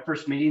one of my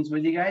first meetings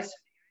with you guys,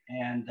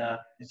 and I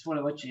just want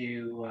to let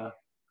you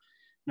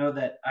know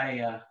that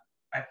I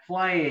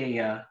fly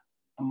a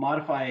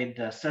modified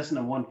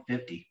Cessna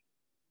 150.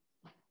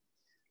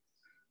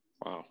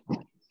 Wow.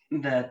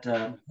 That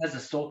has a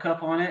stole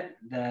cup on it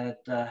that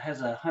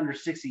has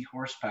 160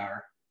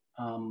 horsepower,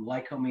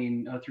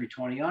 Lycoming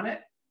 0320 on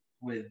it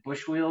with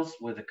bush wheels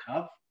with a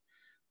cup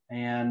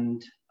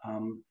and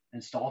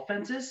install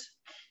fences.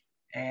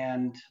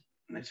 And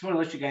I just want to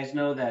let you guys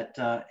know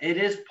that it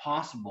is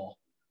possible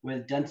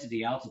with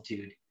density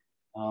altitude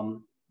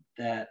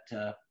that,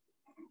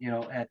 you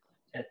know, at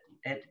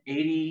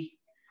 80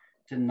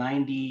 to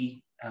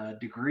 90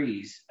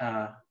 degrees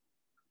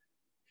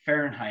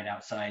Fahrenheit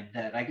outside,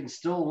 that I can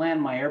still land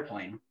my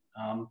airplane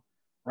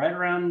right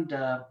around,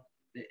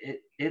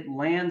 it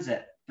lands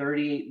at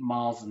 38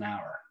 miles an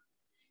hour.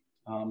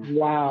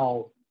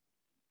 Wow.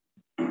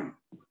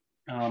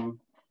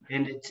 And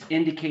it's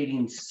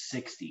indicating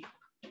 60.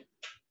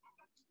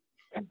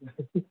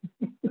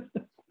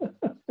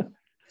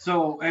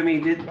 So, I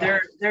mean,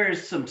 there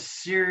is some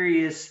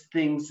serious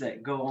things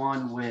that go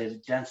on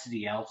with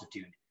density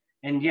altitude.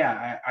 And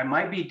yeah, I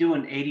might be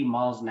doing 80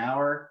 miles an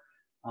hour,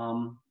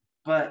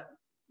 but,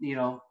 you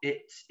know,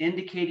 it's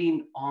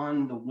indicating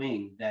on the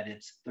wing that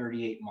it's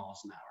 38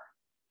 miles an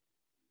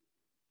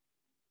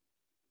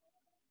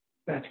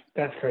hour.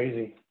 That's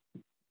crazy.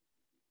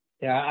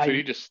 Yeah. So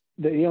you just...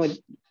 The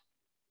only...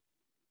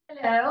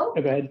 Hello?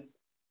 Oh, go ahead.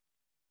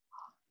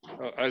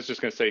 I was just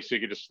going to say, so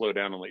you could just slow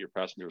down and let your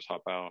passengers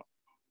hop out.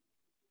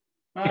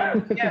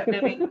 Yeah,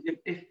 I mean,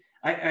 if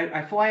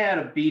I fly out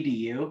of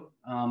BDU.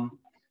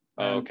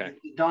 Okay.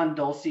 Don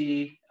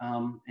Dulce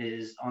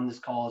is on this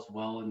call as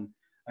well, and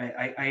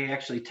I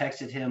actually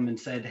texted him and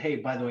said, hey,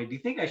 by the way, do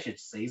you think I should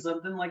say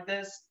something like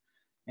this?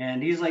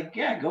 And he's like,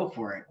 yeah, go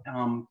for it.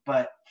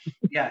 But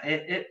yeah,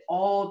 it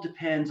all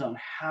depends on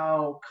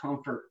how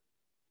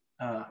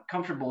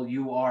comfortable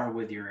you are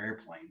with your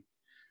airplane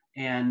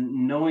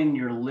and knowing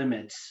your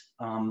limits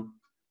on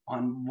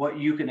what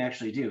you can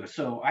actually do.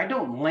 So I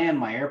don't land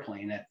my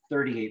airplane at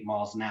 38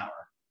 miles an hour.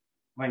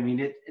 I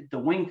mean, the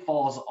wing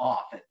falls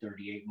off at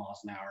 38 miles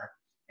an hour.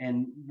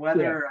 And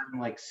whether I'm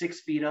like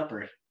 6 feet up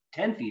or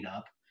 10 feet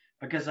up,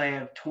 because I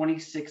have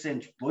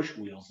 26-inch bush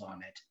wheels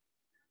on it,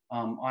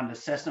 on the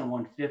Cessna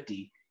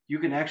 150, you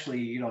can actually,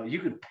 you know, you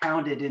can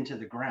pound it into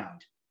the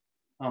ground.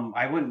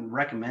 I wouldn't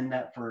recommend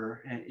that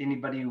for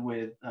anybody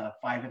with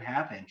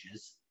 5.5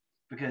 inches,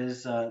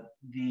 because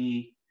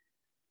the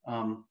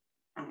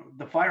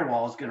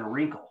firewall is going to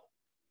wrinkle.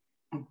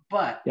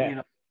 But you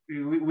know,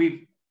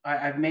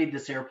 I've made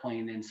this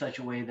airplane in such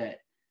a way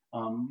that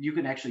you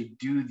can actually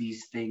do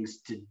these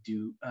things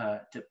to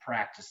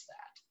practice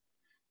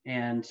that.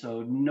 And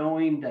so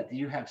knowing that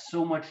you have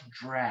so much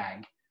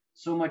drag,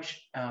 so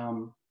much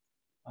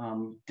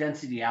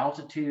density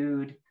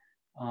altitude,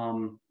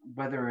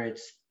 whether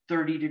it's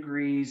 30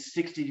 degrees,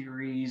 60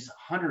 degrees,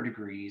 100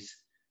 degrees,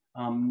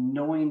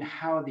 knowing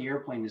how the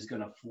airplane is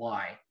going to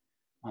fly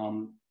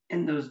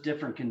in those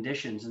different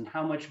conditions and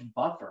how much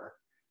buffer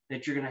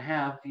that you're going to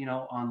have, you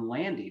know, on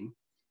landing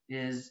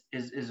is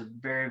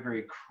very,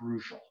 very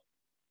crucial.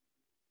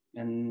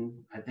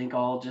 And I think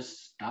I'll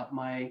just stop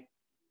my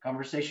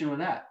conversation with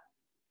that.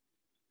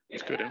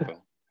 It's good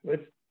info.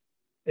 It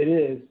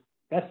is.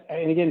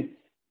 And again,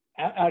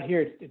 out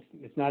here,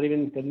 it's not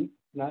even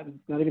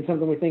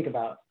something we think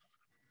about.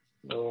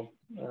 So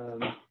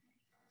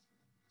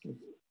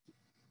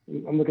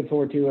I'm looking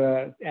forward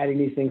to adding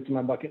these things to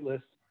my bucket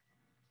list.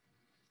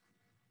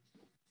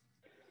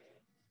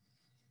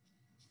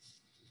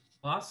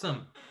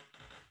 Awesome.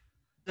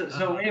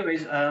 So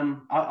anyways,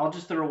 I'll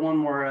just throw one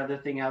more other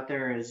thing out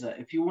there is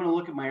if you want to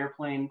look at my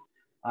airplane,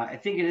 I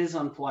think it is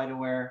on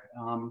FlightAware.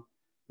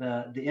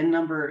 The N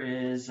number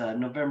is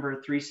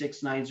November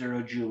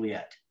 3690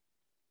 Juliet.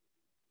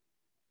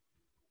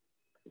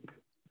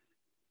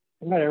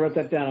 All right, I wrote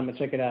that down. I'm gonna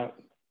check it out.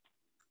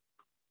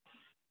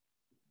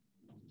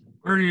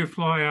 Where do you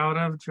fly out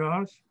of,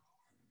 Josh?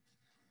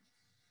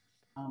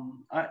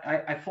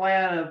 I fly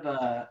out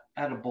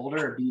of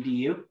Boulder, or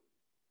BDU.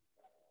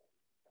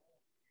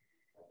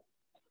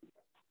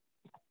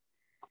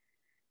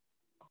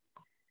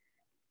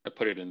 I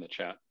put it in the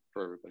chat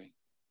for everybody.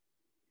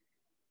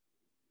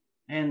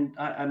 And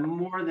I'm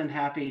more than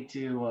happy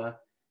to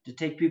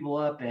take people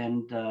up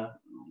and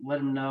let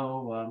them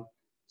know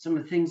some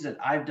of the things that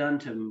I've done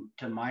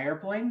to my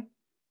airplane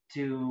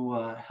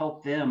to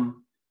help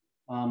them.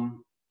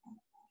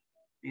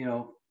 You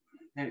know,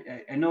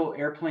 I know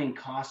airplane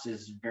cost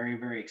is very,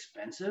 very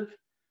expensive.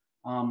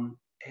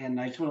 And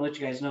I just want to let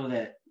you guys know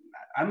that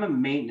I'm a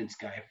maintenance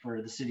guy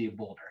for the city of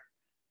Boulder.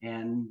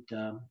 And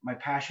my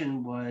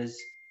passion was,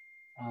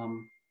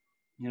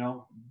 you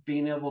know,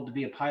 being able to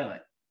be a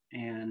pilot.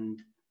 And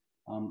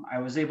I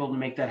was able to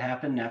make that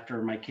happen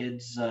after my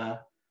kids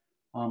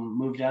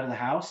moved out of the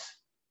house.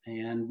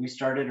 And we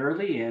started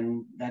early,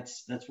 and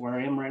that's where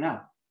I am right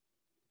now.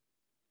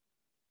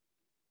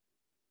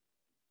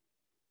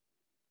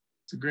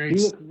 It's a great.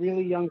 You look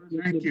really young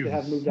Thank you. to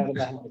have moved out of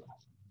that house.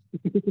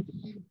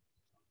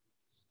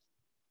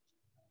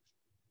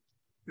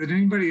 Did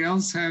anybody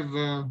else have,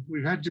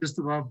 we've had just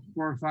about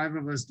 4 or 5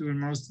 of us doing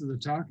most of the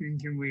talking.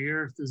 Can we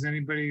hear if there's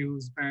anybody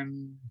who's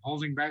been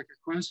holding back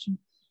a question?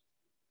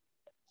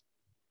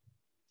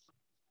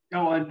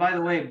 Oh, and by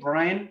the way,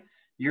 Brian,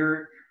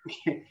 your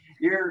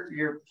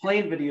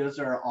plane videos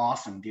are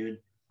awesome, dude.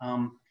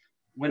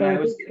 When I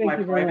was getting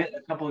my private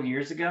a couple of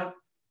years ago,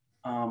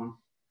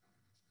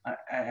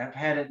 I've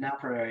had it now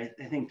for I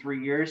think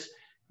 3 years.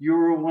 You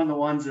were one of the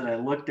ones that I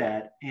looked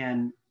at,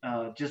 and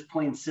just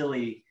plain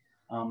silly,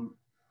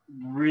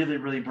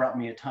 really brought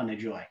me a ton of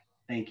joy.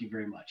 Thank you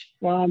very much.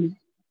 Well, I'm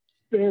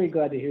very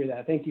glad to hear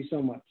that. Thank you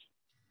so much.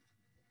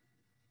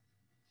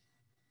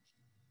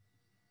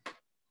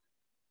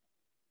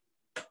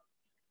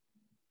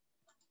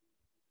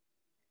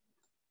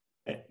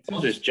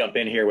 I'll just jump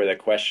in here with a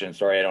question.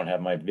 Sorry, I don't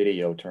have my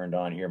video turned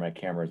on here. My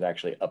camera is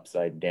actually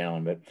upside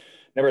down, but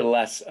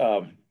nevertheless,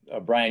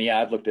 Brian, yeah,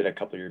 I've looked at a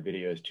couple of your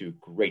videos too.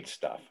 Great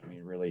stuff. I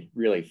mean,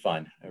 really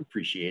fun. I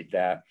appreciate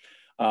that.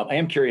 I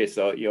am curious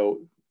though,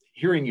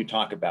 hearing you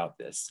talk about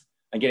this,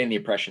 I'm getting the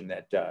impression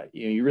that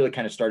you really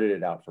kind of started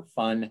it out for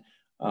fun.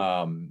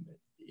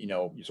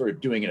 You're sort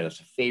of doing it as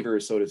a favor,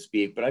 so to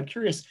speak. But I'm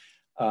curious,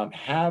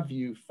 have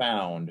you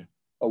found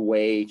a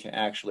way to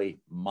actually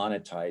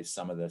monetize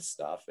some of this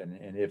stuff?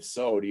 And if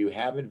so, do you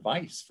have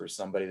advice for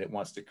somebody that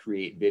wants to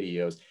create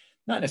videos,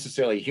 not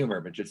necessarily humor,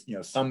 but just,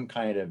 some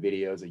kind of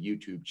videos, a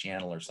YouTube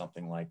channel or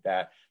something like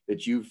that,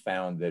 that you've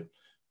found that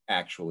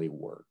actually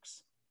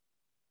works?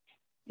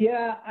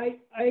 Yeah, I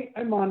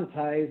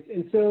monetize.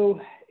 And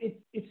so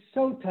it's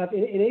so tough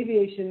in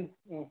aviation.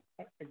 Well,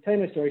 I can tell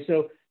you my story.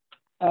 So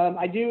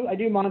I do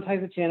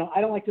monetize the channel.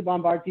 I don't like to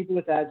bombard people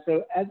with ads.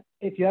 So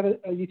if you have a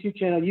YouTube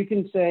channel, you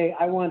can say,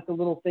 I want the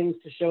little things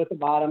to show at the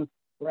bottom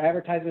or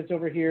advertisements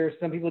over here.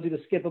 Some people do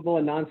the skippable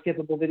and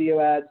non-skippable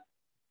video ads.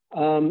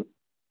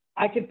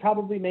 I could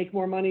probably make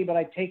more money, but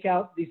I take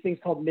out these things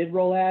called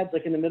mid-roll ads,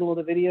 like in the middle of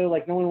the video.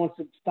 Like no one wants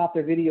to stop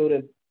their video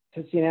to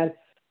see an ad.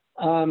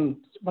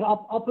 But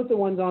I'll put the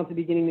ones on at the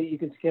beginning that you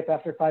can skip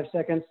after 5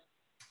 seconds.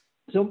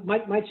 So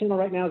my channel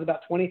right now is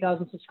about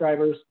 20,000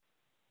 subscribers.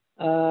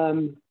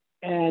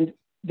 And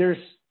there's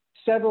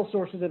several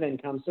sources of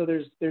income. So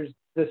there's the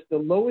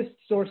lowest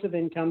source of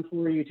income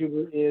for a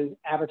YouTuber is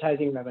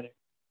advertising revenue.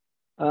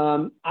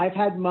 I've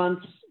had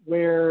months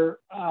where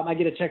I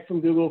get a check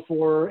from Google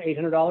for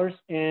 $800,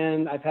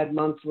 and I've had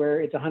months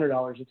where it's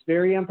 $100. It's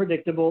very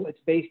unpredictable.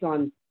 It's based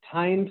on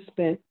time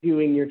spent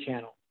viewing your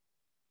channel.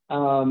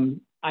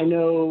 I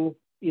know,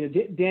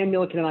 Dan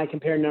Milliken and I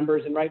compare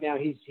numbers, and right now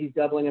he's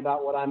doubling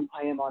about what I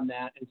am on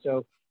that. And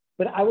so,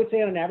 but I would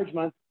say on an average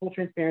month, full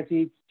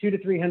transparency, $200 to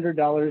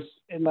 $300,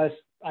 unless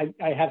I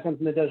have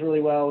something that does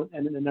really well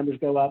and then the numbers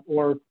go up.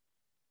 Or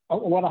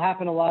what'll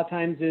happen a lot of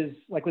times is,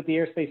 like with the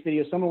airspace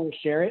video, someone will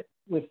share it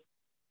with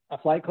a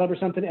flight club or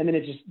something, and then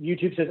it just,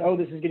 YouTube says, oh,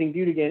 this is getting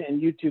viewed again,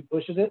 and YouTube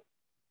pushes it.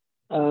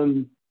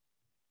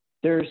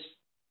 There's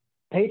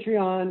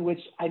Patreon, which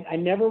I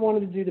never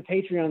wanted to do the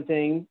Patreon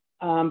thing,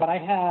 but I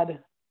had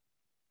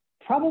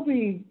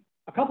probably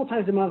a couple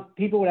times a month,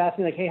 people would ask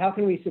me like, hey, how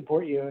can we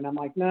support you? And I'm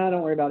like, no,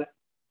 don't worry about it.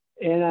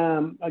 And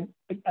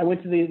I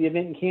went to the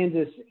event in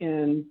Kansas,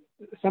 and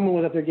someone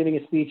was up there giving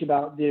a speech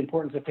about the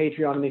importance of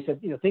Patreon, and they said,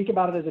 think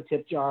about it as a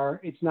tip jar.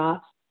 It's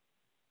not,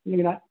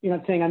 you're not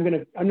saying I'm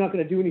not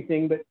gonna do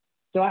anything. But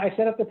so I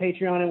set up the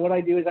Patreon, and what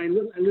I do is I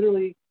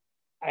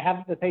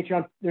have the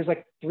Patreon. There's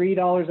like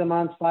 $3 a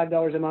month,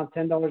 $5 a month,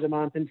 $10 a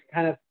month, and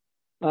kind of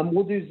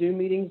we'll do Zoom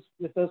meetings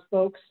with those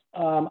folks.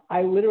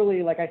 I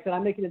literally, like I said,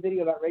 I'm making a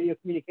video about radio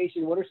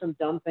communication. What are some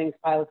dumb things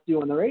pilots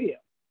do on the radio?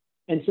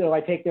 And so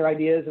I take their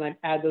ideas and I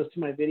add those to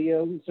my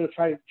video. And so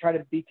try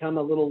to become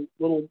a little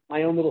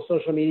my own little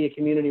social media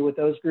community with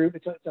those groups.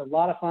 It's a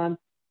lot of fun.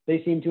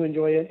 They seem to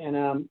enjoy it,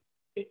 and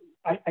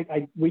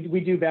we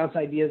do bounce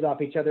ideas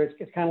off each other. It's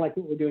kind of like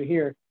what we're doing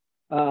here,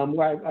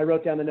 where I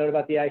wrote down the note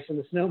about the ice and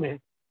the snowman.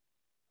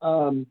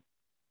 So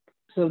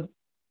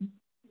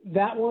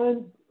that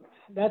one,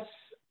 that's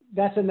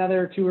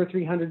another $200 or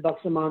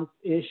 $300 a month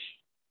ish.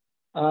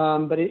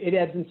 But it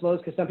ebbs and flows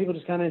because some people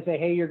just come in and say,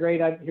 hey, you're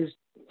great. Here's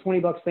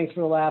 $20, thanks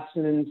for the laughs,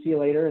 and then see you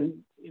later.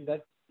 And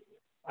that,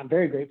 I'm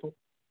very grateful.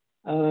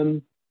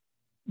 The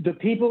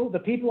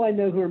people I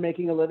know who are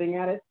making a living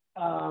at it,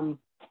 I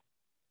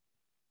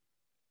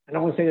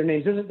don't want to say their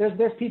names.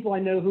 There's people I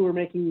know who are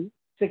making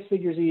 6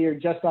 figures a year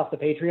just off the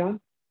Patreon.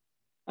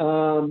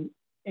 I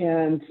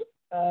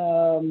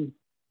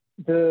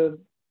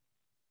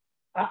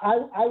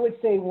would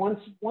say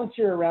once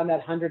you're around that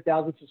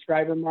 100,000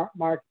 subscriber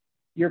mark,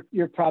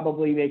 you're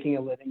probably making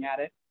a living at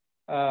it.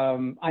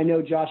 I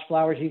know Josh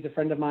Flowers, he's a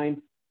friend of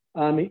mine.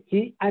 I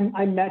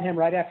met him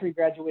right after he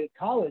graduated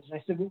college, and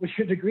I said, what was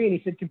your degree? And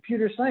he said,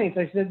 computer science.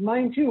 I said,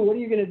 mine too. What are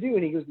you going to do?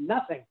 And he goes,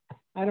 nothing.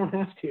 I don't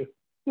have to.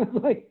 I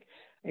was like,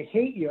 I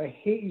hate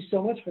you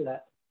so much for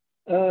that.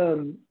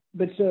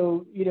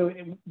 so, you know,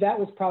 that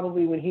was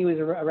probably when he was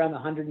around the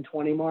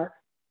 120 mark.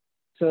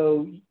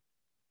 So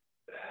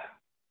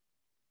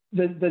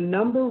the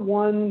number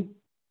one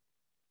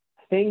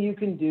thing you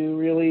can do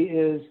really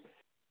is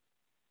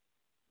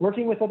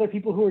working with other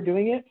people who are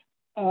doing it.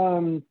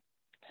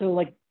 So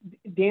like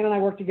Dan and I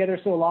work together,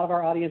 so a lot of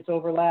our audience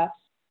overlaps.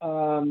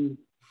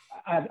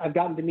 I've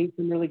gotten to meet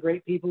some really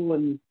great people,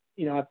 and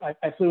you know,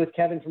 I flew with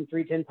Kevin from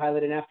 310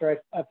 Pilot, and after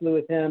I flew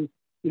with him,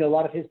 you know, a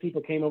lot of his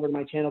people came over to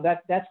my channel.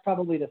 That's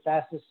probably the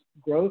fastest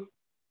growth.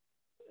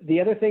 The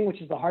other thing,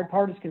 which is the hard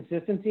part, is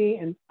consistency.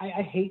 And I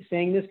hate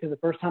saying this because the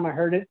first time I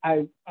heard it,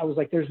 I was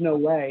like, there's no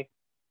way.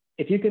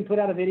 If you can put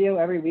out a video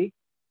every week,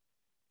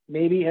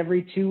 maybe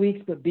every 2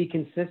 weeks, but be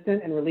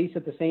consistent and release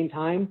at the same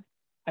time,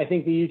 I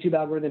think the YouTube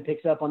algorithm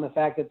picks up on the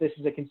fact that this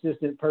is a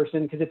consistent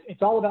person, because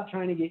it's all about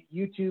trying to get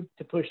YouTube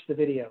to push the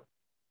video.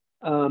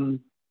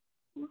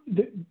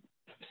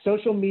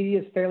 Social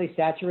media is fairly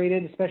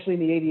saturated, especially in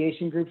the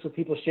aviation groups, with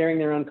people sharing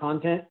their own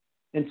content.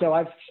 And so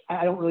I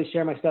don't really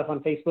share my stuff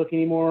on Facebook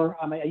anymore.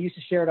 I used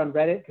to share it on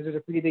Reddit because there's a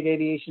pretty big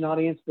aviation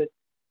audience, but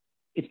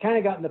it's kind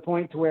of gotten to the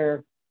point to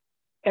where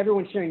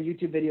everyone's sharing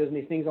YouTube videos and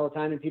these things all the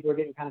time, and people are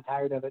getting kind of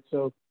tired of it.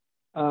 So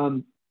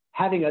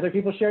having other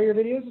people share your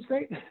videos is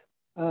great.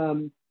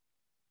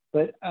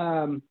 But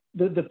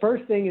the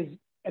first thing is,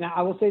 and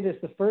I will say this,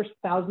 the first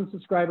 1,000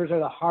 subscribers are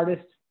the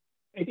hardest.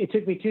 It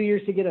took me 2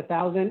 years to get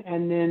 1,000,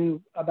 and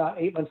then about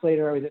 8 months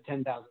later, I was at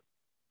 10,000.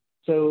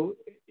 So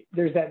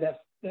there's that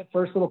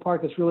first little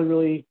part that's really,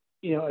 really,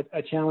 you know,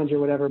 a challenge or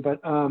whatever.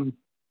 But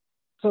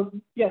so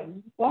yeah,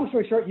 long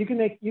story short, you can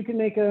make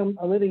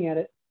a living at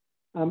it.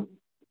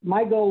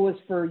 My goal was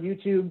for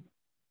YouTube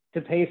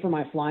to pay for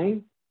my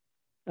flying.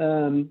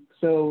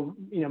 So,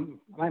 you know,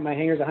 my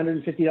hangar's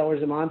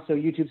 $150 a month, so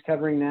YouTube's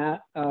covering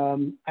that.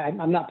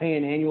 I'm not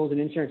paying annuals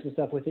and insurance and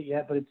stuff with it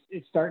yet, but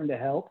it's starting to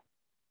help.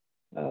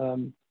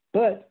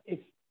 But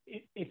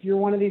if you're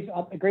one of these,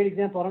 a great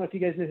example, I don't know if you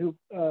guys know who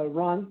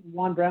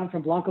Juan Brown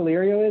from Blanco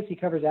Lirio is. He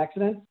covers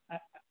accidents.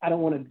 I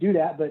don't want to do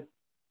that, but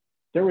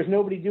there was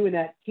nobody doing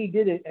that. He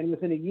did it, and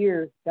within a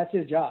year, that's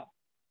his job.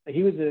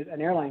 He was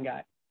an airline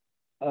guy.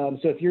 So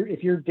if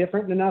you're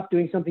different enough,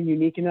 doing something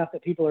unique enough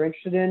that people are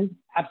interested in,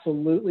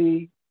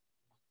 absolutely,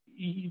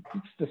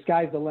 the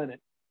sky's the limit.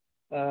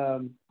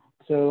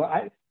 So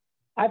I'm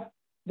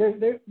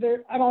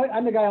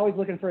the guy always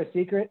looking for a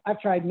secret.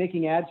 I've tried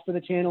making ads for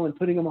the channel and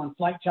putting them on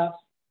Flight Chops,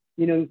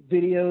 you know,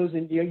 videos,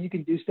 and you know, you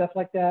can do stuff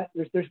like that.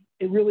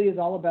 It really is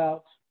all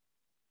about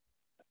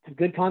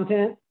good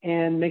content,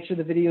 and make sure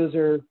the videos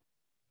are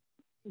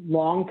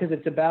long, because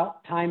it's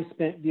about time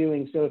spent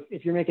viewing. So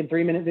if you're making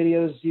 3-minute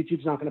videos,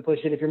 YouTube's not going to push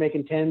it. If you're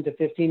making 10 to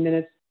 15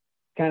 minutes,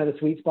 kind of the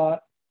sweet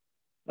spot.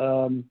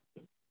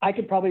 I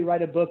could probably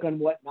write a book on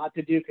what not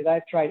to do, because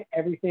I've tried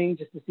everything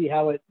just to see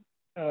how it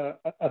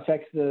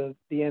affects the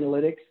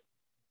analytics.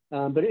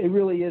 But it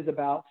really is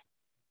about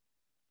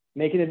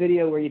making a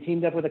video where you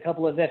teamed up with a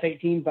couple of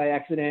F-18s by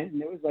accident,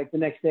 and it was like the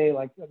next day,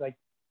 like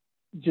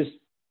just,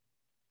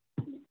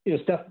 you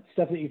know, stuff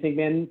that you think,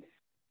 man,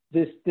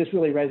 this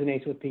really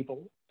resonates with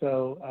people.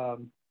 So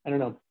I don't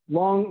know,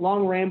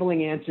 long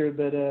rambling answer,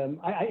 but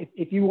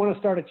if you want to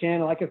start a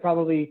channel, I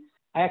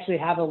actually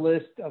have a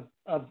list of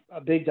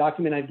a big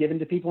document I've given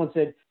to people and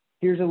said,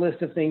 here's a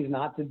list of things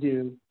not to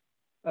do.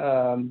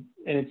 And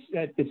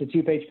it's a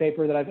 2-page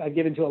paper that I've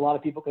given to a lot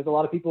of people, because a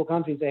lot of people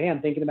come to me and say, hey,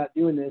 I'm thinking about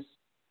doing this.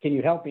 Can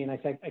you help me? And I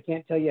say, I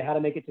can't tell you how to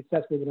make it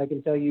successful, but I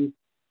can tell you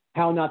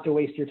how not to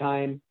waste your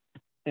time,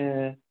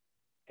 and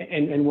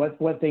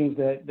what things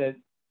that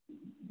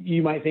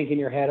you might think in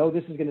your head, oh,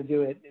 this is going to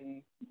do it,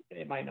 and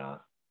it might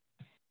not.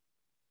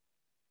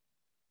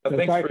 So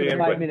thanks sorry for for the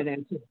 5-minute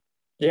answer.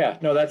 Yeah,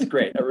 no, that's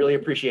great. I really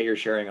appreciate your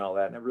sharing all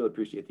that, and I really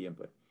appreciate the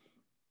input.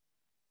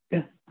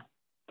 Yeah.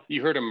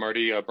 You heard him,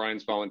 Marty.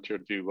 Brian's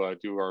volunteered to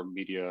do our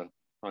media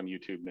on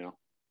YouTube now.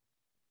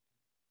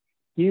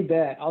 You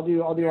bet. I'll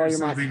do all your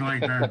something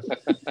like that.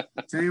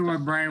 Tell you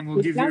what, Brian,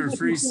 we'll give you a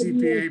free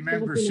CPA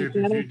membership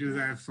if you do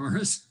that for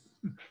us.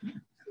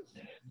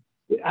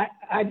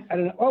 I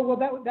don't know. Oh,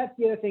 well, that's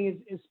the other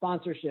thing is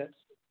sponsorships.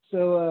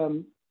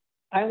 So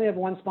I only have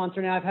one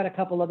sponsor now. I've had a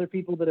couple other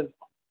people that have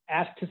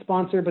asked to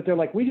sponsor, but they're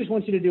like, we just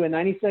want you to do a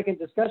 90-second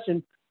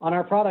discussion on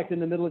our product in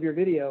the middle of your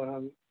video. And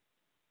I'm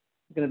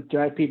going to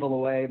drive people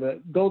away,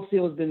 but Gold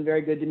Seal has been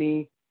very good to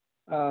me.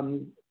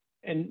 And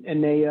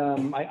they,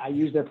 I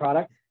use their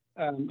product.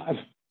 I've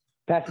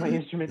passed my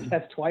instrument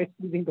test twice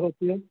using Gold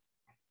Seal.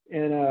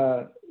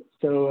 And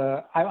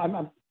so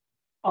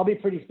I'll be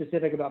pretty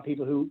specific about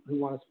people who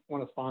want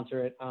to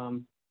sponsor it.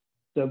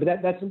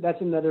 But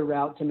that's another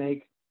route to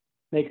make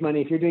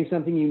money. If you're doing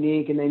something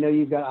unique and they know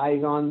you've got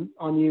eyes on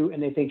you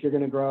and they think you're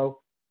going to grow,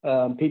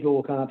 people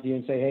will come up to you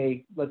and say,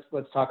 hey, let's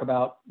talk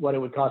about what it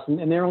would cost.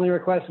 And their only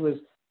request was,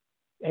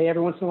 hey,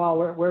 every once in a while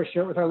wear a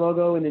shirt with our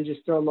logo and then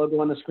just throw a logo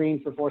on the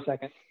screen for 4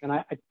 seconds. And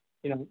I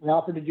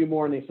offered to do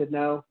more, and they said,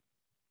 no,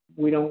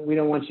 we don't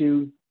want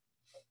you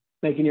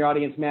making your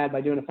audience mad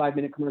by doing a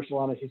 5-minute commercial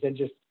on us. He said,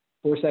 just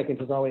 4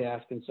 seconds is all we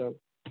ask. And so,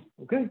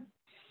 okay.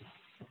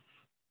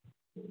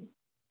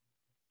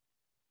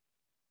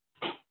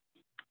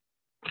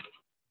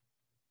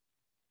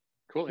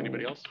 Cool.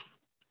 Anybody else?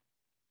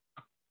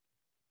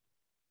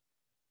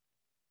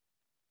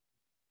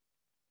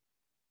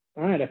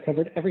 All right, I've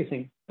covered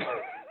everything.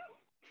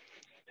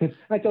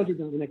 I told you,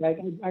 Dominic.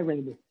 I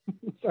ran it.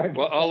 Sorry.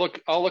 Well, I'll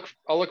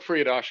look for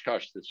you at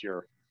Oshkosh this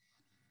year,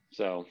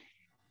 so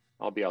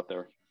I'll be out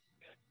there.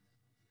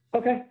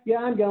 Okay, yeah,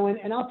 I'm going,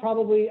 and I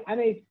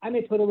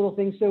may put a little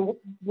thing. So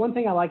one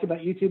thing I like about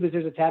YouTube is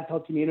there's a tab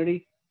called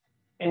Community,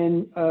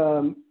 and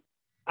I'm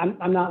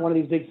not one of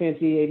these big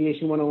fancy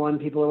Aviation 101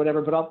 people or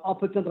whatever, but I'll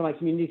put something on my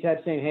Community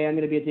tab saying, hey, I'm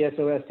going to be at the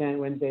SOS tent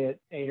Wednesday at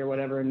 8 or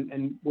whatever,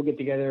 and we'll get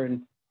together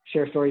and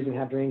share stories and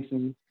have drinks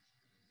and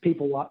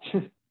people watch.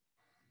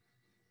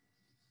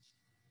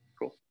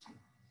 Cool.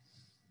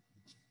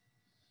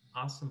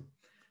 Awesome.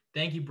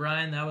 Thank you,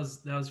 Bryan. That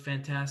was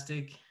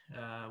fantastic.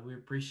 We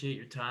appreciate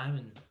your time,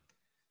 and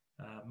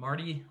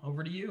Marty,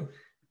 over to you.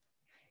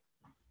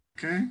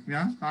 Okay,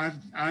 yeah,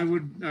 I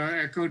would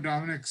echo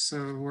Dominic's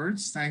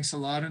words. Thanks a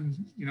lot, and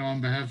on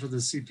behalf of the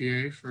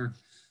CPA for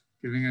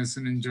giving us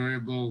an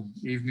enjoyable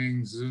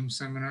evening Zoom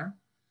seminar.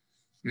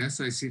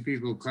 Yes, I see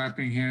people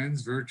clapping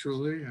hands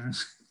virtually.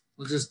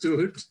 We'll just do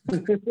it.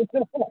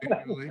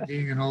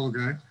 Being an old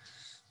guy,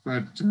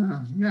 but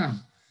yeah.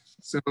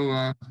 So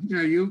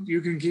yeah,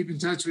 you can keep in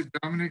touch with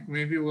Dominic.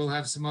 Maybe we'll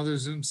have some other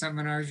Zoom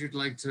seminars you'd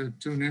like to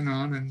tune in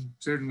on, and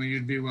certainly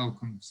you'd be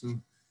welcome.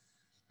 So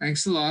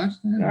thanks a lot.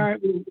 All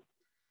right.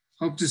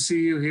 Hope to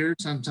see you here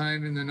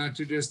sometime in the not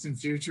too distant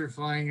future,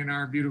 flying in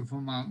our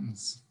beautiful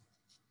mountains.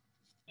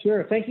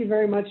 Sure. Thank you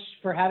very much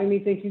for having me.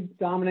 Thank you,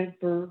 Dominic,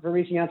 for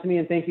reaching out to me,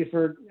 and thank you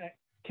for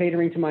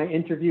catering to my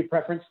interview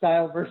preference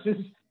style versus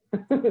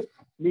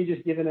me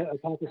just giving a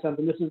talk or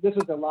something. This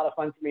was a lot of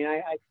fun for me.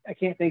 I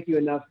can't thank you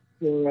enough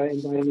for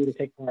inviting me to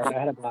take part. I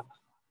had a blast.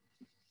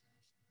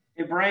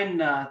 Hey,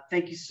 Bryan,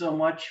 thank you so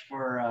much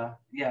for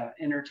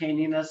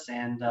entertaining us.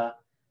 And a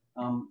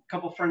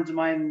couple friends of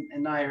mine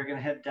and I are going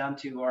to head down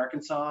to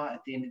Arkansas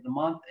at the end of the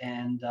month,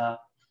 and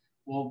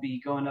we'll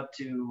be going up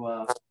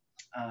to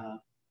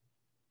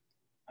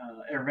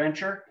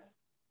AirVenture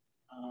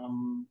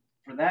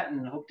for that,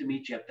 and hope to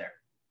meet you up there.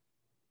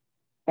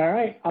 All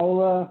right, I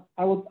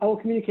will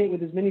communicate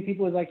with as many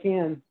people as I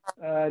can,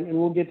 and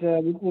we'll get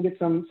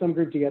some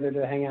group together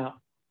to hang out.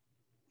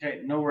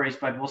 Okay, no worries,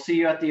 bud. We'll see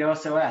you at the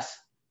OSOS.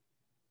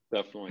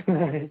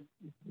 Definitely.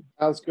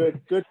 Sounds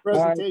good. Good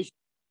presentation.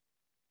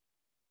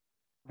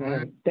 All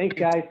right. Thanks,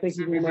 guys. Thank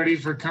you very everybody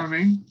much for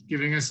coming,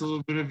 giving us a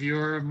little bit of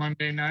your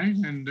Monday night,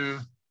 and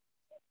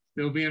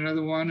there'll be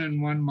another one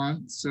in 1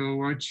 month. So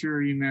watch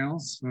your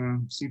emails,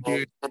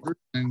 CPA,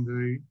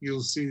 and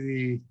you'll see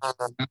the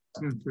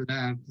announcement for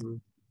that.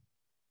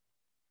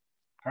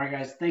 All right,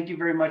 guys. Thank you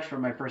very much for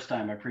my first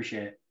time. I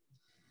appreciate it.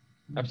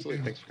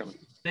 Absolutely. Thanks for coming.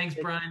 Thanks,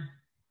 Bryan.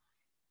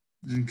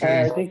 Okay.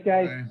 All right, thanks,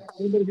 guys.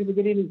 Everybody have a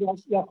good evening.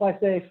 Y'all fly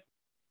safe.